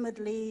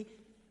ultimately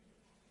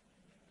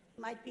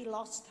might be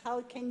lost.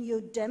 How can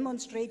you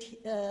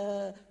demonstrate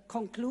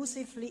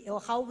conclusively, or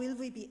how will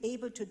we be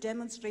able to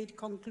demonstrate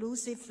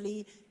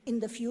conclusively in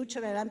the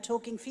future, and I'm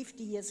talking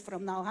 50 years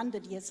from now,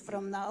 100 years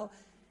from now,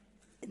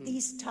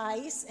 these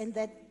ties, and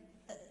that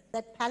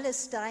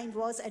Palestine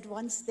was at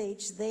one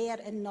stage there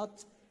and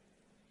not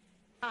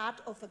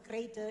part of a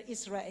greater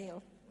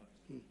Israel?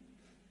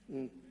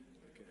 Okay,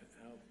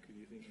 how could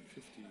you think in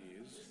 50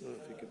 years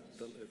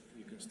if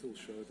you can still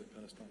show that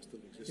Palestine still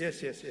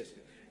exists?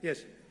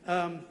 Yes.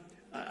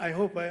 I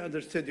hope I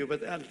understood you,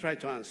 but I'll try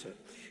to answer.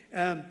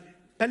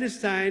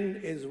 Palestine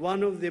is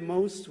one of the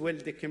most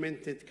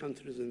well-documented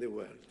countries in the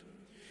world.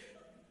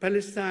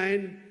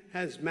 Palestine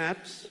has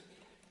maps.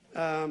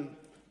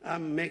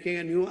 I'm making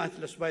a new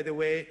atlas, by the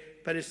way,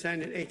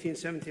 Palestine in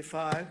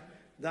 1875,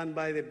 done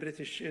by the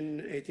British in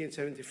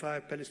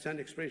 1875, Palestine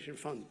Exploration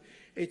Fund.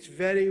 It's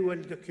very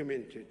well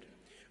documented.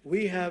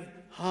 We have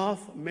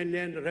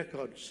 500,000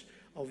 records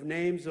of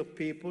names of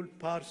people,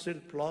 parcel,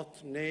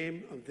 plot,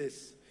 name of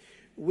this.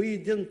 We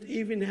didn't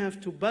even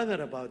have to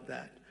bother about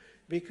that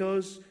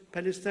because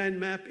Palestine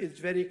map is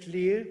very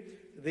clear.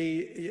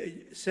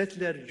 The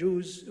settler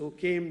Jews who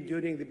came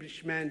during the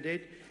British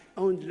Mandate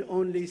owned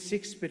only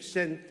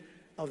 6%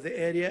 of the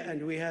area,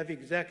 and we have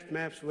exact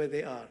maps where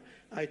they are.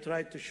 I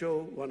tried to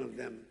show one of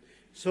them.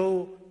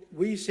 So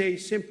we say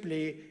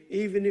simply,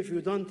 even if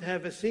you don't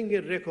have a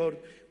single record,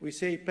 we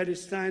say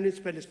Palestine is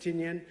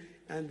Palestinian,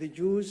 and the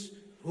Jews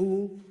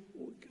who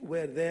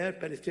were there,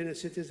 Palestinian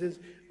citizens,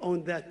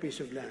 own that piece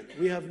of land.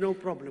 We have no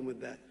problem with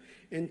that.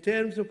 In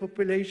terms of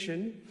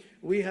population,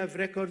 we have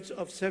records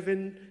of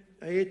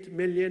 7-8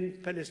 million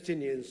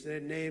Palestinians,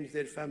 their names,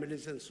 their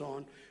families, and so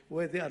on,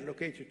 where they are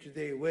located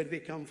today, where they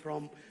come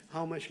from,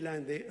 how much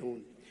land they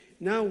own.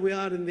 Now we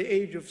are in the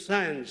age of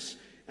science,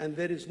 and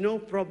there is no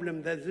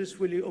problem that this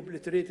will be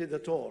obliterated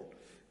at all.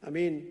 I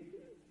mean,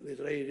 the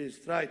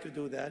Israelis try to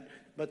do that,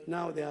 but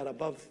now they are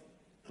above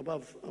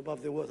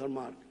the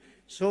watermark.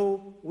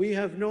 So we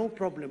have no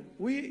problem.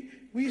 We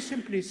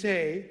simply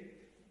say,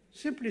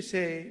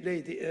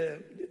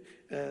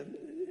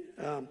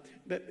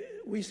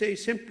 we say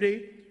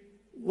simply,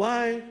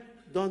 why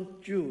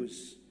don't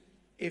Jews,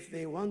 if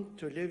they want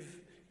to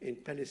live in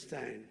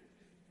Palestine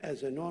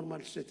as a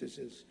normal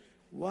citizens,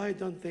 why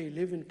don't they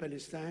live in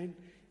Palestine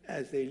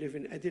as they live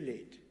in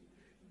Adelaide?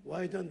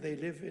 Why don't they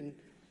live in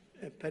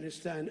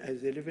Palestine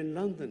as they live in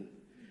London?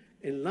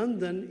 In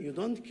London, you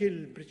don't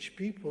kill British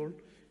people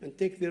and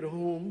take their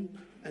home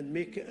and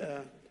make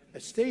a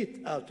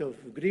state out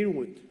of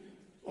Greenwood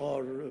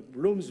or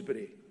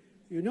Bloomsbury.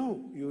 You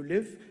know, you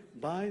live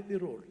by the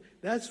rule.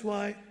 That's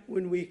why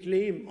when we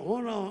claim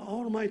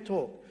all my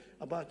talk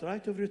about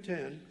right of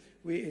return,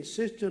 we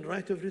insist on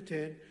right of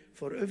return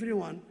for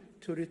everyone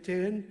to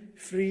return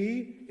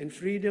free in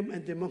freedom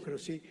and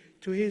democracy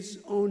to his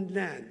own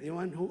land, the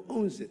one who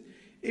owns it.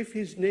 If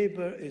his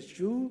neighbor is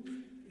Jew,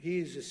 he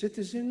is a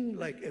citizen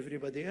like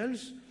everybody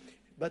else,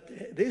 but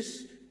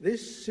this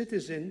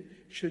citizen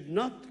should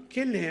not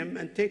kill him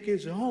and take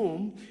his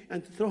home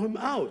and throw him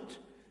out.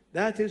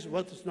 That is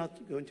what is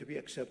not going to be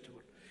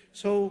acceptable.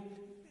 So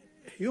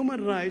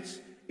human rights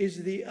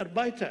is the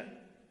arbiter.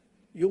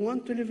 You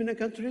want to live in a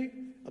country,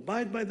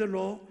 abide by the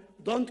law,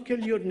 don't kill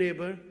your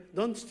neighbor,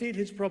 don't steal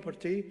his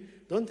property,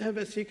 don't have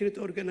a secret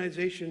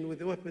organization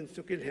with weapons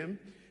to kill him,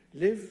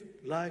 live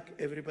like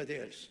everybody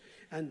else.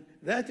 And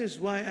that is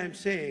why I'm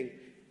saying,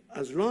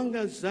 as long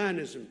as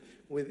Zionism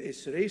with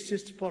its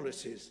racist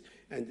policies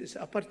and its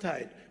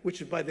apartheid,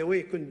 which is, by the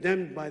way,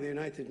 condemned by the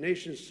United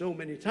Nations so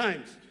many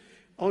times.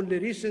 Only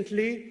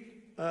recently,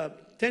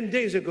 10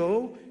 days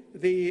ago,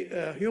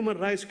 the Human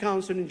Rights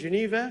Council in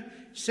Geneva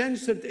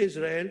censored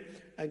Israel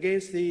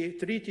against the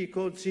treaty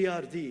called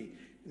CRD,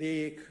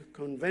 the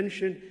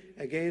Convention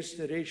Against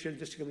Racial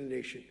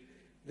Discrimination.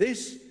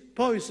 This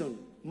poison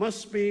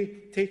must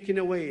be taken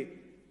away,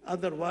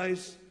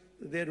 otherwise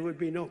there will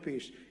be no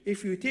peace.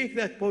 If you take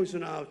that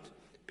poison out,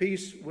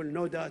 peace will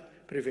no doubt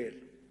prevail.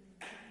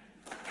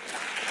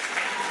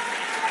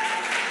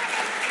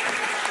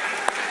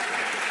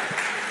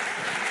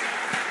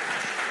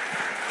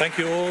 Thank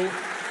you all,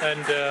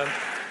 and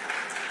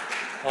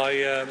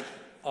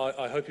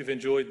I hope you've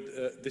enjoyed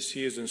this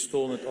year's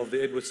instalment of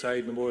the Edward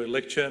Said Memorial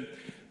Lecture.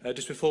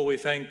 Just before we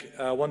thank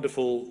our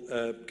wonderful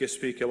guest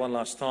speaker one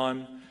last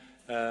time,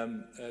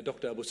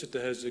 Dr. Abu Sitta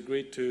has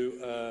agreed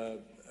to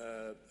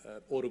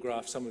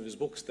autograph some of his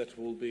books that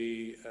will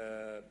be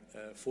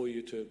for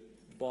you to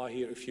buy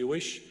here if you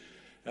wish.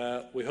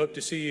 We hope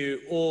to see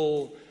you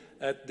all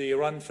at the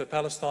Run for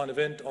Palestine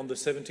event on the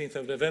 17th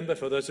of November.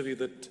 For those of you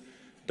that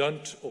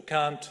don't or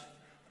can't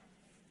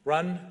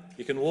run,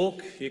 you can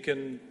walk, you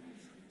can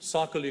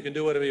cycle, you can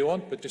do whatever you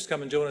want, but just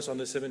come and join us on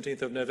the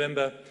 17th of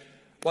November.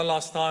 One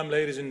last time,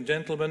 ladies and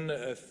gentlemen,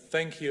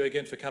 thank you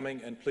again for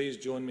coming, and please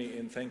join me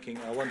in thanking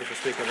our wonderful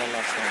speaker one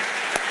last time.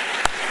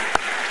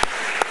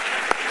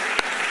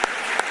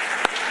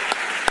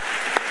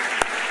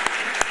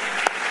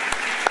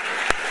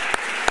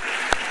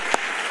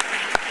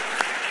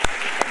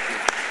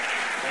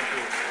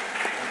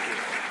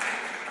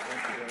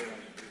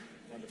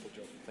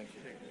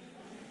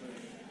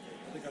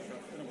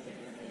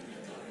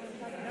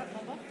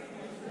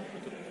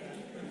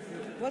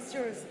 What's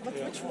yours?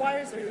 Which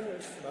wires are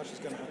yours?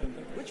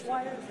 Which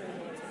wires are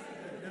yours?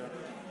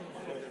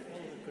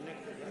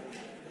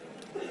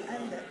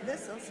 And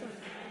this also.